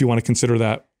 or if you want to consider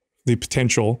that the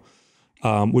potential,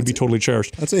 would be totally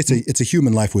cherished. I'd say it's a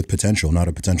human life with potential, not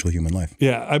a potential human life.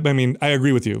 Yeah, I mean, I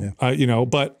agree with you. Yeah.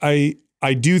 But I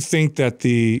do think that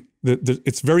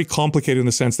it's very complicated in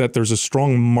the sense that there's a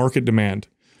strong market demand.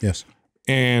 Yes.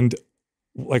 And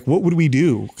like, what would we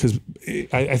do? Because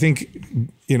I think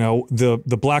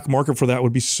the black market for that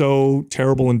would be so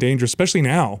terrible and dangerous, especially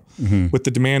now with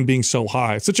the demand being so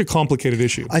high. It's such a complicated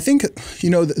issue. I think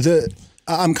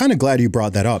I'm kind of glad you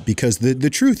brought that up because the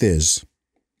truth is.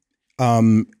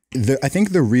 I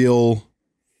think the real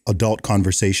adult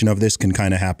conversation of this can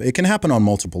kind of happen. It can happen on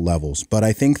multiple levels, but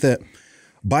I think that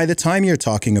by the time you're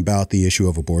talking about the issue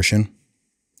of abortion,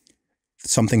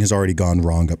 something has already gone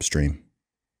wrong upstream,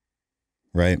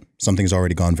 right? Something's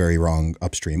already gone very wrong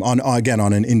upstream on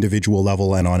an individual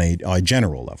level and on a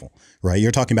general level, right?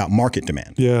 You're talking about market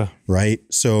demand, right?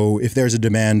 So if there's a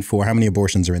demand for how many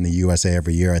abortions are in the USA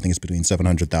every year, I think it's between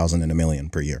 700,000 and 1 million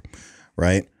per year,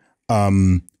 right?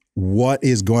 What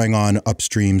is going on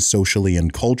upstream socially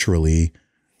and culturally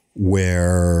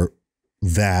where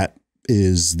that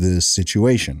is the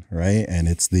situation, right? And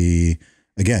it's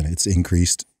it's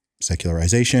increased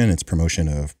secularization, it's promotion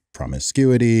of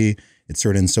promiscuity, it's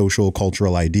certain social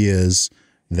cultural ideas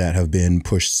that have been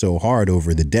pushed so hard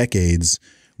over the decades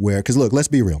because look, let's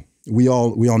be real. We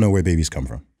all know where babies come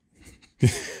from.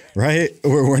 Right?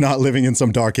 We're not living in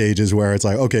some dark ages where it's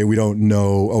like, okay, we don't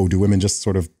know, do women just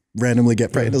sort of randomly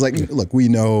get pregnant? It's like, look, we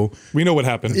know what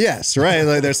happened. Yes, right.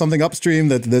 Like there's something upstream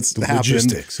that's happened.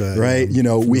 Logistics, right?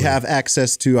 We have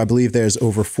access to, I believe there's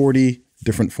over 40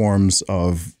 different forms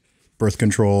of birth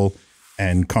control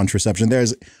and contraception.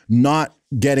 There's not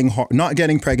getting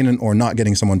pregnant or not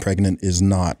getting someone pregnant it's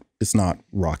not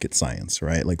rocket science,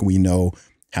 right? Like we know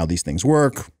how these things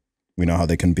work. We know how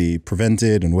they can be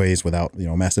prevented in ways without,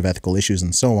 massive ethical issues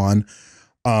and so on.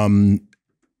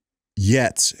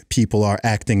 Yet people are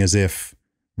acting as if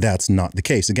that's not the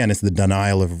case. Again, it's the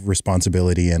denial of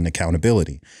responsibility and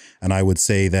accountability. And I would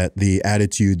say that the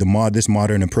attitude, this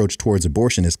modern approach towards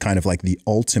abortion is kind of like the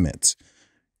ultimate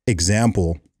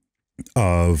example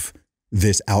of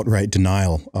this outright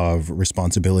denial of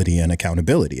responsibility and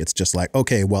accountability. It's just like,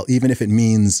 okay, well, even if it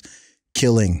means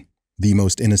killing the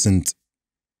most innocent,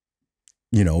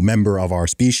 member of our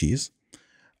species,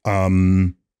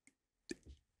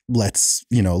 let's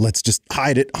just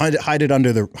hide it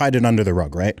under the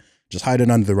rug, right? Just hide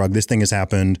it under the rug. This thing has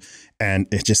happened, and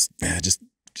it just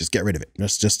get rid of it.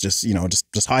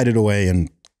 Just hide it away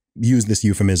and use this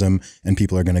euphemism, and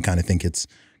people are going to kind of think it's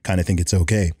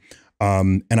okay.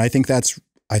 And I think that's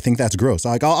gross.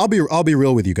 Like I'll be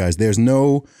real with you guys.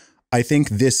 I think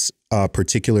this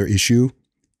particular issue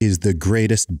is the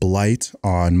greatest blight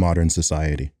on modern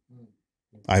society.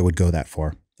 I would go that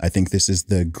far. I think this is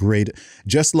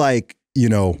just like,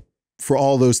 for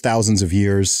all those thousands of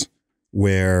years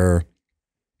where,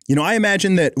 I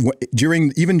imagine that during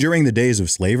the days of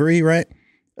slavery, right?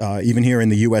 Even here in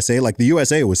the USA, like the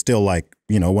USA was still like,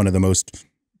 one of the most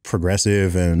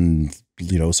progressive and,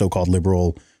 so-called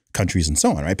liberal countries and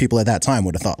so on, right? People at that time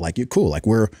would have thought like, you're cool, like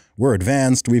we're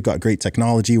advanced, we've got great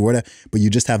technology, whatever, but you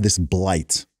just have this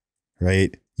blight,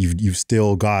 right? You've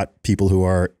still got people who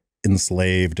are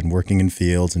enslaved and working in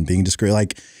fields and being discriminated.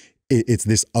 Like it's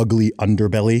this ugly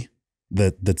underbelly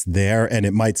that's there, and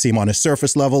it might seem on a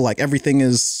surface level like everything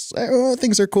is,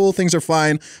 things are cool, things are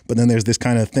fine, but then there's this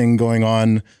kind of thing going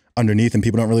on underneath, and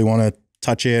people don't really want to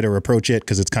touch it or approach it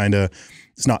because it's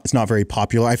not very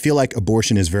popular. I feel like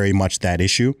abortion is very much that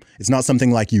issue. It's not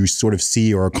something like you sort of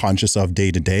see or are conscious of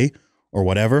day to day or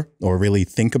whatever, or really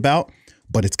think about,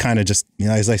 but it's kind of just,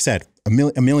 as I said, a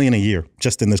million a year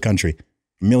just in this country.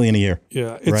 $1 million a year.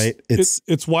 Yeah. Right.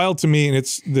 It's wild to me. And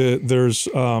there's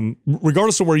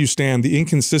regardless of where you stand, the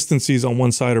inconsistencies on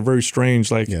one side are very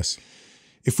strange. Like, yes,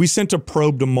 if we sent a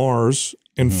probe to Mars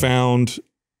and found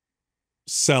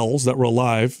cells that were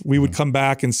alive, we would come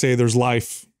back and say there's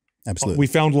life. Absolutely. We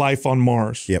found life on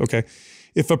Mars. Yep. Okay.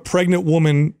 If a pregnant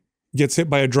woman gets hit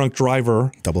by a drunk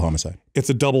driver, double homicide. It's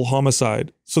a double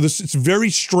homicide. So it's very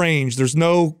strange. There's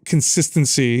no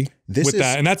consistency with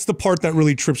that. And that's the part that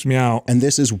really trips me out. And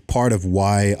this is part of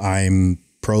why I'm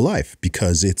pro-life,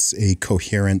 because it's a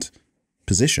coherent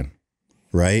position,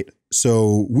 right?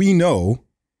 So we know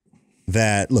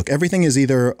that, look, everything is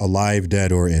either alive,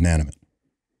 dead, or inanimate,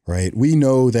 right? We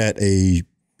know that a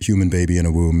human baby in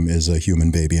a womb is a human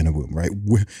baby in a womb, right?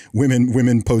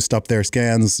 Women post up their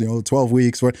scans, 12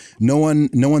 weeks. No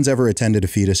one's ever attended a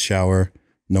fetus shower.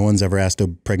 No one's ever asked a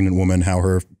pregnant woman how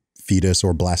her fetus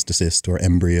or blastocyst or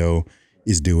embryo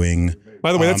is doing.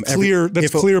 By the way, that's clear.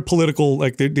 That's clear political.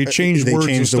 Like they changed words.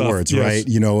 They changed the words, yes.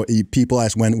 Right? People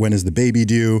ask when is the baby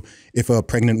due? If a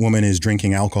pregnant woman is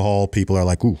drinking alcohol, people are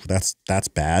like, "Ooh, that's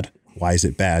bad." Why is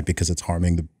it bad? Because it's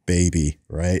harming the baby,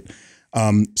 right?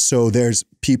 So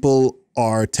people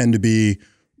tend to be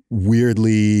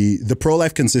weirdly, the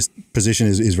pro-life position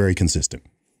is very consistent,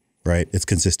 right? It's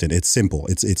consistent. It's simple.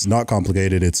 It's not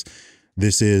complicated.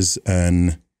 This is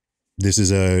an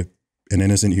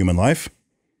innocent human life,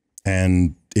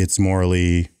 and it's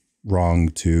morally wrong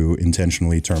to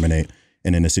intentionally terminate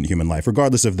an innocent human life,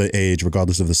 regardless of the age,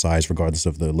 regardless of the size, regardless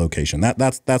of the location.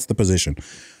 That's the position.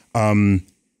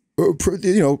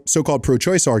 So-called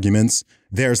pro-choice arguments,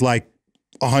 there's like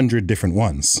 100 different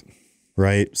ones,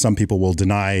 right? Some people will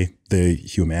deny the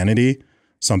humanity.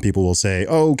 Some people will say,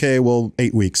 oh, okay, well,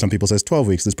 8 weeks. Some people says 12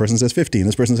 weeks. This person says 15.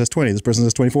 This person says 20. This person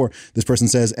says 24. This person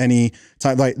says any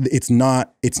time. Like it's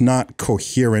not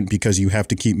coherent, because you have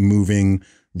to keep moving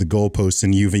the goalposts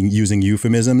and using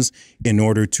euphemisms in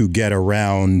order to get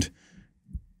around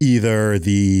either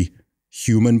the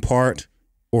human part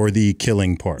or the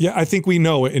killing part. Yeah, I think we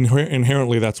know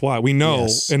inherently that's why. We know,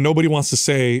 yes. And nobody wants to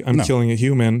say, I'm killing a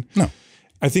human. No.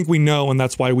 I think we know, and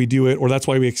that's why we do it, or that's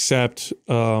why we accept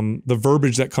the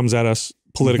verbiage that comes at us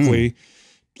politically,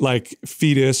 like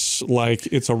fetus, like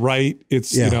it's a right.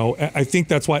 It's, I think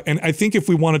that's why. And I think if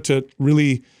we wanted to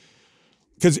really,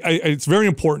 because it's very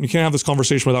important, you can't have this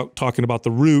conversation without talking about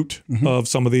the root of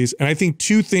some of these. And I think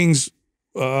two things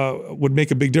would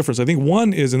make a big difference. I think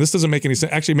one is, and this doesn't make any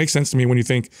sense, actually it makes sense to me when you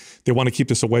think they want to keep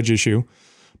this a wedge issue.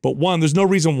 But one, there's no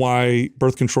reason why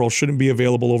birth control shouldn't be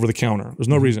available over the counter. There's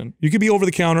no reason. You could be over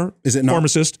the counter. Is it not?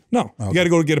 Pharmacist. No, you got to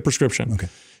go get a prescription. Okay.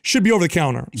 Should be over the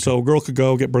counter. Okay. So a girl could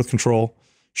go get birth control.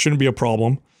 Shouldn't be a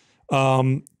problem.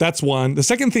 That's one. The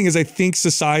second thing is, I think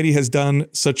society has done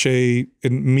popular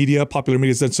media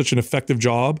has done such an effective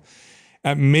job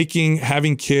at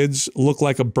having kids look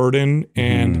like a burden,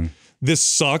 and this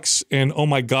sucks, and oh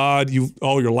my God,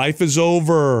 your life is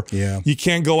over. Yeah. You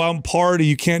can't go out and party.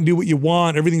 You can't do what you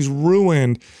want. Everything's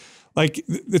ruined. Like,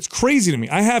 it's crazy to me.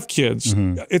 I have kids.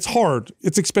 It's hard.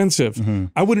 It's expensive.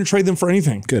 I wouldn't trade them for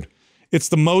anything. Good. It's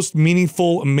the most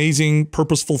meaningful, amazing,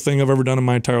 purposeful thing I've ever done in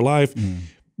my entire life.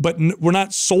 But we're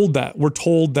not sold that. We're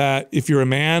told that if you're a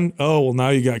man, oh, well, now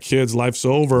you got kids, life's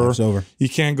over. Life's over. You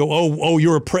can't go,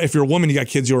 if you're a woman, you got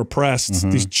kids, you're oppressed.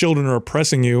 These children are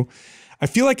oppressing you. I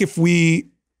feel like if we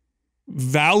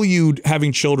valued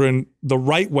having children the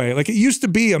right way, like it used to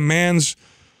be a man's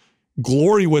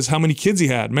glory was how many kids he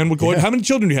had. Men would go, how many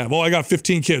children do you have? Oh, I got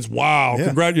 15 kids. Wow.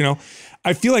 Congrats. You know,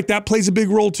 I feel like that plays a big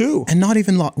role too. And not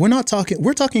even,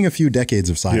 we're talking a few decades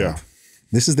of silo. Yeah.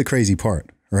 This is the crazy part,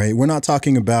 right? We're not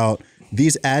talking about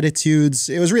these attitudes.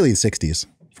 It was really the 60s,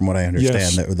 from what I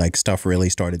understand, that like stuff really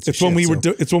started to It's when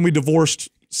it's when we divorced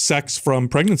sex from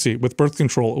pregnancy with birth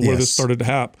control, where this started to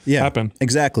happen.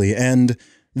 Exactly. And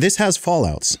this has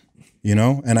fallouts, you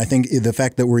know? And I think the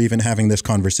fact that we're even having this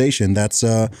conversation, that's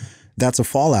a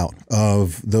fallout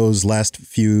of those last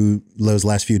few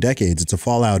decades. It's a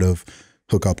fallout of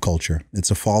hookup culture.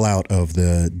 It's a fallout of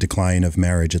the decline of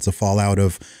marriage. It's a fallout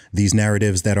of these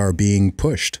narratives that are being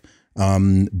pushed,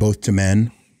 both to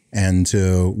men and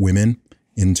to women,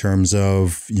 in terms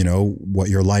of, you know, what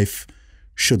your life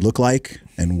should look like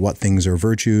and what things are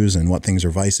virtues and what things are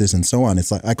vices and so on.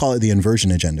 It's like, I call it the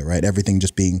inversion agenda, right? Everything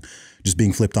just being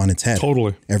flipped on its head.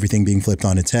 Totally. Everything being flipped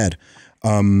on its head.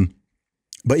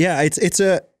 But yeah, it's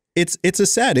a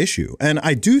sad issue. And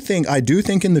I do think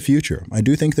in the future, I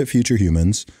do think that future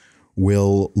humans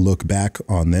will look back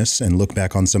on this and look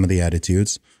back on some of the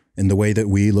attitudes in the way that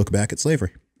we look back at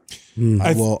slavery.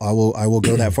 I will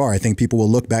go that far. I think people will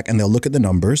look back and they'll look at the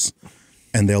numbers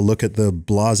and they'll look at the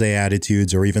blasé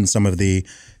attitudes or even some of the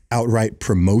outright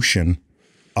promotion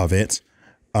of it.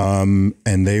 And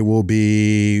they'll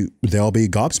be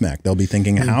gobsmacked. They'll be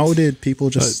thinking, how did people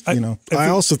just, you know? I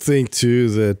also think too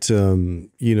that,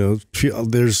 you know,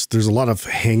 there's a lot of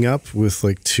hang up with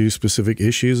like two specific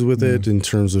issues with it in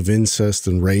terms of incest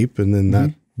and rape. And then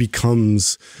that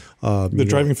becomes the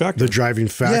driving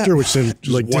factor, Yeah. which then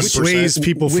like dissuades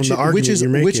people from the argument you're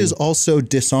making. Which is also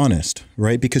dishonest,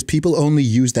 right? Because people only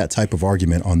use that type of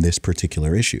argument on this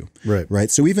particular issue. Right.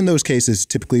 So even those cases,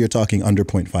 typically you're talking under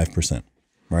 0.5%.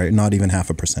 Right, not even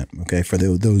 0.5%. Okay, for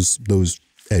those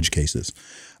edge cases,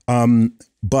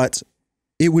 but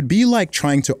it would be like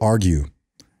trying to argue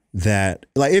that,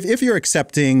 like, if you're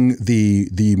accepting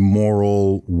the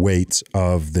moral weight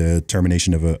of the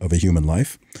termination of a human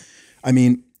life, I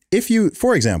mean,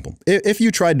 for example, if you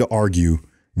tried to argue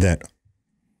that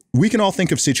we can all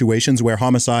think of situations where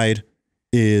homicide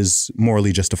is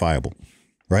morally justifiable,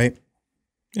 right?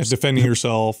 Yeah, defending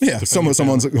yourself. Yeah, someone's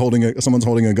holding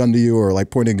a gun to you, or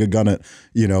like pointing a gun at,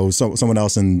 you know, someone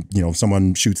else, and, you know,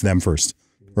 someone shoots them first,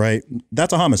 right?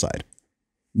 That's a homicide.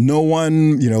 No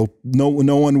one, you know, no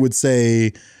one would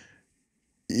say.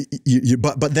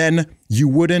 But then you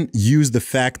wouldn't use the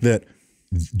fact that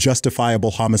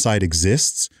justifiable homicide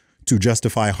exists to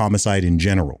justify homicide in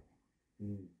general,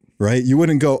 right? You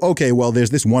wouldn't go, okay, well, there's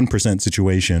this 1%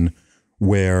 situation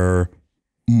where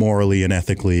morally and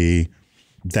ethically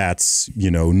that's, you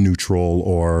know, neutral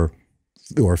or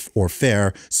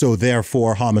fair, so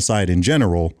therefore homicide in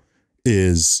general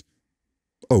is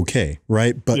okay,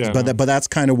 right? But that's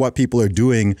kind of what people are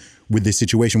doing with this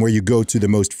situation, where you go to the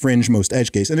most fringe, most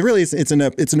edge case, and it really it's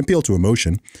an appeal to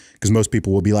emotion, because most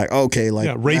people will be like, okay,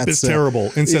 like, rape is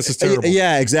terrible, incest is terrible,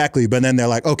 yeah, exactly. But then they're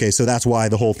like, okay, so that's why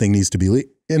the whole thing needs to be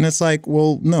and it's like,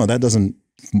 well, no, that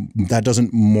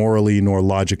doesn't morally nor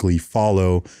logically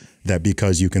follow that,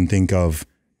 because you can think of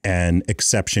an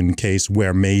exception case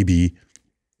where maybe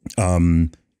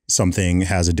something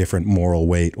has a different moral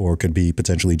weight or could be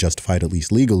potentially justified, at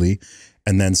least legally,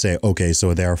 and then say, okay,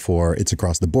 so therefore it's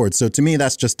across the board. So to me,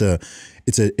 that's just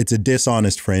it's a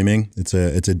dishonest framing. It's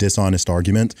a dishonest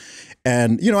argument.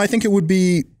 And, you know, I think it would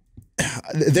be,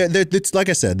 it's like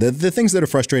I said, the things that are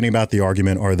frustrating about the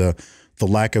argument are the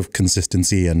lack of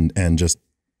consistency and just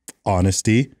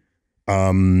honesty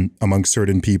amongst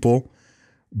certain people.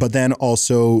 But then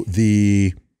also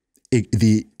the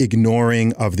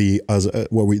ignoring of the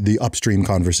upstream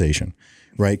conversation,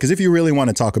 right? Because if you really want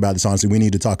to talk about this honestly, we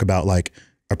need to talk about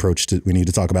we need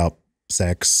to talk about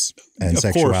sex and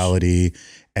sexuality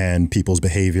and people's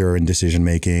behavior and decision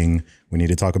making. We need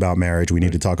to talk about marriage. We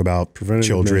need to talk about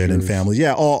children and families.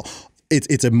 Yeah,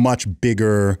 it's a much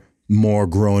bigger, more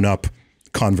grown up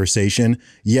conversation.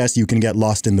 Yes, you can get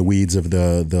lost in the weeds of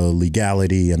the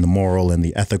legality and the moral and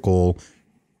the ethical,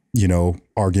 you know,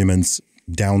 arguments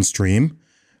downstream.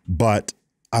 But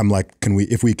I'm like,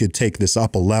 if we could take this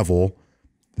up a level,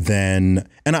 then,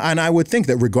 and I would think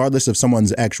that regardless of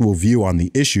someone's actual view on the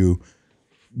issue,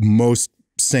 most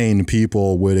sane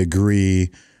people would agree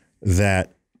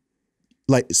that,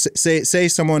 like, say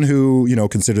someone who, you know,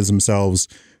 considers themselves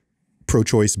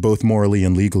pro-choice both morally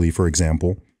and legally, for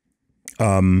example,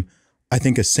 I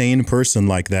think a sane person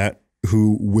like that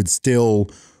who would still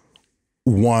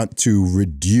want to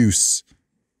reduce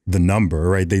the number,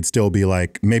 right? They'd still be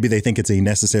like, maybe they think it's a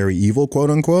necessary evil, quote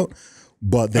unquote,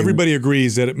 but everybody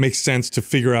agrees that it makes sense to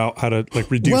figure out how to,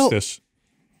 like, reduce this.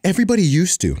 Everybody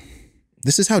used to.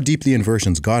 this is how deep the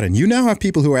inversion's gotten. You now have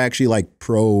people who are actually like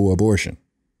pro-abortion.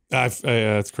 That's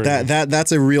crazy.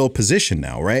 That's a real position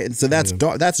now, right? So that's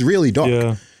dark, that's really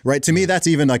dark, right? To me, that's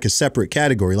even like a separate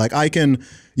category. Like I can,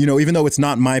 even though it's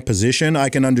not my position, I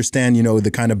can understand,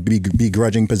 the kind of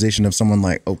begrudging position of someone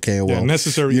like, okay, well,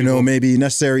 necessary evil. Maybe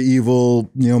necessary evil,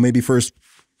 maybe first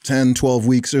 10, 12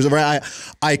 weeks or something.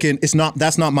 I can.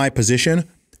 That's not my position,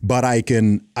 but I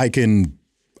can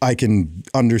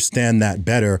understand that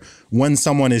better when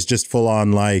someone is just full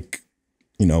on like,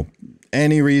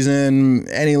 any reason,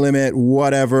 any limit,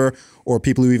 whatever, or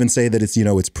people who even say that it's,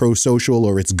 it's pro-social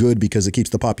or it's good because it keeps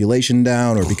the population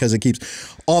down or because it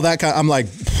keeps all that kind. I'm like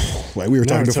we were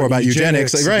talking before about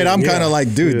eugenics, like, right? I'm kind of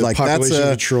like, dude, like that's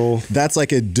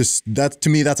like that to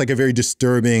me, that's like a very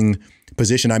disturbing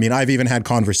position. I mean, I've even had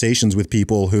conversations with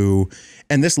people who,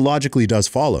 and this logically does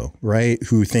follow, right?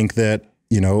 Who think that,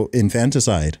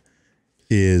 infanticide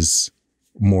is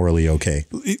morally okay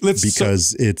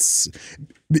because it's,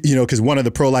 because one of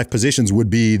the pro-life positions would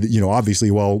be,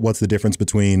 obviously, well, what's the difference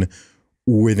between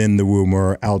within the womb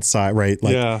or outside, right?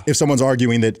 Like if someone's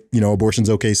arguing that, abortion's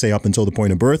okay, say up until the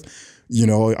point of birth,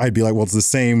 I'd be like, well, it's the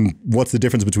same. What's the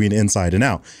difference between inside and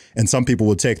out? And some people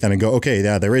would take that and go, okay,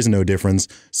 yeah, there is no difference.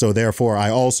 So therefore, I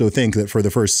also think that for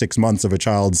the first 6 months of a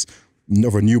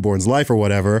newborn's life or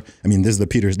whatever, I mean, this is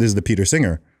the Peter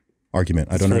Singer argument.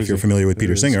 I don't know if you're familiar with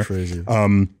Peter Singer.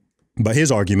 But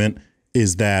his argument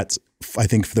is that I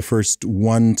think for the first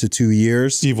 1 to 2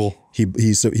 years, evil. He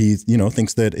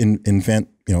thinks that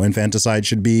infanticide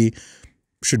should be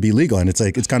legal, and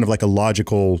it's kind of like a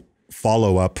logical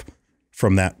follow up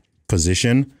from that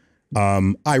position.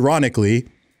 Ironically,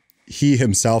 he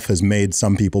himself has made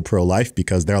some people pro life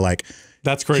because they're like,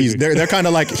 that's crazy. They're kind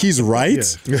of like, he's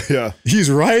right. Yeah.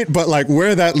 He's right. But like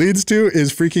where that leads to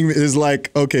is like,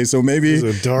 okay, so maybe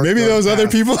those other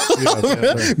people,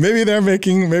 maybe they're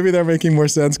making more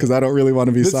sense because I don't really want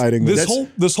to be siding with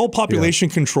this whole population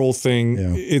control thing.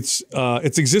 It's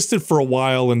existed for a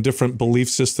while in different belief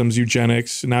systems,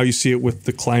 eugenics. Now you see it with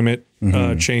the climate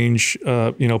change,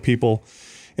 people.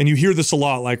 And you hear this a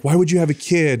lot, like, why would you have a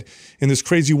kid in this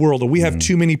crazy world? Or we have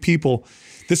too many people.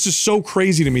 This is so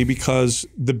crazy to me because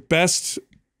the best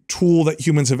tool that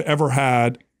humans have ever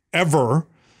had, to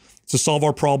solve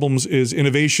our problems is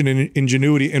innovation and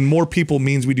ingenuity, and more people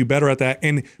means we do better at that.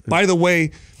 And by the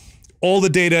way, all the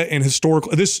data and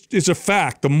historical, this is a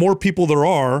fact. The more people there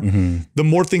are, the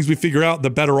more things we figure out, the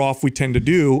better off we tend to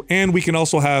do. And we can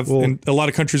also have, and a lot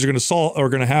of countries are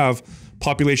going to have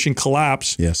population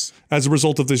collapse as a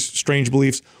result of these strange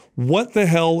beliefs. What the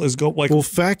hell is going? Like, well,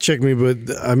 fact check me, but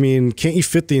I mean, can't you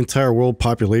fit the entire world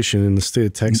population in the state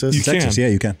of Texas? You can. Yeah,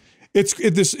 you can.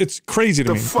 It's crazy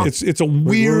to me. It's a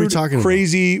weird,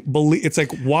 crazy belief. It's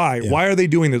like, why? Yeah. Why are they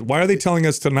doing this? Why are they telling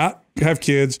us to not have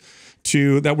kids?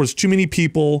 That was too many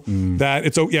people. That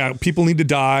it's people need to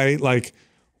die. Like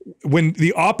when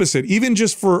the opposite, even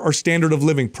just for our standard of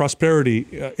living,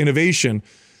 prosperity, innovation.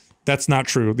 That's not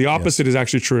true. The opposite is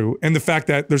actually true. And the fact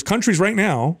that there's countries right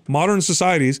now, modern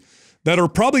societies, that are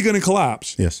probably going to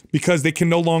collapse because they can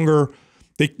no longer,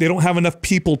 they don't have enough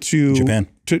people to.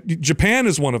 Japan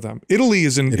is one of them. Italy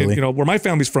is in where my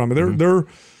family's from. They're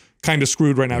kind of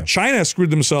screwed right now. China has screwed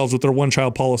themselves with their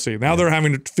one-child policy. Now they're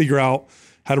having to figure out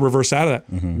how to reverse out of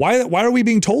that. Why are we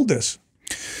being told this?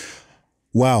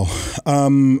 Wow.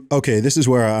 Okay, this is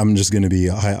where I'm just going to be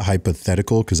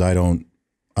hypothetical because I don't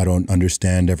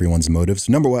understand everyone's motives.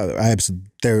 Number one,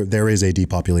 there is a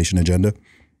depopulation agenda.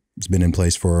 It's been in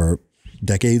place for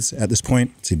decades at this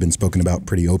point. It's been spoken about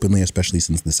pretty openly, especially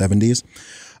since the 70s.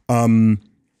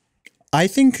 I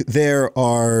think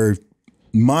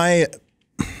my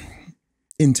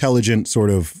intelligent sort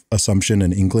of assumption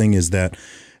and inkling is that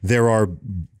there are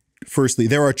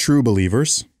true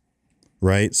believers,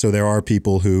 right? So there are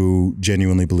people who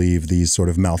genuinely believe these sort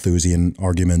of Malthusian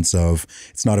arguments of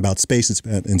it's not about space,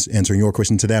 it's answering your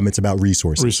question to them, it's about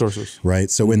resources.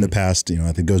 Right? So in the past,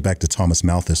 I think it goes back to Thomas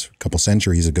Malthus a couple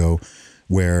centuries ago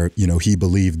where, he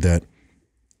believed that,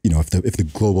 if the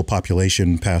global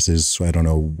population passes,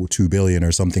 2 billion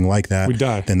or something like that, we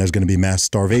die. Then there's going to be mass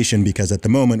starvation because at the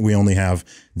moment we only have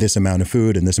this amount of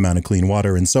food and this amount of clean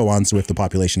water and so on. So if the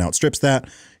population outstrips that,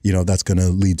 that's going to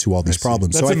lead to all these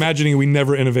problems. That's imagining we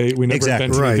never innovate, we never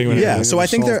invent anything. Yeah. So I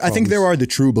think there are the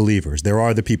true believers. There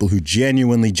are the people who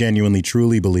genuinely,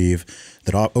 truly believe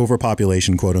that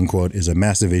overpopulation, quote unquote, is a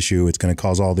massive issue. It's going to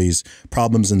cause all these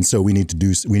problems, and so we need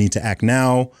to act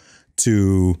now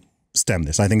to stem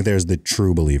this. I think there's the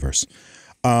true believers.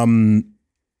 And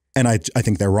I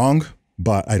think they're wrong,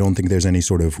 but I don't think there's any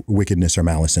sort of wickedness or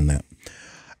malice in that.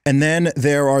 And then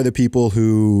there are the people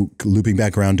who, looping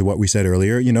back around to what we said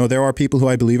earlier, you know, there are people who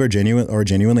I believe are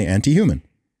genuinely anti-human,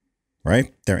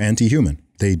 right? They're anti-human.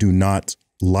 They do not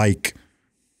like,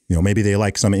 you know, maybe they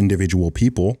like some individual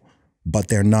people, but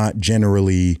they're not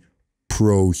generally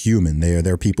pro-human.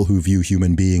 They're people who view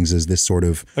human beings as this sort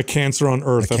of a cancer on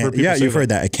earth. You've heard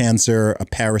that. A cancer, a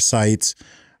parasite.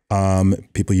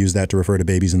 People use that to refer to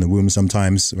babies in the womb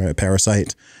sometimes, right? A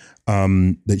parasite.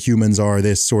 That humans are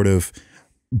this sort of,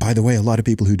 by the way, a lot of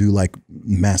people who do like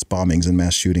mass bombings and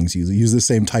mass shootings use the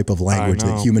same type of language,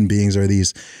 that human beings are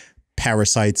these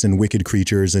parasites and wicked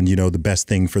creatures, and, you know, the best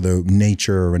thing for the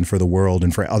nature and for the world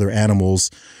and for other animals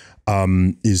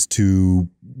is to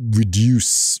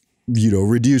reduce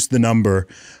the number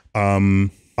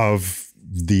of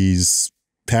these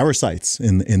parasites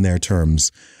in their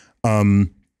terms.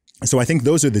 So I think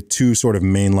those are the two sort of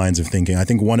main lines of thinking. I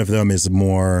think one of them is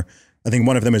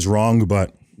wrong,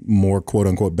 but more quote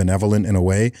unquote benevolent in a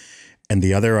way. And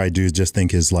the other I do just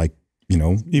think is like, you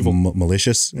know, evil,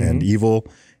 malicious and evil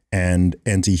and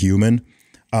anti-human.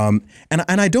 And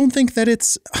I don't think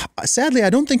that sadly, I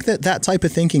don't think that type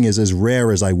of thinking is as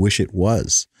rare as I wish it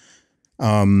was.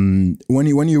 When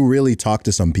you really talk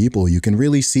to some people, you can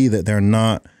really see that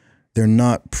they're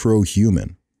not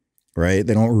pro-human, right?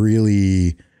 They don't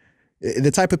really,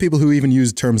 the type of people who even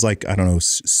use terms like, I don't know,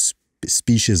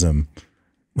 speciesism,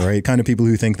 right? Kind of people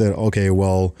who think that, okay,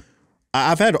 well,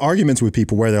 I've had arguments with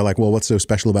people where they're like, well, what's so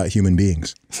special about human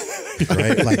beings?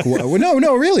 Right? Like, well,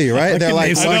 no, really, right? They're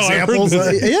like, some examples.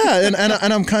 Yeah.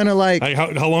 And I'm kind of like,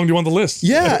 how long do you want the list?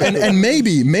 Yeah. And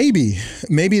maybe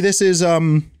this is,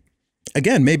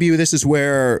 again, maybe this is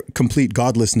where complete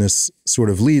godlessness sort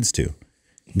of leads to,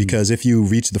 because if you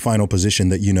reach the final position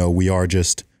that, you know, we are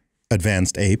just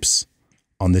advanced apes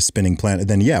on this spinning planet,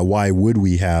 then yeah, why would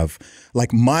we have,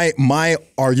 like, my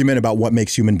argument about what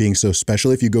makes human beings so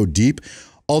special, if you go deep,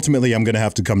 ultimately I'm going to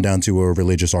have to come down to a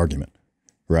religious argument,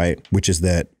 right? Which is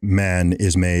that man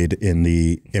is made in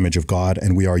the image of God,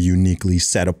 and we are uniquely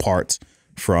set apart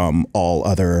from all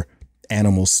other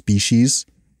animal species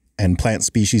and plant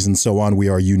species and so on. We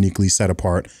are uniquely set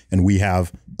apart, and we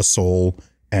have a soul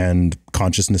and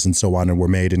consciousness and so on, and we're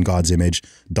made in God's image.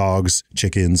 Dogs,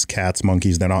 chickens, cats,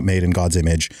 monkeys, they're not made in God's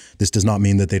image. This does not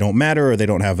mean that they don't matter or they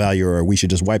don't have value or we should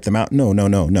just wipe them out.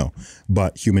 No.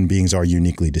 But human beings are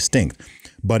uniquely distinct.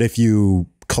 But if you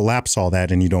collapse all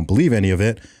that and you don't believe any of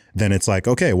it, then it's like,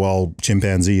 okay, well,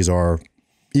 chimpanzees are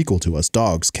equal to us.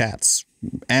 Dogs, cats,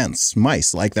 ants,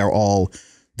 mice, like they're all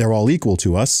equal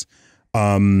to us.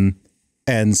 And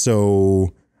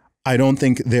so I don't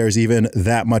think there's even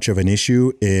that much of an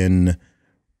issue in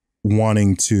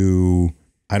wanting to,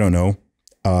 I don't know,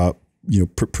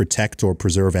 protect or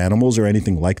preserve animals or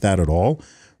anything like that at all.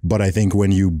 But I think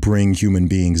when you bring human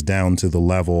beings down to the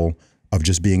level of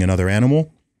just being another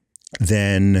animal,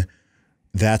 then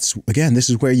that's, again, this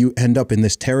is where you end up in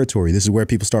this territory. This is where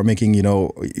people start making, you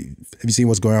know, have you seen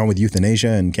what's going on with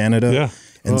euthanasia in Canada? Yeah.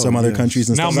 And some other countries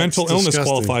and now stuff. Mental illness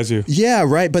qualifies you. Yeah,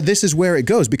 right. But this is where it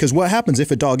goes, because what happens if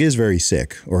a dog is very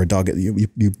sick, or a dog, you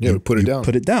put it down.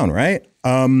 Put it down, right?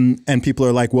 And people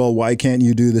are like, well, why can't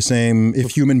you do the same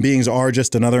if human beings are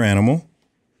just another animal,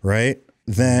 right?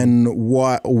 Then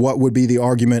what would be the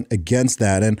argument against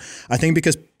that? And I think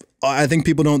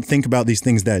people don't think about these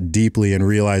things that deeply and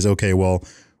realize, okay, well,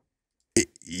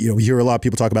 you hear a lot of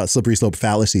people talk about slippery slope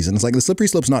fallacies, and it's like the slippery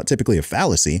slope's not typically a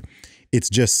fallacy. It's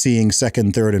just seeing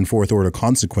second, third, and fourth order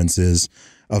consequences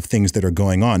of things that are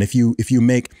going on. If you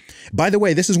make, by the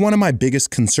way, this is one of my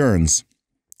biggest concerns.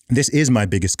 This is my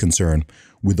biggest concern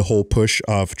with the whole push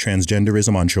of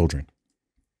transgenderism on children.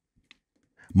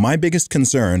 My biggest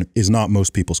concern is not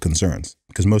most people's concerns,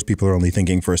 because most people are only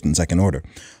thinking first and second order.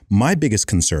 My biggest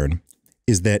concern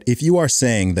is that if you are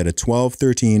saying that a 12,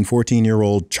 13,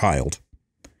 14-year-old child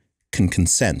can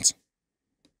consent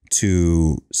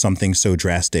to something so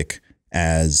drastic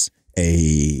as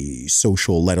a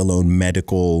social, let alone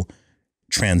medical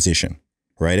transition,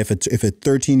 right? If a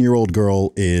 13-year-old girl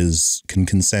can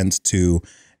consent to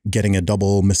getting a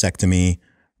double mastectomy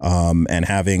and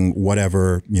having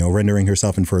whatever, rendering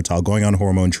herself infertile, going on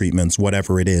hormone treatments,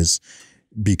 whatever it is,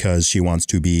 because she wants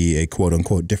to be a quote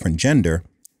unquote different gender,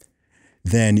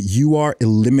 then you are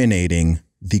eliminating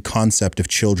the concept of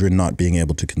children not being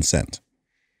able to consent.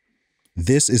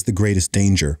 This is the greatest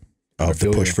danger of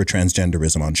the push for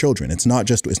transgenderism on children. It's not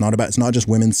just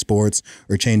women's sports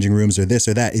or changing rooms or this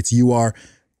or that. It's you are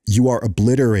you are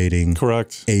obliterating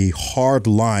Correct. a hard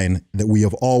line that we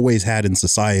have always had in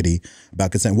society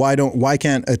about consent. Why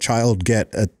can't a child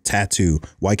get a tattoo?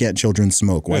 Why can't children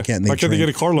smoke? Why can't they get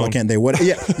a car loan? Why can't they what?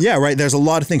 Yeah, right. There's a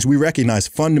lot of things we recognize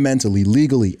fundamentally,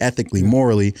 legally, ethically,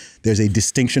 morally. There's a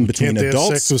distinction between Can't adults.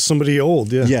 have sex with somebody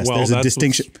old. Yeah. Yes, there's a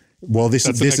distinction. Well, this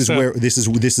is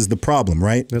the problem,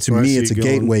 right? To me, it's a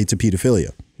gateway to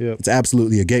pedophilia. Yep. It's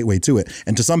absolutely a gateway to it.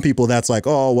 And to some people, that's like,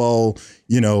 oh, well,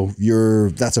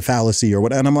 that's a fallacy or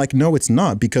what. And I'm like, no, it's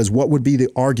not. Because what would be the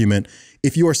argument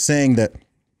if you are saying that?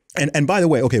 And by the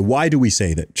way, okay, why do we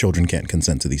say that children can't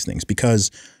consent to these things? Because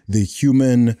the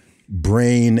human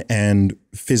brain and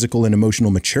physical and emotional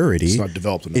maturity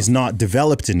is not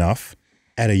developed enough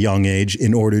at a young age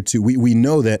in order to, we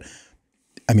know that,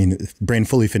 I mean, brain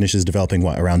fully finishes developing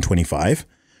around 25,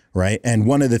 right? And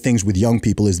one of the things with young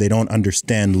people is they don't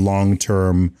understand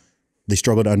they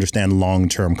struggle to understand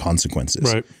long-term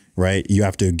consequences. Right. You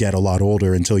have to get a lot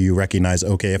older until you recognize,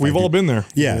 okay, if we've all been there.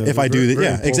 Yeah. If I do that,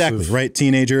 yeah, exactly. Right.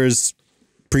 Teenagers,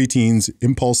 preteens,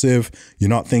 impulsive, you're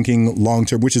not thinking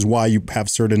long-term, which is why you have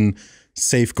certain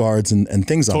safeguards and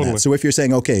things on that. So if you're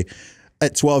saying, okay,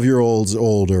 at 12-year-olds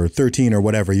old or 13 or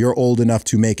whatever, you're old enough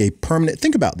to make a permanent,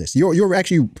 think about this. You're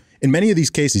actually, in many of these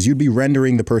cases, you'd be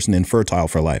rendering the person infertile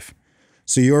for life.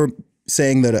 So you're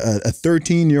saying that a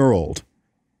 13-year-old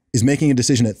is making a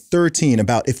decision at 13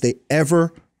 about if they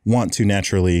ever want to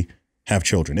naturally have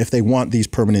children, if they want these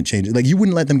permanent changes. Like you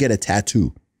wouldn't let them get a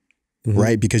tattoo,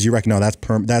 right? Because you reckon, no,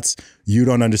 that's you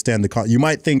don't understand you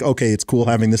might think, okay, it's cool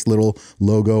having this little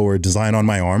logo or design on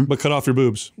my arm. But cut off your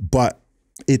boobs. But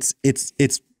it's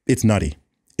nutty.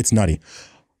 It's nutty.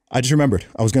 I just remembered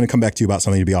I was going to come back to you about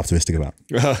something to be optimistic about.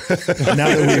 now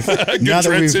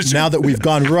that we've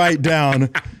gone right down,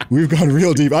 we've gone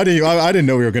real deep. I didn't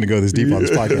know we were going to go this deep on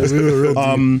this podcast. We were real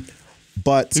deep.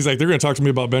 But he's like, they're going to talk to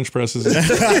me about bench presses. No,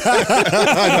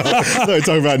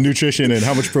 talking about nutrition and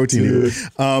how much protein you eat.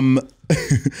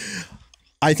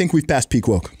 I think we've passed peak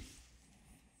woke.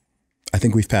 I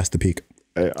think we've passed the peak.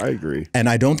 I agree. And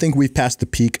I don't think we've passed the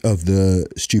peak of the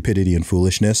stupidity and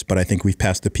foolishness, but I think we've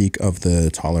passed the peak of the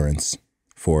tolerance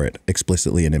for it,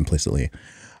 explicitly and implicitly.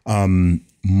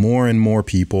 More and more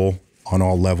people on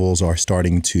all levels are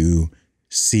starting to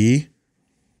see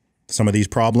some of these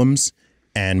problems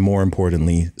and, more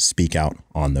importantly, speak out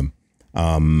on them.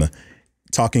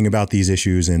 Talking about these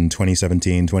issues in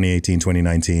 2017, 2018,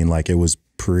 2019, like it was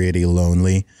pretty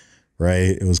lonely. Right.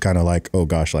 It was kind of like, oh,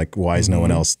 gosh, like, why is no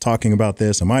one else talking about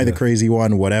this? Am I the crazy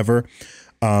one? Whatever.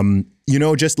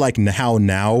 Just like how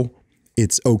now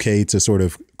it's OK to sort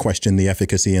of question the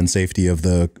efficacy and safety of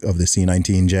the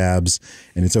C-19 jabs.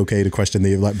 And it's OK to question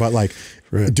doing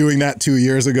that 2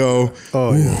 years ago.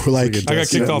 Oh, yeah. Like I got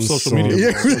kicked off social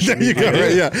media. There you go.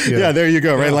 Right? Yeah. There you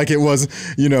go. Right. Like it was,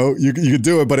 you could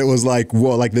do it, but it was like,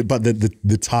 whoa, like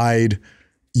the tide,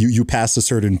 you pass a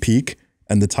certain peak.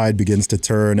 And the tide begins to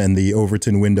turn and the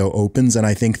Overton window opens. And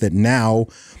I think that now,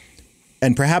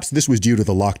 and perhaps this was due to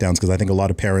the lockdowns, because I think a lot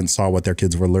of parents saw what their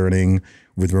kids were learning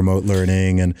with remote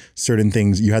learning and certain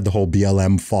things. You had the whole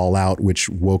BLM fallout, which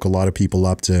woke a lot of people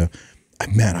up to,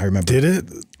 man, I remember. Did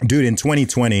it? Dude, in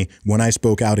 2020, when I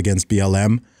spoke out against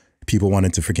BLM, people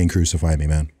wanted to freaking crucify me,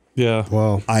 man. Yeah.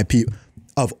 Wow. I've put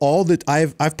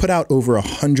out over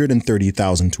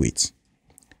 130,000 tweets.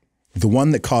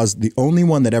 The only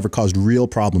one that ever caused real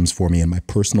problems for me in my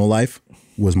personal life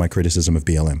was my criticism of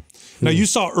BLM. Now you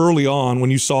saw early on when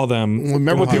you saw them.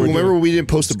 Remember we didn't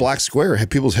post a black square,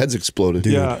 had people's heads exploded.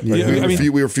 Dude.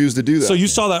 We refused to do that. So you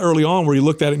saw that early on where you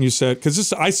looked at it and you said,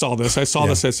 because I saw this, I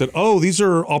said, oh, these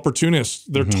are opportunists.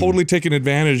 They're totally taking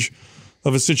advantage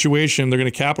of a situation. They're going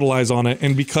to capitalize on it.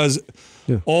 And because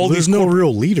there's no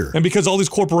real leader. And because all these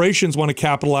corporations want to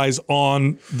capitalize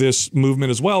on this movement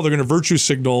as well, they're going to virtue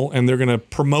signal and they're going to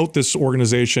promote this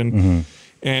organization.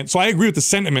 And so I agree with the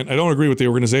sentiment. I don't agree with the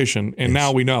organization. And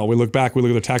now we know. We look back, we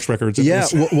look at the tax records. Yeah,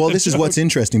 well, this is what's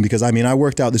interesting because, I mean, I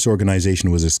worked out this organization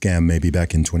was a scam maybe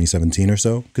back in 2017 or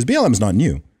so because BLM is not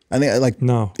new. I think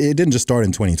it didn't just start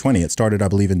in 2020. It started, I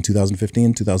believe, in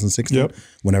 2015, 2016,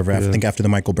 whenever I think after the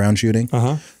Michael Brown shooting.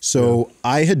 So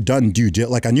I had done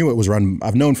I knew it was run.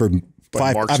 I've known for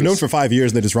 5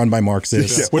 years that it's run by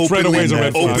Marxists. Which right away is a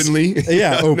red flag. Openly.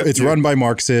 It's run by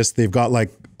Marxists. They've got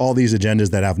like all these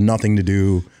agendas that have nothing to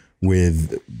do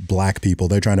with black people.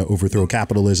 They're trying to overthrow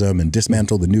capitalism and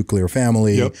dismantle the nuclear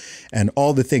family and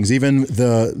all the things. Even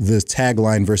the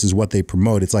tagline versus what they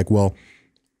promote. It's like, well,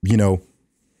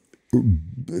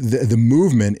 the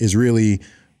movement is really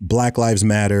Black Lives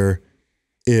Matter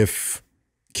if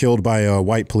killed by a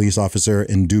white police officer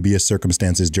in dubious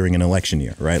circumstances during an election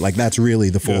year, right? Like that's really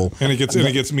the full. And it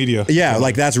gets media. Yeah,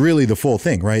 like that's really the full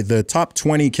thing, right? The top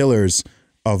 20 killers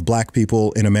of black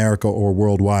people in America or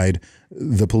worldwide,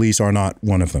 the police are not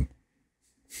one of them.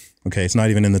 Okay, it's not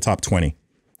even in the top 20.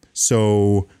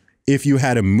 So if you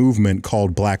had a movement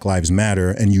called Black Lives Matter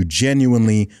and you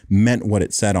genuinely meant what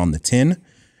it said on the tin,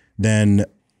 then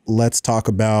let's talk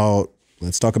about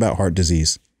heart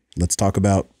disease. Let's talk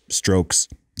about strokes.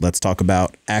 Let's talk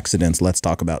about accidents. Let's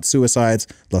talk about suicides.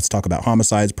 Let's talk about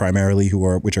homicides, primarily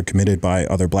which are committed by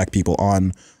other black people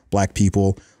on black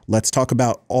people. Let's talk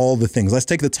about all the things. Let's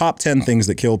take the top 10 things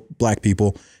that kill black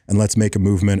people and let's make a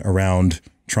movement around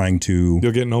trying to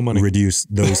You'll get no money. reduce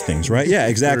those things, right? Yeah,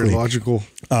 exactly. Very logical.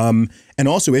 And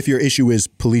also, if your issue is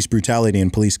police brutality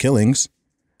and police killings,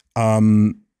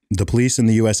 the police in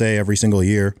the USA every single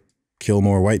year kill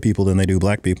more white people than they do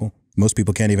black people. Most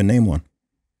people can't even name one,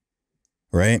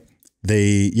 right?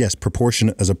 Yes,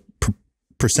 proportion as a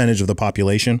percentage of the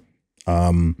population,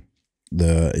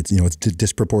 it's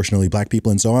disproportionately black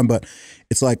people and so on. But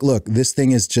it's like, look, this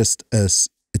thing is just it's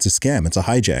a scam. It's a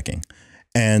hijacking.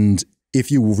 And if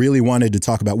you really wanted to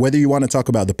talk about whether you want to talk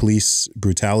about the police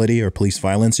brutality or police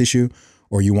violence issue,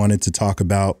 or you wanted to talk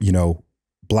about,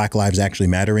 black lives actually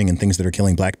mattering and things that are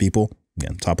killing black people,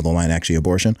 again, top of the line, actually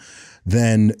abortion,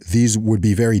 then these would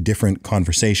be very different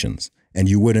conversations. And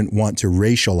you wouldn't want to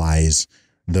racialize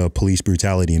the police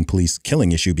brutality and police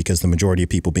killing issue because the majority of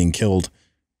people being killed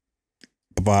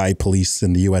by police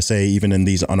in the USA, even in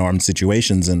these unarmed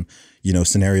situations and,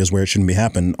 scenarios where it shouldn't be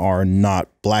happening, are not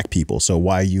black people. So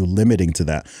why are you limiting to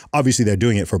that? Obviously, they're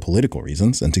doing it for political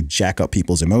reasons and to jack up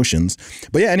people's emotions.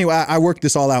 But yeah, anyway, I worked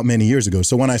this all out many years ago.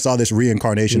 So when I saw this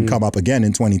reincarnation come up again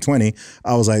in 2020,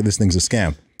 I was like, this thing's a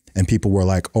scam. And people were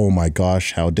like, oh my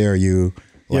gosh, how dare you?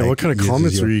 Yeah, what kind of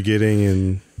comments were you getting?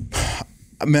 And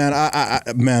man,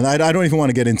 I don't even want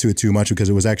to get into it too much because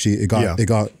it was actually, it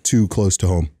got too close to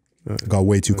home. It got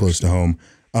way too close to home.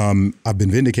 I've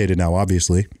been vindicated now,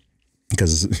 obviously,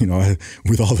 because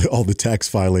with all the tax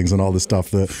filings and all the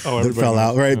stuff that fell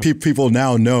out, right? Yeah. People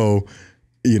now know.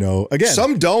 Again,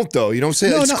 some don't though. You know what I'm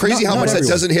saying? It's crazy how much that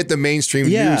doesn't hit the mainstream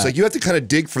news. Like you have to kind of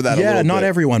dig for that. Yeah, not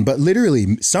everyone, but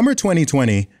literally summer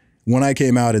 2020, when I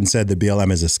came out and said that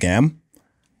BLM is a scam,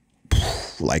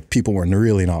 like people were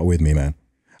really not with me, man.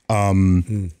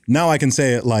 Now I can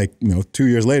say it 2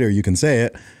 years later, you can say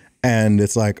it. And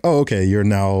it's like, oh, okay, you're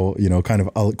now, kind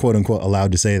of quote unquote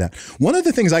allowed to say that. One of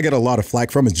the things I get a lot of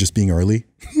flack from is just being early.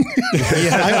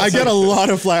 I get a lot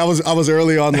of flack. I was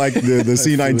early on like the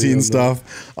C19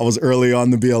 stuff. I was early on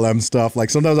the BLM stuff.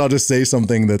 Like sometimes I'll just say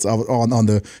something that's on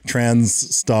the trans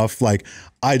stuff. Like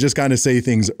I just kind of say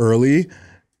things early.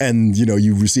 And,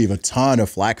 you receive a ton of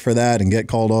flack for that and get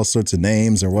called all sorts of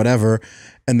names or whatever.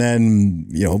 And then,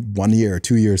 1 year,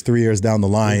 2 years, 3 years down the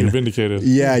line, you're vindicated.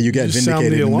 Yeah, you get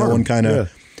vindicated. And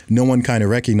no one kind of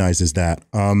recognizes that.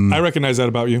 I recognize that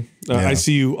about you. I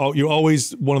see you. You're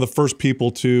always one of the first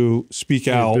people to speak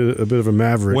out. A bit of a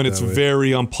maverick when it's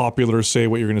very unpopular to say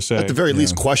what you're going to say. At the very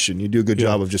least, question. You do a good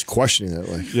job of just questioning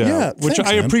that. Which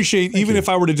thanks, I appreciate. Even if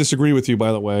I were to disagree with you,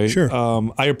 by the way, sure.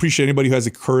 I appreciate anybody who has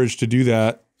the courage to do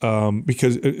that.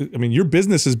 Because your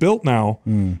business is built now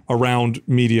around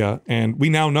media, and we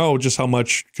now know just how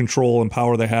much control and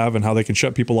power they have, and how they can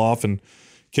shut people off and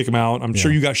kick them out. I'm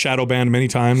sure you got shadow banned many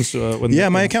times.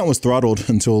 My account was throttled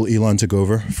until Elon took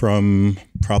over, from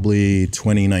probably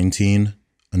 2019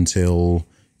 until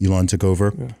Elon took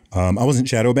over. Yeah. I wasn't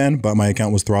shadow banned, but my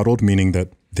account was throttled, meaning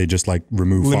that they just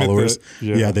remove followers.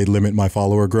 They limit my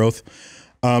follower growth.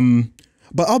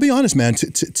 But I'll be honest, man.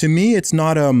 To me, it's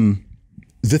not.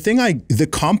 The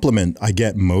compliment I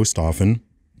get most often,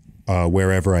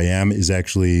 wherever I am, is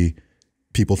actually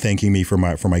people thanking me for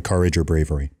my courage or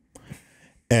bravery.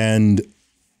 And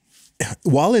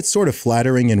while it's sort of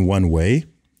flattering in one way,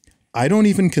 I don't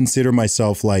even consider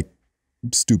myself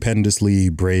stupendously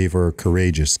brave or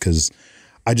courageous, because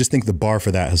I just think the bar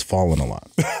for that has fallen a lot.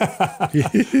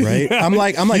 Right? I'm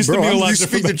like, bro, you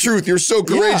speak the truth. You're so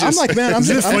courageous. Yeah, I'm like, man, I'm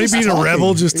just funny being talking. A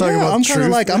rebel, just talking about I'm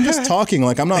truth. I'm just talking.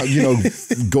 Like I'm not,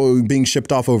 being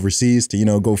shipped off overseas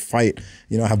to, go fight,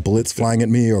 have bullets flying at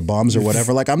me or bombs or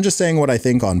whatever. Like I'm just saying what I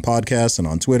think on podcasts and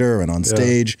on Twitter and on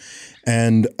stage.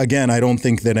 And again, I don't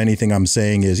think that anything I'm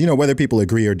saying is, whether people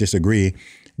agree or disagree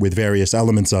with various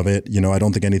elements of it, I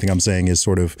don't think anything I'm saying is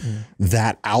sort of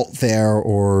that out there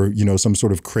or, some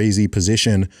sort of crazy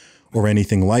position or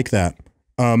anything like that.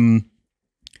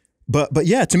 But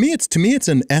yeah, to me it's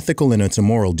an ethical and it's a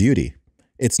moral duty.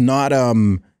 It's not,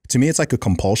 to me, it's like a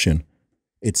compulsion.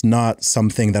 It's not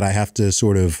something that I have to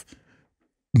sort of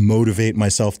motivate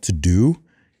myself to do.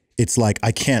 it's like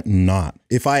I can't not.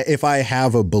 If I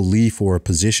have a belief or a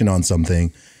position on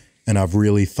something and I've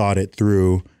really thought it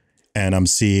through and I'm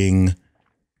seeing,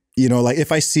 you know, like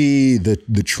if I see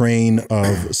the train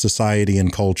of society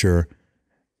and culture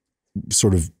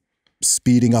sort of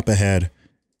speeding up ahead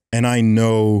and I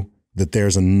know that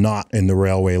there's a knot in the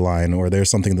railway line or there's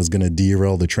something that's going to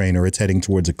derail the train or it's heading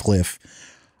towards a cliff,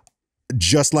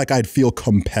 just like I'd feel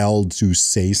compelled to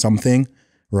say something,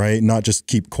 right? Not just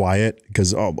keep quiet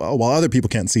because, well, other people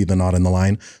can't see the knot in the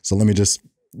line. So let me just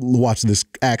watch this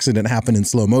accident happen in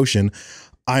slow motion.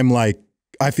 I'm like,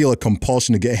 I feel a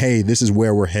compulsion to get, hey, this is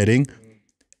where we're heading.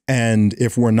 And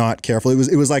if we're not careful,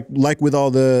 it was like with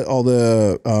all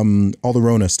the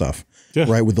Rona stuff. Yeah.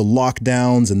 Right, with the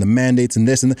lockdowns and the mandates and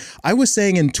this and that. I was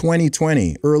saying in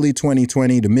 2020, early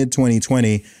 2020 to mid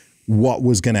 2020, what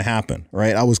was going to happen,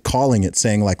 right? I was calling it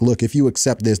saying like, look, if you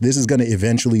accept this, this is going to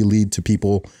eventually lead to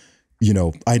people, you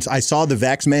know, I saw the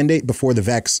vax mandate before the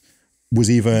vax was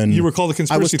even. You recall the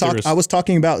conspiracy theorists. I was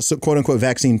talking about quote unquote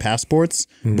vaccine passports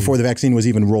before the vaccine was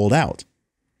even rolled out,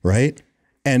 right?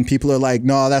 And people are like,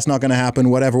 no, that's not going to happen,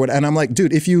 whatever. And I'm like,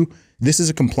 dude, this is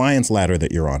a compliance ladder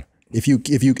that you're on. If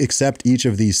you accept each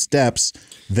of these steps,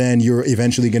 then you're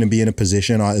eventually going to be in a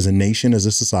position as a nation, as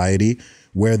a society,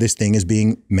 where this thing is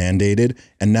being mandated,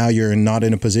 and now you're not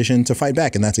in a position to fight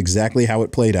back. And that's exactly how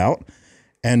it played out.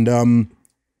 And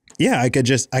yeah, I could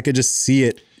just see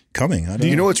it coming. Do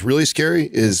you know what's really scary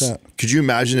is, could you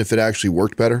imagine if it actually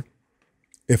worked better?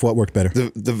 If what worked better?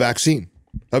 The vaccine.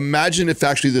 Imagine if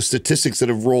actually the statistics that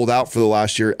have rolled out for the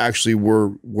last year actually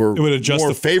were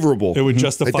more favorable. It would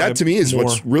justify like that to me is more.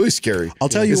 What's really scary. I'll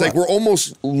tell you it's like we're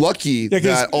almost lucky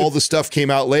that all the stuff came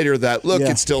out later that look,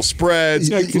 it still spreads.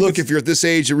 Look, if you're at this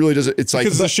age, it really doesn't. It's like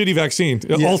because it's a shitty vaccine.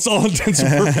 All intents and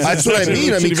purposes. That's what I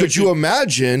mean. I mean, could you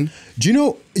imagine? Do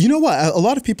you know what? A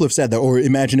lot of people have said that, or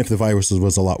imagine if the virus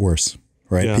was a lot worse,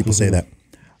 right? Yeah. People say that.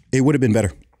 It would have been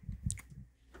better.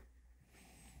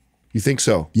 You think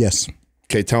so? Yes.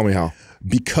 Okay, tell me how.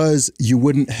 Because there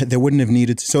wouldn't have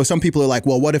needed to. So some people are like,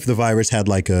 well, what if the virus had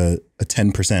like a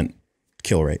 10%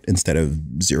 kill rate instead of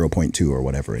 0.2 or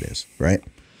whatever it is, right?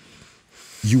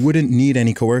 You wouldn't need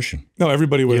any coercion. No,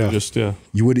 everybody would have just,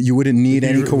 You wouldn't need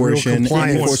any coercion,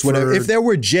 any force, whatever. If there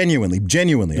were genuinely,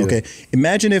 okay.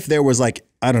 Imagine if there was like,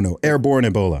 I don't know, airborne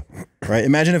Ebola, right?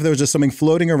 Imagine if there was just something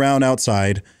floating around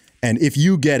outside. And if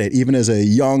you get it, even as a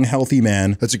young, healthy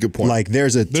man, that's a good point. Like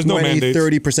there's 20, no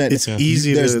 30%. It's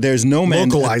easy there's no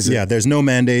localize it. Yeah, there's no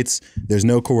mandates. There's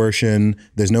no coercion.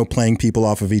 There's no playing people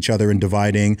off of each other and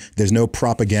dividing. There's no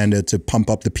propaganda to pump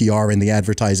up the PR and the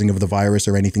advertising of the virus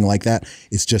or anything like that.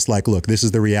 It's just like, look, this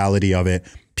is the reality of it.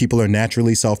 People are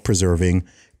naturally self-preserving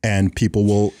and people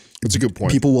will... That's a good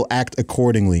point. People will act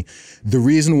accordingly. The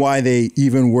reason why they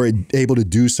even were able to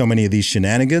do so many of these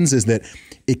shenanigans is that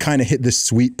it kind of hit this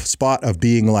sweet spot of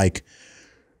being like,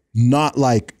 not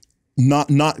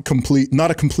a complete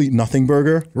nothing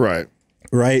burger. Right.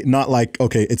 Right. Not like,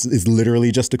 okay, it's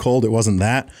literally just a cold. It wasn't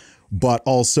that, but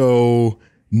also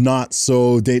not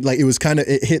so like it was kind of,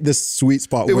 it hit this sweet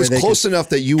spot. It was close enough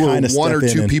that you were one or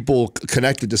two people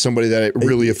connected to somebody that it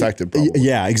really affected. Probably.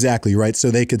 Yeah, exactly. Right. So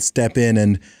they could step in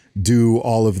and do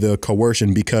all of the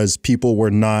coercion because people were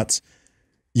not,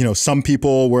 you know, some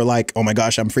people were like, oh my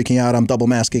gosh, I'm freaking out. I'm double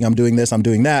masking. I'm doing this. I'm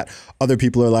doing that. Other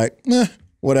people are like,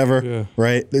 whatever.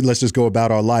 Right. Let's just go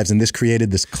about our lives. And this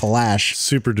created this clash.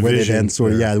 Super division.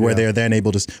 Where they're then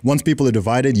able to, once people are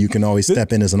divided, you can always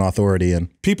step in as an authority. And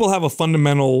people have a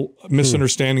fundamental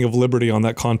misunderstanding of liberty on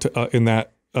that in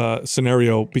that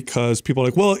scenario, because people are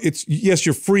like, well, it's, yes,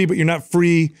 you're free, but you're not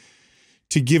free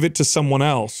to give it to someone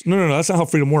else. No, that's not how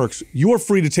freedom works. You are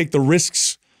free to take the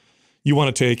risks you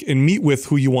want to take and meet with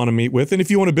who you want to meet with. And if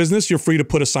you own a business, you're free to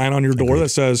put a sign on your door that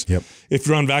says, if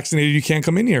you're unvaccinated, you can't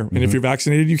come in here. And if you're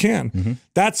vaccinated, you can.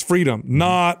 That's freedom,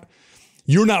 not,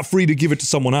 you're not free to give it to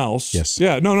someone else. Yes.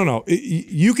 Yeah, no.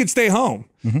 You can stay home.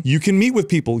 You can meet with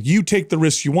people. You take the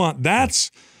risks you want.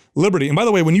 That's liberty. And by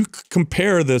the way, when you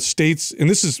compare the states, and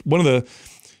this is one of the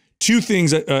two things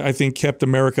that I think kept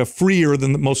America freer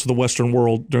than most of the Western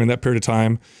world during that period of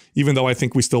time, even though I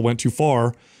think we still went too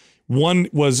far. One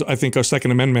was, I think, our Second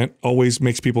Amendment always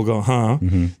makes people go, huh?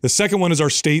 The second one is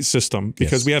our state system,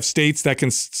 because we have states that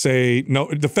can say, no,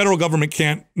 the federal government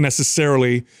can't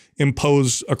necessarily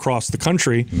impose across the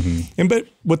country. But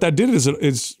what that did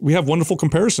is we have wonderful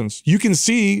comparisons. You can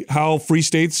see how free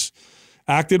states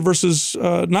acted versus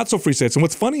not so free states. And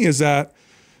what's funny is that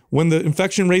when the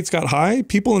infection rates got high,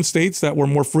 people in states that were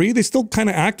more free, they still kind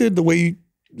of acted the way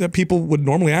that people would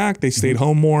normally act. They stayed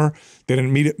home more. They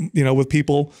didn't meet, with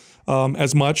people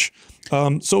as much.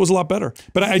 So it was a lot better.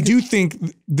 But I do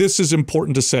think this is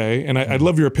important to say, and I'd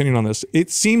love your opinion on this. It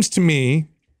seems to me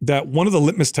that one of the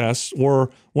litmus tests, or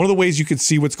one of the ways you could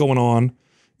see what's going on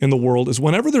in the world, is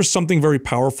whenever there's something very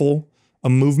powerful, a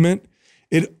movement,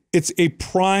 it's a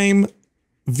prime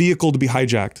vehicle to be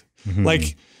hijacked.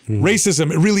 Like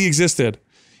racism, it really existed.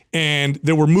 And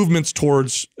there were movements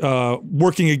towards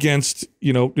working against,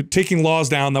 taking laws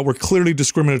down that were clearly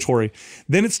discriminatory.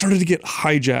 Then it started to get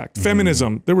hijacked.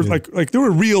 Feminism, there was like there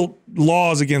were real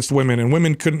laws against women, and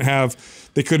women couldn't,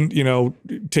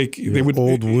 take, they would.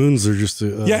 Old wounds are just.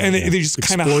 And they just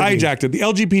kind of hijacked it. The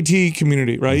LGBT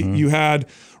community, right? You had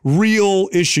real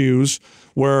issues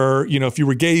where, if you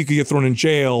were gay, you could get thrown in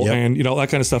jail and, that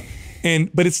kind of stuff.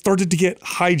 But it started to get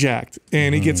hijacked,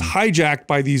 and it gets hijacked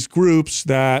by these groups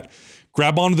that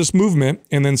grab onto this movement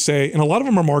and then say, and a lot of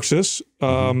them are Marxists,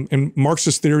 and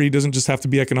Marxist theory doesn't just have to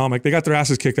be economic. They got their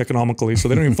asses kicked economically, so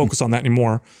they don't even focus on that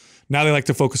anymore. Now they like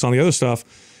to focus on the other stuff.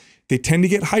 They tend to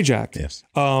get hijacked. Yes.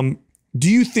 Do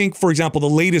you think, for example, the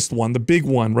latest one, the big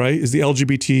one, right, is the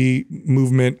LGBT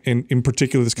movement, and in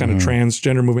particular this kind of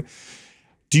transgender movement?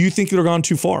 Do you think they're gone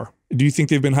too far? Do you think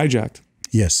they've been hijacked?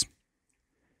 Yes.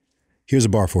 Here's a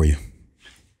bar for you.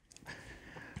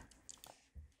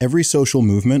 Every social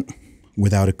movement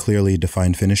without a clearly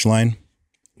defined finish line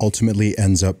ultimately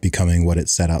ends up becoming what it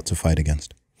set out to fight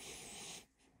against.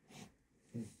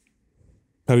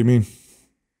 How do you mean?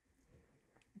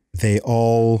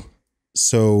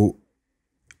 So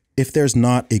if there's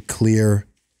not a clear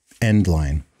end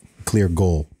line, clear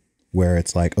goal, where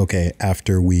it's like, okay,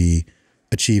 after we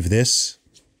achieve this,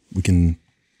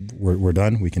 we're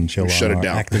done. We can chill on our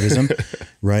activism,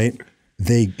 right?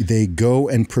 They go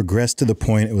and progress to the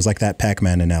point. It was like that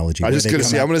Pac-Man analogy. I was just going to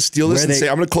say, I'm going to steal this and say,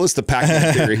 I'm going to call this the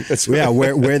Pac-Man theory. That's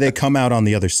where they come out on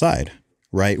the other side,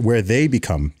 right? Where they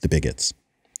become the bigots.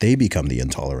 They become the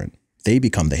intolerant. They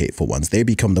become the hateful ones. They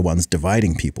become the ones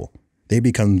dividing people. They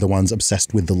become the ones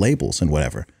obsessed with the labels and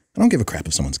whatever. I don't give a crap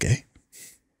if someone's gay.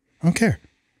 I don't care,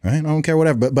 right? I don't care,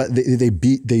 whatever. But they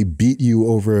beat you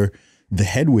over the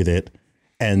head with it.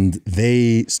 And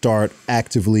they start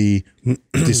actively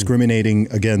discriminating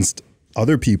against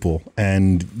other people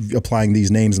and applying these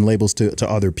names and labels to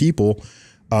other people,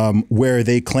 where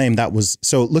they claim that was,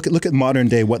 so look at modern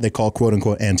day, what they call quote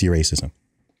unquote anti-racism.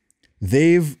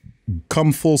 They've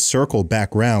come full circle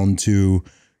back round to,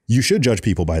 you should judge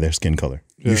people by their skin color.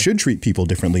 Yeah. You should treat people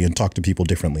differently and talk to people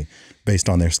differently based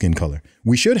on their skin color.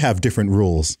 We should have different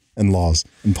rules and laws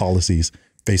and policies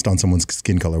based on someone's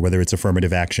skin color, whether it's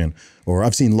affirmative action, or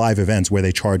I've seen live events where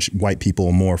they charge white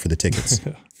people more for the tickets,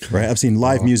 right? I've seen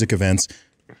live music events,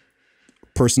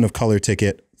 person of color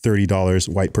ticket, $30,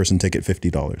 white person ticket,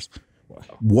 $50. Wow.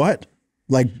 What?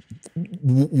 Like,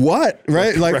 what?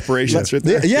 Right? Like reparations right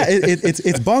there. Yeah,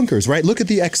 it's bonkers, right? Look at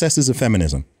the excesses of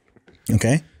feminism,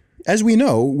 okay? As we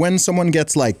know, when someone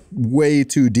gets like way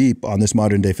too deep on this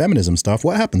modern day feminism stuff,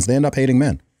 what happens? They end up hating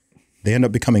men. They end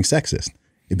up becoming sexist.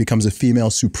 It becomes a female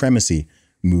supremacy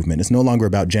movement. It's no longer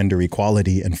about gender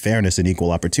equality and fairness and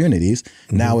equal opportunities.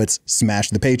 Now it's smash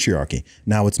the patriarchy.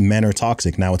 Now it's men are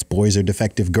toxic. Now it's boys are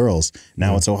defective girls.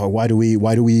 Now it's, oh, why do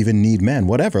we even need men?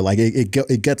 Whatever. Like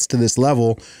it gets to this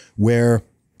level where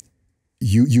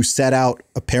you set out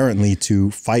apparently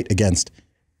to fight against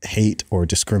hate or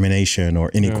discrimination or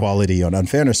inequality or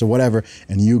unfairness or whatever,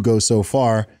 and you go so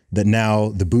far that now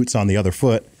the boot's on the other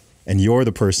foot. And you're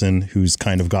the person who's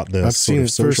kind of got the sort of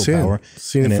social power.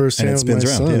 Seen it firsthand. And it spins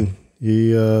around. Son.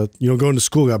 Yeah. He, going to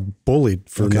school, got bullied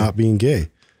for not being gay.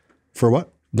 For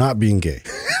what? Not being gay.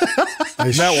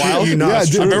 Isn't that wild? I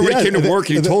remember he came to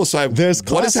work and he told us,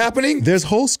 what is happening? There's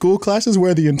whole school classes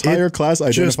where the entire class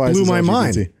identifies just blew as my LGBT.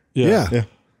 mind. Yeah.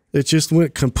 It just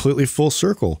went completely full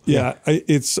circle. Yeah,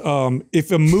 it's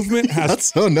if a movement has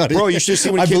that's so nutty. Bro, you should see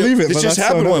when he believe it. This just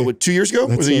happened. So what? 2 years ago?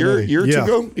 Was it a year or two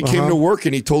ago? He came to work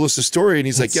and he told us the story. And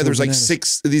he's like, "Yeah, there's like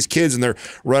 6 of these kids, and they're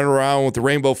running around with the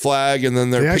rainbow flag, and then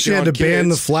they actually had to ban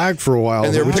the flag for a while.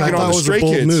 And they were picking on the stray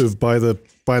kids. That was a bold move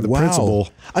by the principal.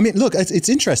 I mean, look, it's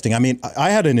interesting. I mean, I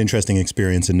had an interesting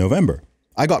experience in November.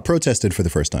 I got protested for the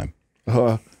first time.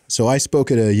 So I spoke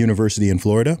at a university in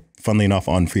Florida, funnily enough,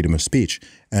 on freedom of speech,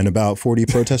 and about 40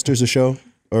 protesters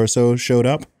or so showed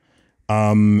up.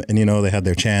 And they had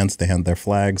their chants, they had their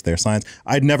flags, their signs.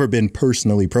 I'd never been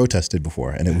personally protested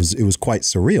before, and it was quite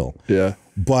surreal. Yeah.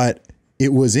 But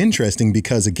it was interesting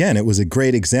because, again, it was a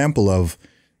great example of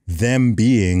them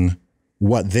being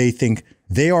what they think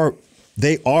they are.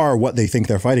 They are what they think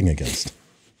they're fighting against.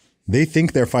 They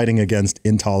think they're fighting against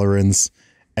intolerance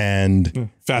and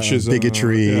fascism,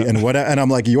 bigotry, and what. And I'm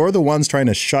like, you're the ones trying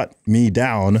to shut me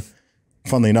down.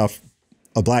 Funnily enough,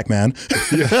 a black man,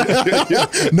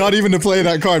 not even to play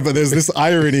that card, but there's this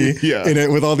irony in it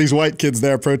with all these white kids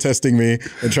there protesting me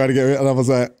and trying to get. And I was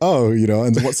like, oh,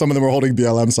 and some of them were holding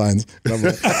BLM signs. And I'm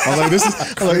like,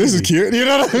 this is cute. You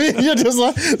know what I mean?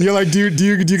 You're like, do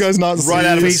you guys not see? Right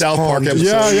out of a South Park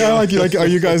episode. Yeah. Like, are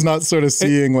you guys not sort of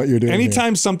seeing what you're doing?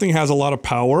 Anytime something has a lot of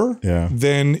power,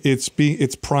 then it's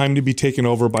primed to be taken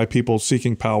over by people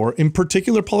seeking power, in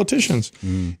particular politicians.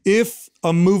 If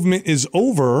a movement is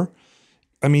over,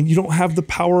 I mean, you don't have the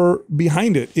power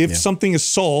behind it. If something is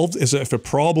solved, if a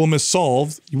problem is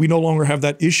solved, we no longer have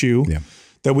that issue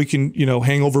that we can,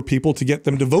 hang over people to get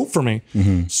them to vote for me.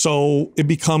 So it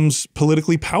becomes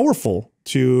politically powerful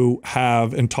to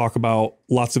have and talk about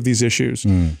lots of these issues.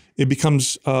 It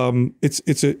becomes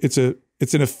it's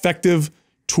an effective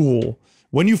tool.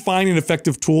 When you find an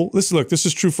effective tool, this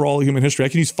is true for all of human history. I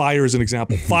can use fire as an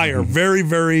example. Fire, very,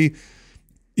 very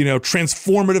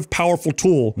transformative, powerful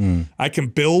tool. I can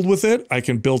build with it. I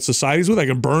can build societies with it. I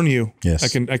can burn you.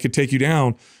 Yes. I could take you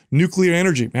down. Nuclear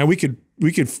energy, man. We could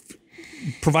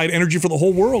provide energy for the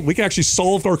whole world. We could actually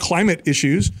solve our climate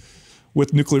issues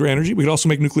with nuclear energy. We could also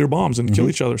make nuclear bombs and kill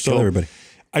each other. So kill everybody.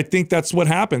 I think that's what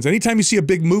happens. Anytime you see a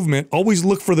big movement, always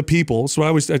look for the people. So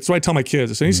that's what I tell my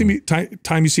kids.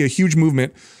 Anytime you see a huge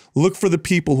movement, look for the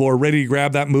people who are ready to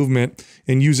grab that movement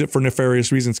and use it for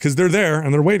nefarious reasons, because they're there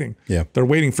and they're waiting. Yeah. They're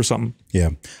waiting for something.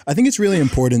 Yeah. I think it's really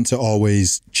important to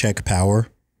always check power,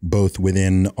 both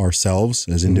within ourselves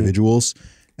as individuals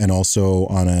and also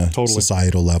on a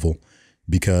societal level,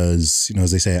 because,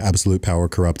 as they say, absolute power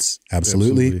corrupts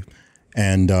absolutely.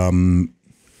 And,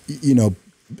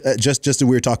 just as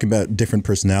we were talking about different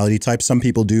personality types, some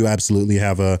people do absolutely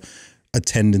have a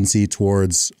tendency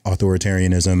towards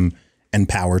authoritarianism and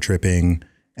power tripping.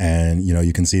 And,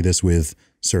 you can see this with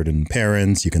certain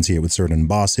parents. You can see it with certain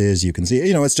bosses. You can see,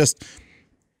 it's just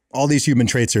all these human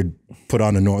traits are put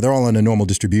on they're all on a normal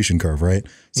distribution curve, right?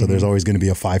 So there's always going to be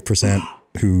a 5%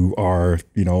 who are,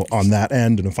 on that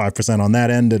end and a 5% on that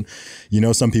end. And,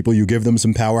 some people, you give them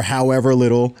some power, however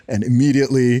little, and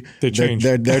immediately they're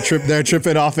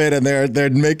tripping off it, and they're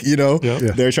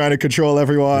they're trying to control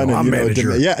everyone. I'm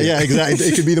manager. Exactly.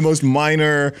 It could be the most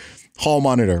minor hall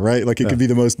monitor, right? Like it could be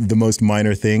the most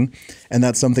minor thing. And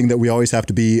that's something that we always have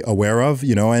to be aware of,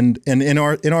 and in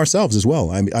ourselves as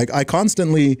well. I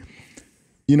constantly,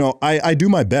 I do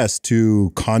my best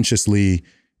to consciously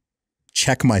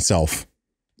check myself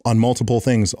on multiple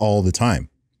things all the time,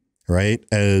 right?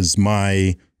 As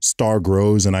my star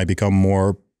grows and I become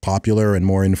more popular and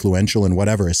more influential and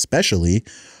whatever, especially,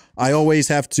 I always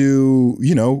have to,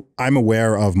 I'm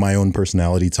aware of my own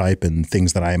personality type and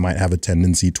things that I might have a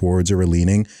tendency towards or a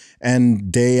leaning.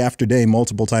 And day after day,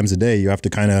 multiple times a day, you have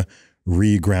to kind of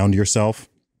re-ground yourself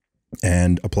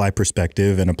and apply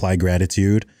perspective and apply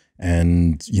gratitude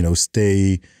and,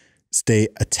 stay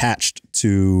attached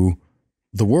to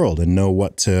the world and know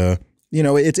what to,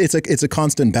 it's a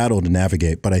constant battle to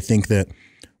navigate. But I think that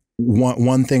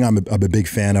one thing I'm a big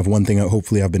fan of, one thing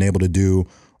hopefully I've been able to do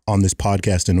on this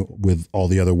podcast and with all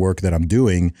the other work that I'm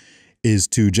doing is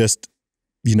to just,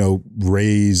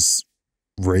 raise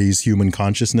human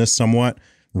consciousness somewhat,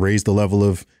 raise the level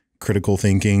of critical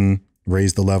thinking,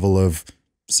 raise the level of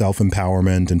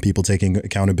self-empowerment and people taking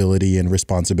accountability and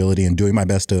responsibility and doing my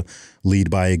best to lead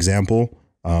by example.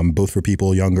 Both for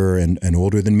people younger and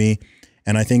older than me.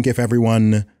 And I think if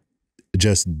everyone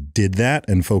just did that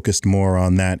and focused more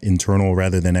on that internal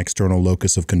rather than external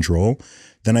locus of control,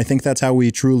 then I think that's how we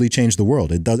truly change the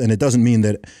world. It doesn't mean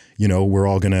that, we're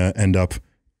all going to end up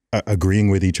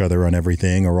agreeing with each other on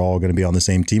everything or all going to be on the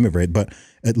same team of it, but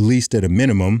at least at a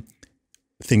minimum,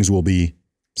 things will be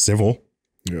civil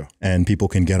and people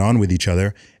can get on with each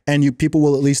other and people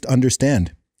will at least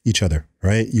understand each other,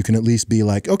 right? You can at least be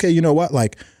like, okay, you know what?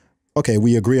 Like, okay,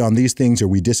 we agree on these things or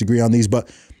we disagree on these, but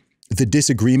the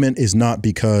disagreement is not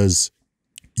because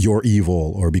you're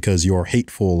evil or because you're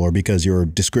hateful or because you're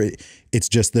it's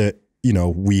just that,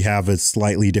 we have a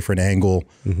slightly different angle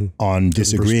on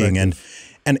disagreeing.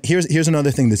 And here's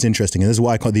another thing that's interesting. And this is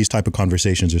why I call these type of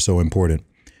conversations are so important,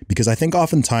 because I think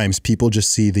oftentimes people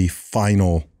just see the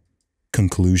final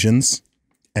conclusions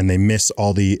and they miss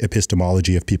all the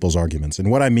epistemology of people's arguments.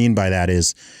 And what I mean by that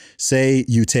is, say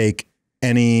you take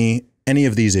any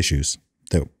of these issues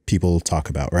that people talk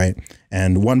about, right?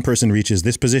 And one person reaches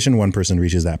this position, one person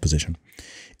reaches that position.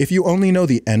 If you only know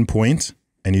the end point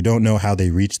and you don't know how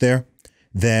they reach there,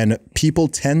 then people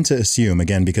tend to assume,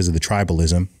 again, because of the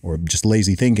tribalism or just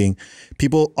lazy thinking,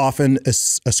 people often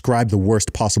ascribe the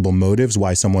worst possible motives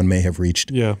why someone may have reached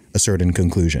a certain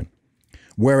conclusion.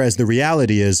 Whereas the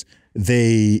reality is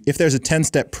if there's a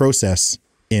 10-step process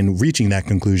in reaching that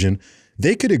conclusion,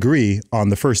 they could agree on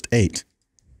the first 8.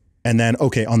 And then,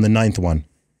 okay, on the 9th one,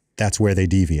 that's where they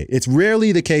deviate. It's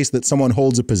rarely the case that someone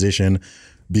holds a position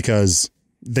because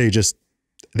they're just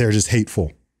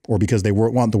hateful, or because they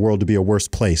want the world to be a worse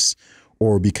place,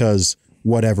 or because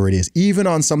whatever it is. Even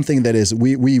on something that is,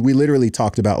 we literally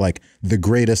talked about like the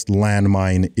greatest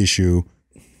landmine issue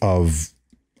of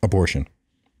abortion,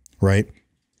 right?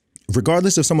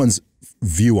 Regardless of someone's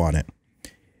view on it,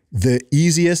 the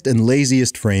easiest and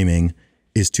laziest framing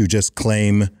is to just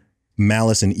claim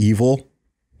malice and evil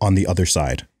on the other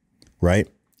side, right?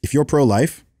 If you're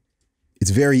pro-life,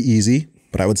 it's very easy,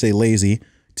 but I would say lazy,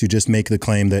 to just make the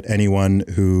claim that anyone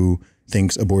who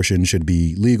thinks abortion should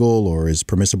be legal or is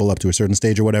permissible up to a certain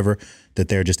stage or whatever, that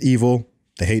they're just evil,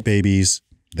 they hate babies,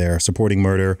 they're supporting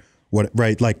murder,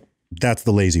 right? Like, that's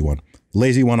the lazy one.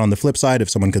 Lazy one on the flip side, if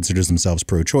someone considers themselves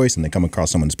pro-choice and they come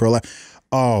across someone who's pro-life,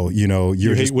 oh,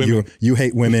 you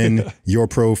hate women, you're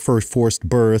pro-forced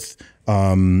birth,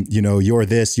 you're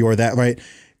this, you're that, right?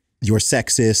 You're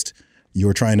sexist,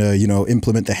 you're trying to,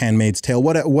 implement the Handmaid's Tale,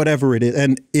 whatever it is.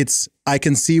 And I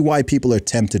can see why people are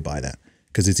tempted by that,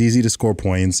 because it's easy to score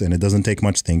points and it doesn't take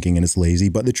much thinking and it's lazy.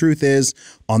 But the truth is,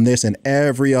 on this and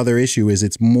every other issue,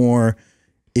 it's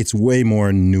way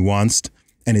more nuanced.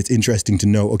 And it's interesting to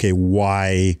know, okay,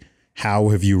 how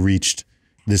have you reached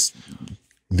this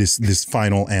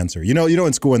final answer? You know,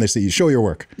 in school when they say you show your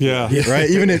work. Yeah. Right.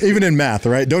 Even in math,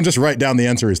 right? Don't just write down the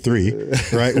answer is 3,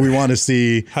 right? We want to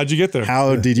see how'd you get there?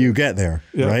 How did you get there?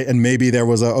 Yeah. Right. And maybe there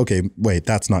was wait,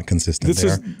 that's not consistent.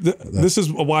 This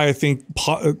is why I think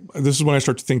this is when I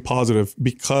start to think positive,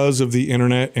 because of the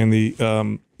internet and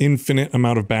the infinite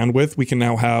amount of bandwidth. We can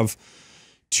now have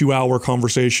 2-hour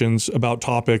conversations about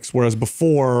topics, whereas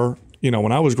before,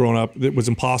 when I was growing up, it was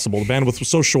impossible. The bandwidth was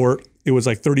so short. It was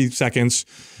like 30 seconds.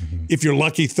 Mm-hmm. If you're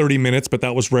lucky, 30 minutes, but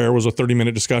that was rare. It was a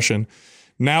 30-minute discussion.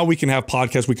 Now we can have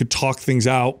podcasts. We could talk things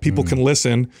out. People can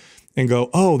listen and go,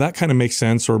 oh, that kind of makes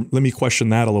sense, or let me question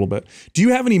that a little bit. Do you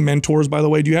have any mentors, by the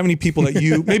way? Do you have any people that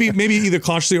you, maybe either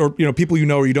consciously or people you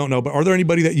know or you don't know, but are there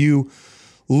anybody that you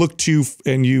look to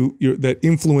and that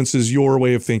influences your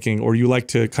way of thinking, or you like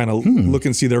to kind of look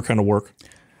and see their kind of work?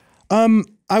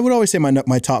 I would always say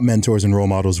my top mentors and role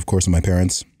models, of course, are my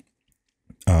parents.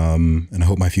 And I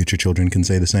hope my future children can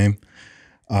say the same.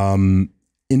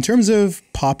 In terms of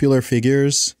popular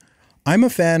figures, I'm a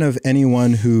fan of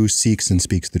anyone who seeks and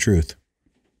speaks the truth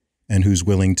and who's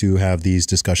willing to have these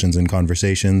discussions and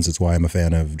conversations. It's why I'm a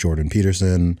fan of Jordan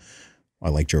Peterson. I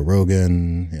like Joe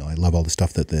Rogan. I love all the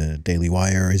stuff that the Daily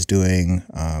Wire is doing.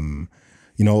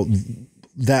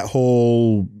 That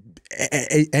whole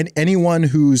anyone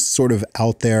who's sort of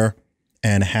out there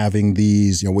and having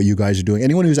these, what you guys are doing,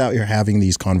 anyone who's out here having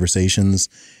these conversations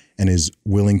and is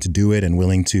willing to do it and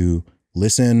willing to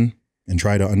listen and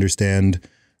try to understand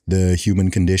the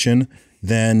human condition,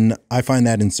 then I find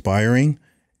that inspiring.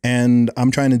 And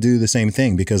I'm trying to do the same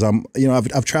thing because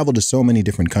I've traveled to so many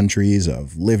different countries.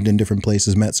 I've lived in different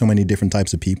places, met so many different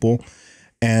types of people.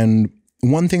 And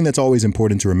one thing that's always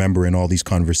important to remember in all these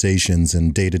conversations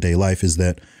and day-to-day life is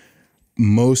that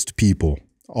most people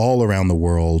all around the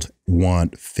world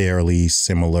want fairly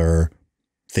similar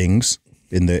things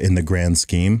in the grand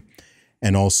scheme.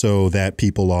 And also that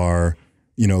people are,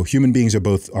 human beings are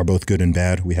both good and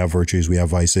bad. We have virtues, we have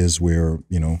vices. We're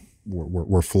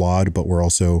flawed, but we're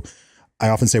also, I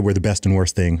often say we're the best and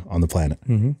worst thing on the planet,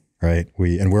 right?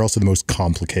 We're also the most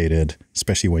complicated,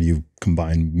 especially when you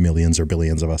combine millions or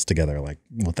billions of us together. Like,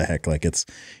 what the heck? Like, it's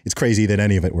crazy that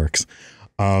any of it works.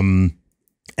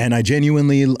 And I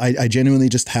genuinely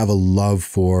just have a love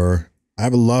for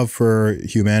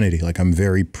humanity. Like, I'm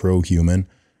very pro-human.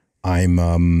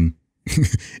 I'm,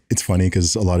 it's funny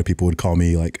because a lot of people would call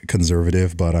me like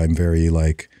conservative, but I'm very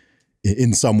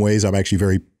in some ways, I'm actually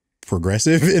very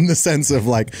progressive in the sense of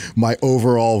like my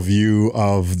overall view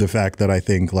of the fact that I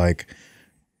think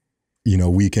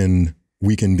we can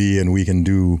be and we can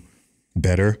do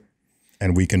better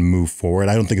and we can move forward.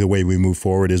 I don't think the way we move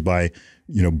forward is by,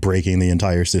 breaking the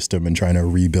entire system and trying to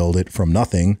rebuild it from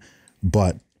nothing,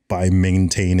 but by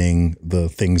maintaining the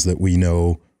things that we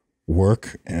know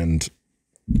work and,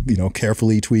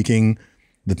 carefully tweaking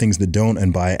the things that don't,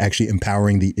 and by actually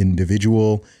empowering the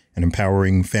individual and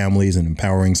empowering families and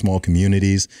empowering small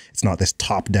communities. It's not this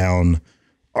top down,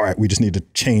 all right, we just need to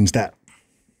change that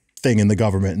thing in the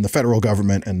government, in the federal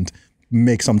government, and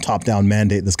make some top down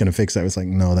mandate that's going to fix that. It's like,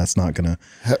 no, that's not going to,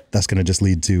 that's going to just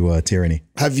lead to tyranny.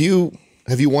 Have you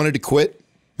wanted to quit?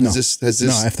 No. No,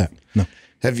 F that. No.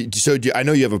 I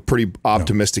know you have a pretty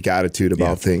optimistic attitude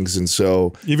about things, and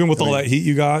so even with all that heat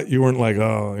you got, you weren't like,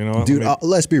 oh, you know, dude.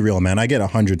 Let's be real, man. I get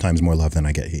 100 times more love than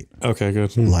I get heat. Okay,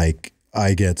 good. Like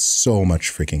I get so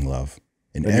much freaking love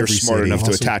in every you're smart city, enough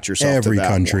to attach yourself every to that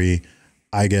country.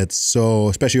 I get so,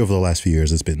 especially over the last few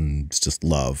years, it's just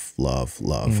love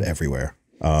everywhere.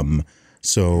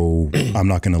 So I'm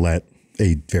not going to let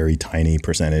a very tiny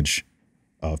percentage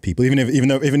of people, even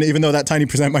though that tiny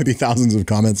percent might be thousands of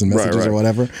comments and messages or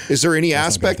whatever. Is there any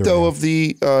aspect though of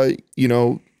the, you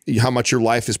know, how much your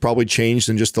life has probably changed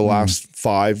in just the last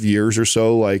 5 years or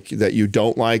so, like that you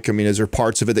don't like? I mean, is there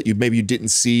parts of it that you didn't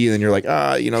see and then you're like,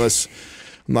 you know, this,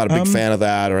 I'm not a big fan of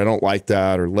that, or I don't like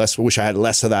that, or wish I had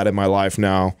less of that in my life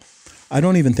now? I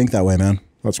don't even think that way, man.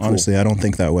 That's cool. Honestly, I don't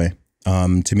think that way.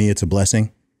 To me, it's a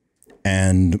blessing.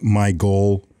 And my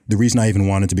goal, the reason I even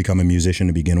wanted to become a musician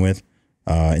to begin with,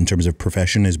 in terms of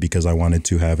profession, is because I wanted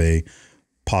to have a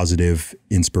positive,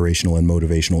 inspirational, and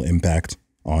motivational impact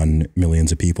on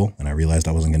millions of people. And I realized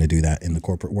I wasn't going to do that in the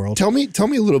corporate world. Tell me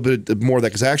a little bit more of that,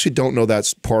 because I actually don't know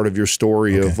that's part of your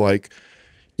story of like,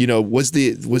 you know, was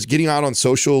getting out on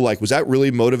social, like, was that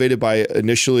really motivated by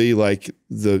initially like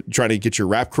the trying to get your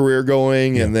rap career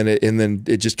going, and then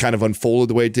it just kind of unfolded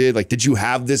the way it did? Like, did you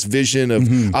have this vision of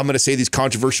I'm going to say these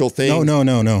controversial things?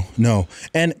 No.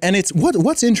 And it's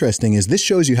what's interesting is this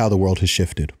shows you how the world has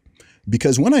shifted,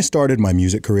 because when I started my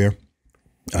music career,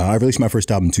 I released my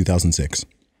first album in 2006.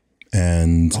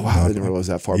 And I didn't realize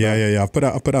that far back. Yeah. I've put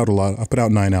out a lot. I've put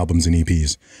out 9 albums and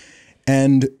EPs,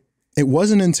 and it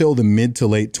wasn't until the mid to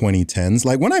late 2010s.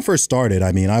 Like when I first started,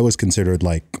 I mean, I was considered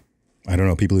like, I don't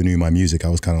know, people who knew my music, I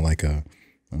was kind of like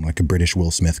I'm like a British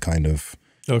Will Smith kind of,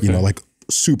 you know, like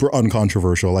super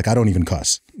uncontroversial. Like I don't even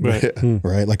cuss, right?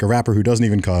 Like a rapper who doesn't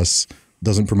even cuss,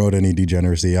 doesn't promote any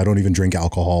degeneracy. I don't even drink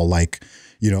alcohol. Like,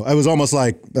 you know, I was almost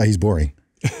like, he's boring,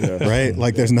 right?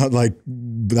 Like there's not like,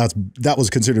 that was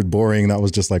considered boring. That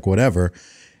was just like whatever.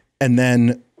 And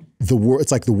then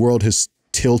it's like the world has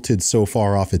tilted so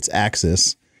far off its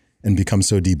axis and become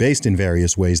so debased in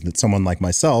various ways that someone like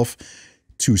myself,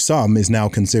 to some, is now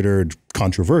considered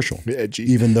controversial. Edgy.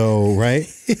 Even though, right?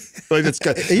 Like that's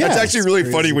actually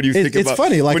really funny when you think about. It's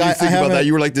funny. Like when you think about that,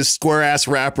 you were like this square ass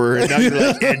rapper, and now you're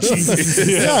like edgy.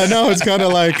 Yeah, no, it's kind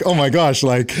of like, oh my gosh,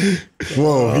 like,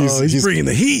 whoa, he's bringing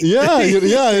the heat. Yeah,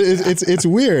 it's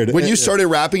weird. When you started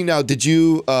rapping, now did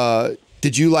you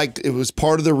like, it was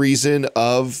part of the reason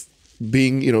of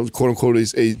being, you know, quote unquote,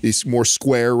 a more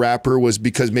square rapper, was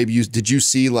because maybe did you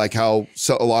see like how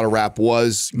a lot of rap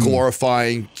was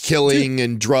glorifying killing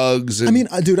and drugs? And, I mean,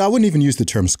 dude, I wouldn't even use the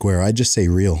term square. I'd just say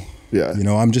real. Yeah. You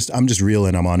know, I'm just real,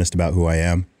 and I'm honest about who I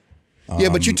am. Yeah,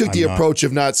 but you took the approach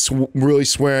of not really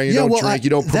swearing. You don't drink.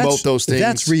 You don't promote those things.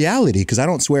 That's reality, because I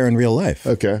don't swear in real life.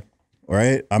 Okay.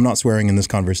 Right? I'm not swearing in this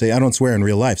conversation. I don't swear in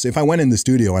real life. So if I went in the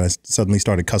studio and I suddenly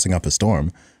started cussing up a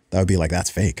storm, that would be like,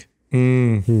 that's fake.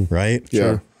 Right? Yeah.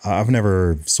 Sure. I've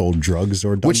never sold drugs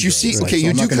or done Which you drugs. see, okay,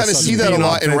 you do kind of see that a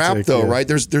lot in rap though, right?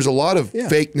 There's a lot of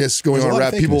fakeness going on in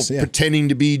rap. People pretending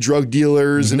to be drug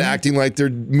dealers and acting like they're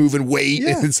moving weight.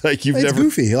 Yeah. It's like it's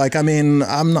goofy. Like, I mean,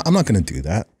 I'm not going to do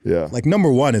that. Yeah. Like,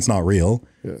 number one, it's not real.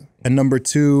 Yeah. And number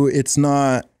two, it's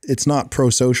not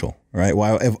pro-social, right?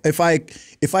 Why if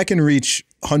I can reach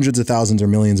hundreds of thousands or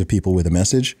millions of people with a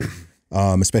message,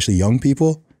 especially young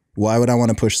people, why would I want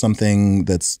to push something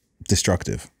that's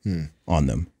destructive on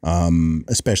them,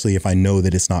 especially if I know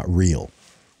that it's not real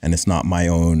and it's not my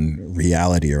own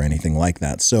reality or anything like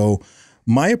that. So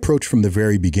my approach from the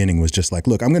very beginning was just like,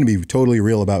 look, I'm going to be totally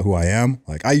real about who I am.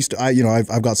 Like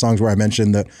I've got songs where I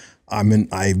mentioned that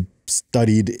I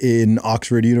studied in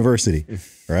Oxford University,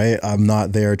 right? I'm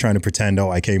not there trying to pretend,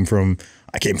 I came from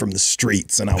the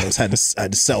streets and I had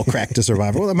to sell crack to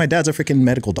survive. Well, my dad's a freaking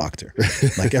medical doctor.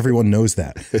 Like, everyone knows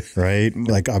that, right?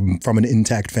 Like, I'm from an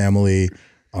intact family.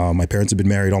 My parents have been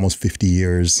married almost 50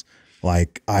 years.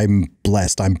 Like, I'm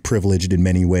blessed. I'm privileged in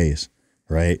many ways,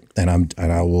 right? And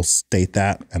I will state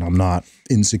that, and I'm not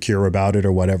insecure about it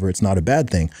or whatever. It's not a bad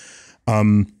thing.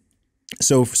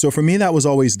 So for me, that was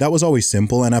always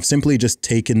simple, and I've simply just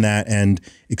taken that and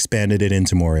expanded it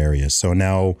into more areas. So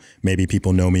now maybe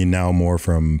people know me now more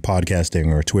from podcasting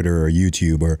or Twitter or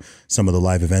YouTube or some of the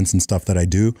live events and stuff that I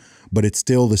do, but it's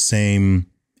still the same.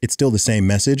 It's still the same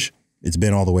message. It's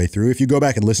been all the way through. If you go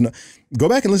back and listen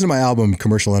to my album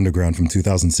Commercial Underground from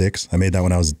 2006, I made that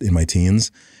when I was in my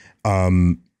teens.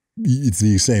 It's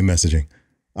the same messaging.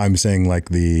 I'm saying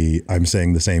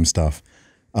the same stuff.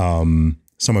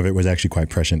 Some of it was actually quite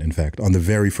prescient, in fact. On the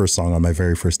very first song on my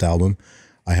very first album,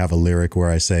 I have a lyric where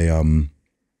I say,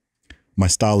 my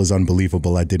style is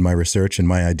unbelievable. I did my research and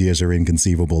my ideas are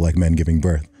inconceivable, like men giving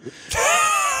birth.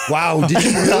 Wow, did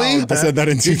you really? I said that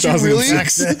in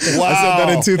 2006. Wow. I said that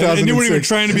in 2006. And you weren't even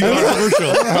trying to be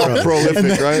controversial.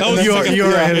 Prolific, right? That was You're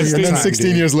ahead of your And then time,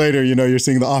 16 years later, you're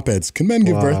seeing the op-eds. Can men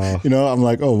give birth? I'm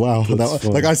like, oh wow.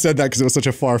 Like I said that because it was such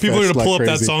a far-fetched. People are gonna pull up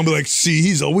crazy. that song and be like, "See,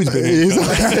 he's always been."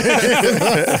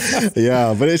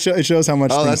 Yeah, but it shows how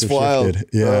much things have wild. shifted.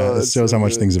 Yeah, it shows how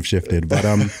much things have shifted. But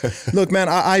look, man,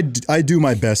 I do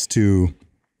my best to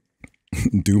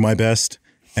do my best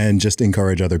and just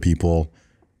encourage other people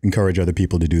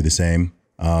to do the same.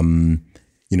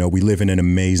 We live in an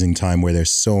amazing time where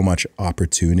there's so much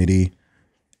opportunity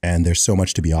and there's so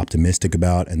much to be optimistic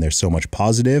about and there's so much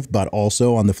positive, but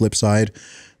also on the flip side,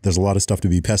 there's a lot of stuff to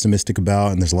be pessimistic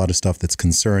about and there's a lot of stuff that's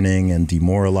concerning and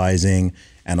demoralizing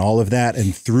and all of that.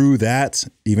 And through that,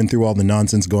 even through all the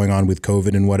nonsense going on with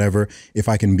COVID and whatever, if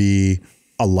I can be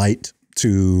a light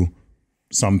to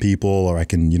some people, or I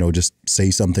can, just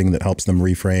say something that helps them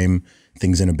reframe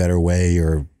things in a better way,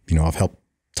 or, I've helped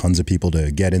tons of people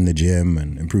to get in the gym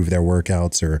and improve their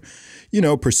workouts, or,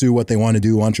 pursue what they want to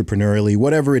do entrepreneurially,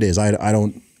 whatever it is. I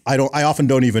often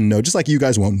don't even know, just like you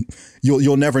guys won't,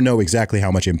 you'll never know exactly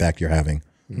how much impact you're having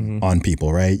on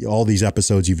people, right? All these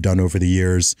episodes you've done over the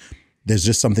years, there's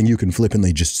just something you can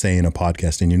flippantly just say in a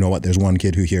podcast. And you know what? There's one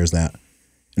kid who hears that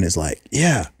and is like,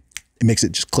 yeah, it makes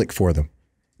it just click for them.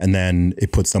 And then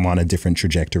it puts them on a different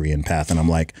trajectory and path. And I'm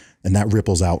like, and that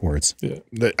ripples outwards. Yeah.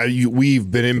 We've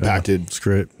been impacted it's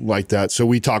great. Like that. So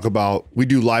we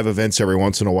do live events every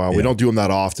once in a while. Yeah. We don't do them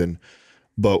that often,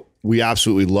 but we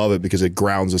absolutely love it because it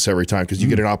grounds us every time, because you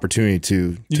get an opportunity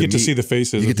to see the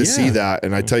faces. You get to see that.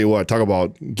 And I tell you what, talk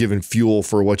about giving fuel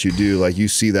for what you do. Like, you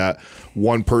see that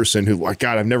one person who, like,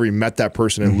 God, I've never even met that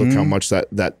person, and look how much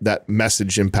that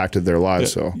message impacted their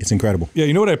lives. So it's incredible. Yeah.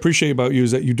 You know what I appreciate about you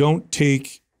is that you don't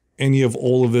take any of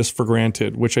all of this for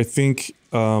granted, which I think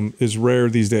is rare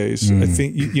these days. I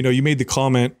think, you made the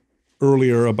comment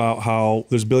earlier about how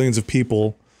there's billions of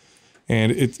people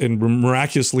and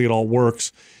miraculously it all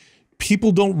works.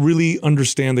 People don't really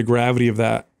understand the gravity of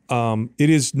that. It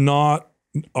is not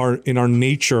in our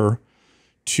nature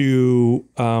to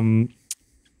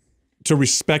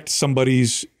respect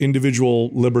somebody's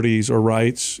individual liberties or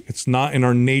rights. It's not in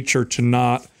our nature to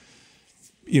not,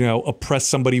 oppress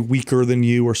somebody weaker than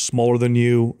you or smaller than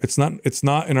you. It's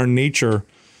not in our nature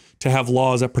to have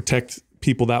laws that protect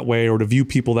people that way, or to view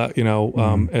people that,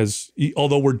 as,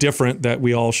 although we're different, that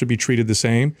we all should be treated the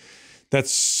same.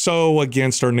 That's so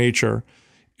against our nature.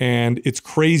 And it's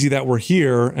crazy that we're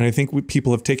here. And I think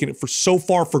people have taken it so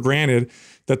far for granted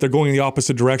that they're going in the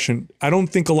opposite direction. I don't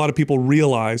think a lot of people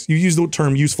realize, you use the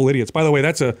term useful idiots. By the way,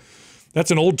 that's an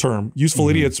old term. Useful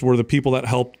idiots were the people that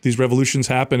helped these revolutions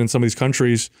happen in some of these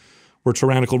countries where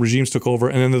tyrannical regimes took over,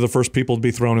 and then they're the first people to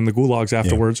be thrown in the gulags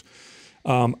afterwards.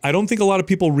 Yeah. I don't think a lot of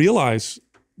people realize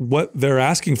what they're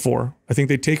asking for. I think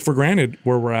they take for granted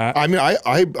where we're at. I mean,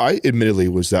 I admittedly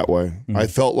was that way. I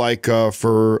felt like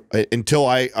until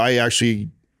I actually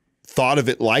thought of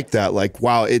it like that, like,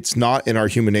 wow, it's not in our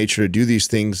human nature to do these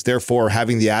things. Therefore,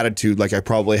 having the attitude like I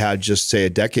probably had just, say, a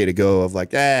decade ago of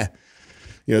like,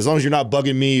 as long as you're not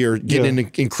bugging me or getting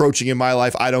encroaching in my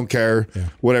life, I don't care. Yeah.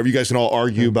 Whatever, you guys can all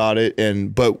argue about it.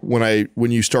 But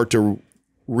when you start to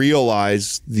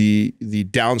realize the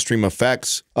downstream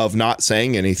effects of not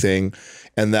saying anything,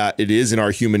 and that it is in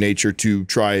our human nature to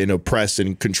try and oppress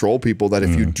and control people, that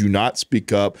if you do not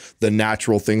speak up, the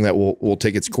natural thing that will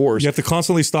take its course. You have to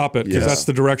constantly stop it, because that's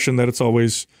the direction that it's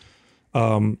always,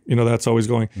 that's always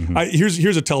going.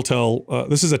 Here's a telltale.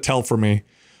 This is a tell for me.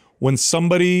 When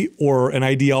somebody or an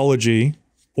ideology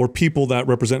or people that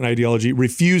represent an ideology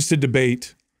refuse to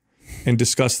debate and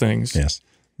discuss things,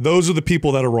 those are the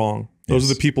people that are wrong. Those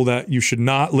are the people that you should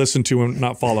not listen to and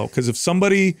not follow. Because if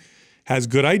somebody has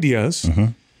good ideas,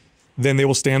 then they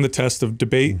will stand the test of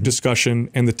debate,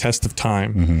 discussion, and the test of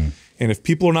time. And if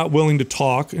people are not willing to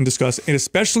talk and discuss, and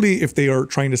especially if they are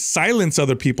trying to silence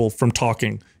other people from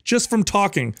talking, just from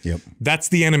talking, that's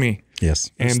the enemy.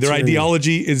 Yes. And their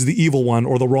ideology is the evil one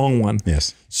or the wrong one.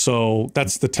 Yes. So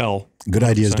that's the tell. Good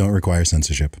ideas don't require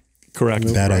censorship.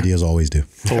 Correct. Bad ideas always do.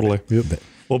 Totally.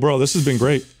 Well, bro, this has been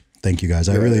great. Thank you, guys.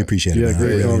 I really appreciate it. Yeah,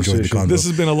 great. I really enjoyed the convo. This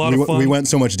has been a lot of fun. We went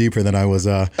so much deeper than I was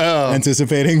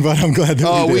anticipating, but I'm glad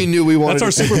that we did. We knew we wanted.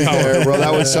 That's our superpower, bro.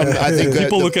 That was something. I think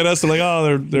people look at us and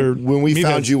like, they're. When we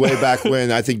found you way back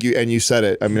when, I think you said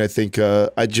it. I mean, I think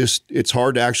it's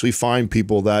hard to actually find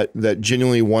people that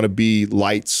genuinely want to be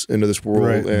lights into this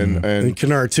world and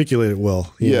can articulate it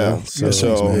well.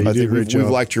 So I think we've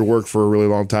liked your work for a really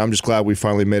long time. I'm just glad we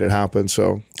finally made it happen.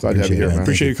 So glad to have you here, man.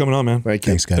 Appreciate you coming on, man. Thank you.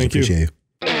 Thanks, guys. Appreciate you.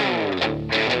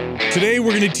 Today, we're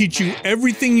going to teach you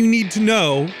everything you need to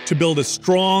know to build a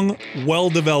strong,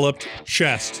 well-developed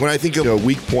chest. When I think of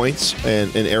weak points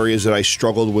and areas that I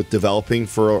struggled with developing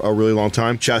for a really long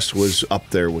time, chest was up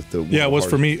there with the Yeah, it was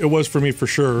for me. It was for me for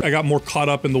sure. I got more caught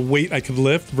up in the weight I could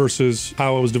lift versus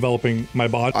how I was developing my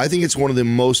body. I think it's one of the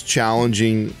most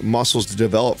challenging muscles to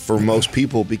develop for most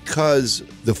people because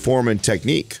the form and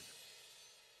technique.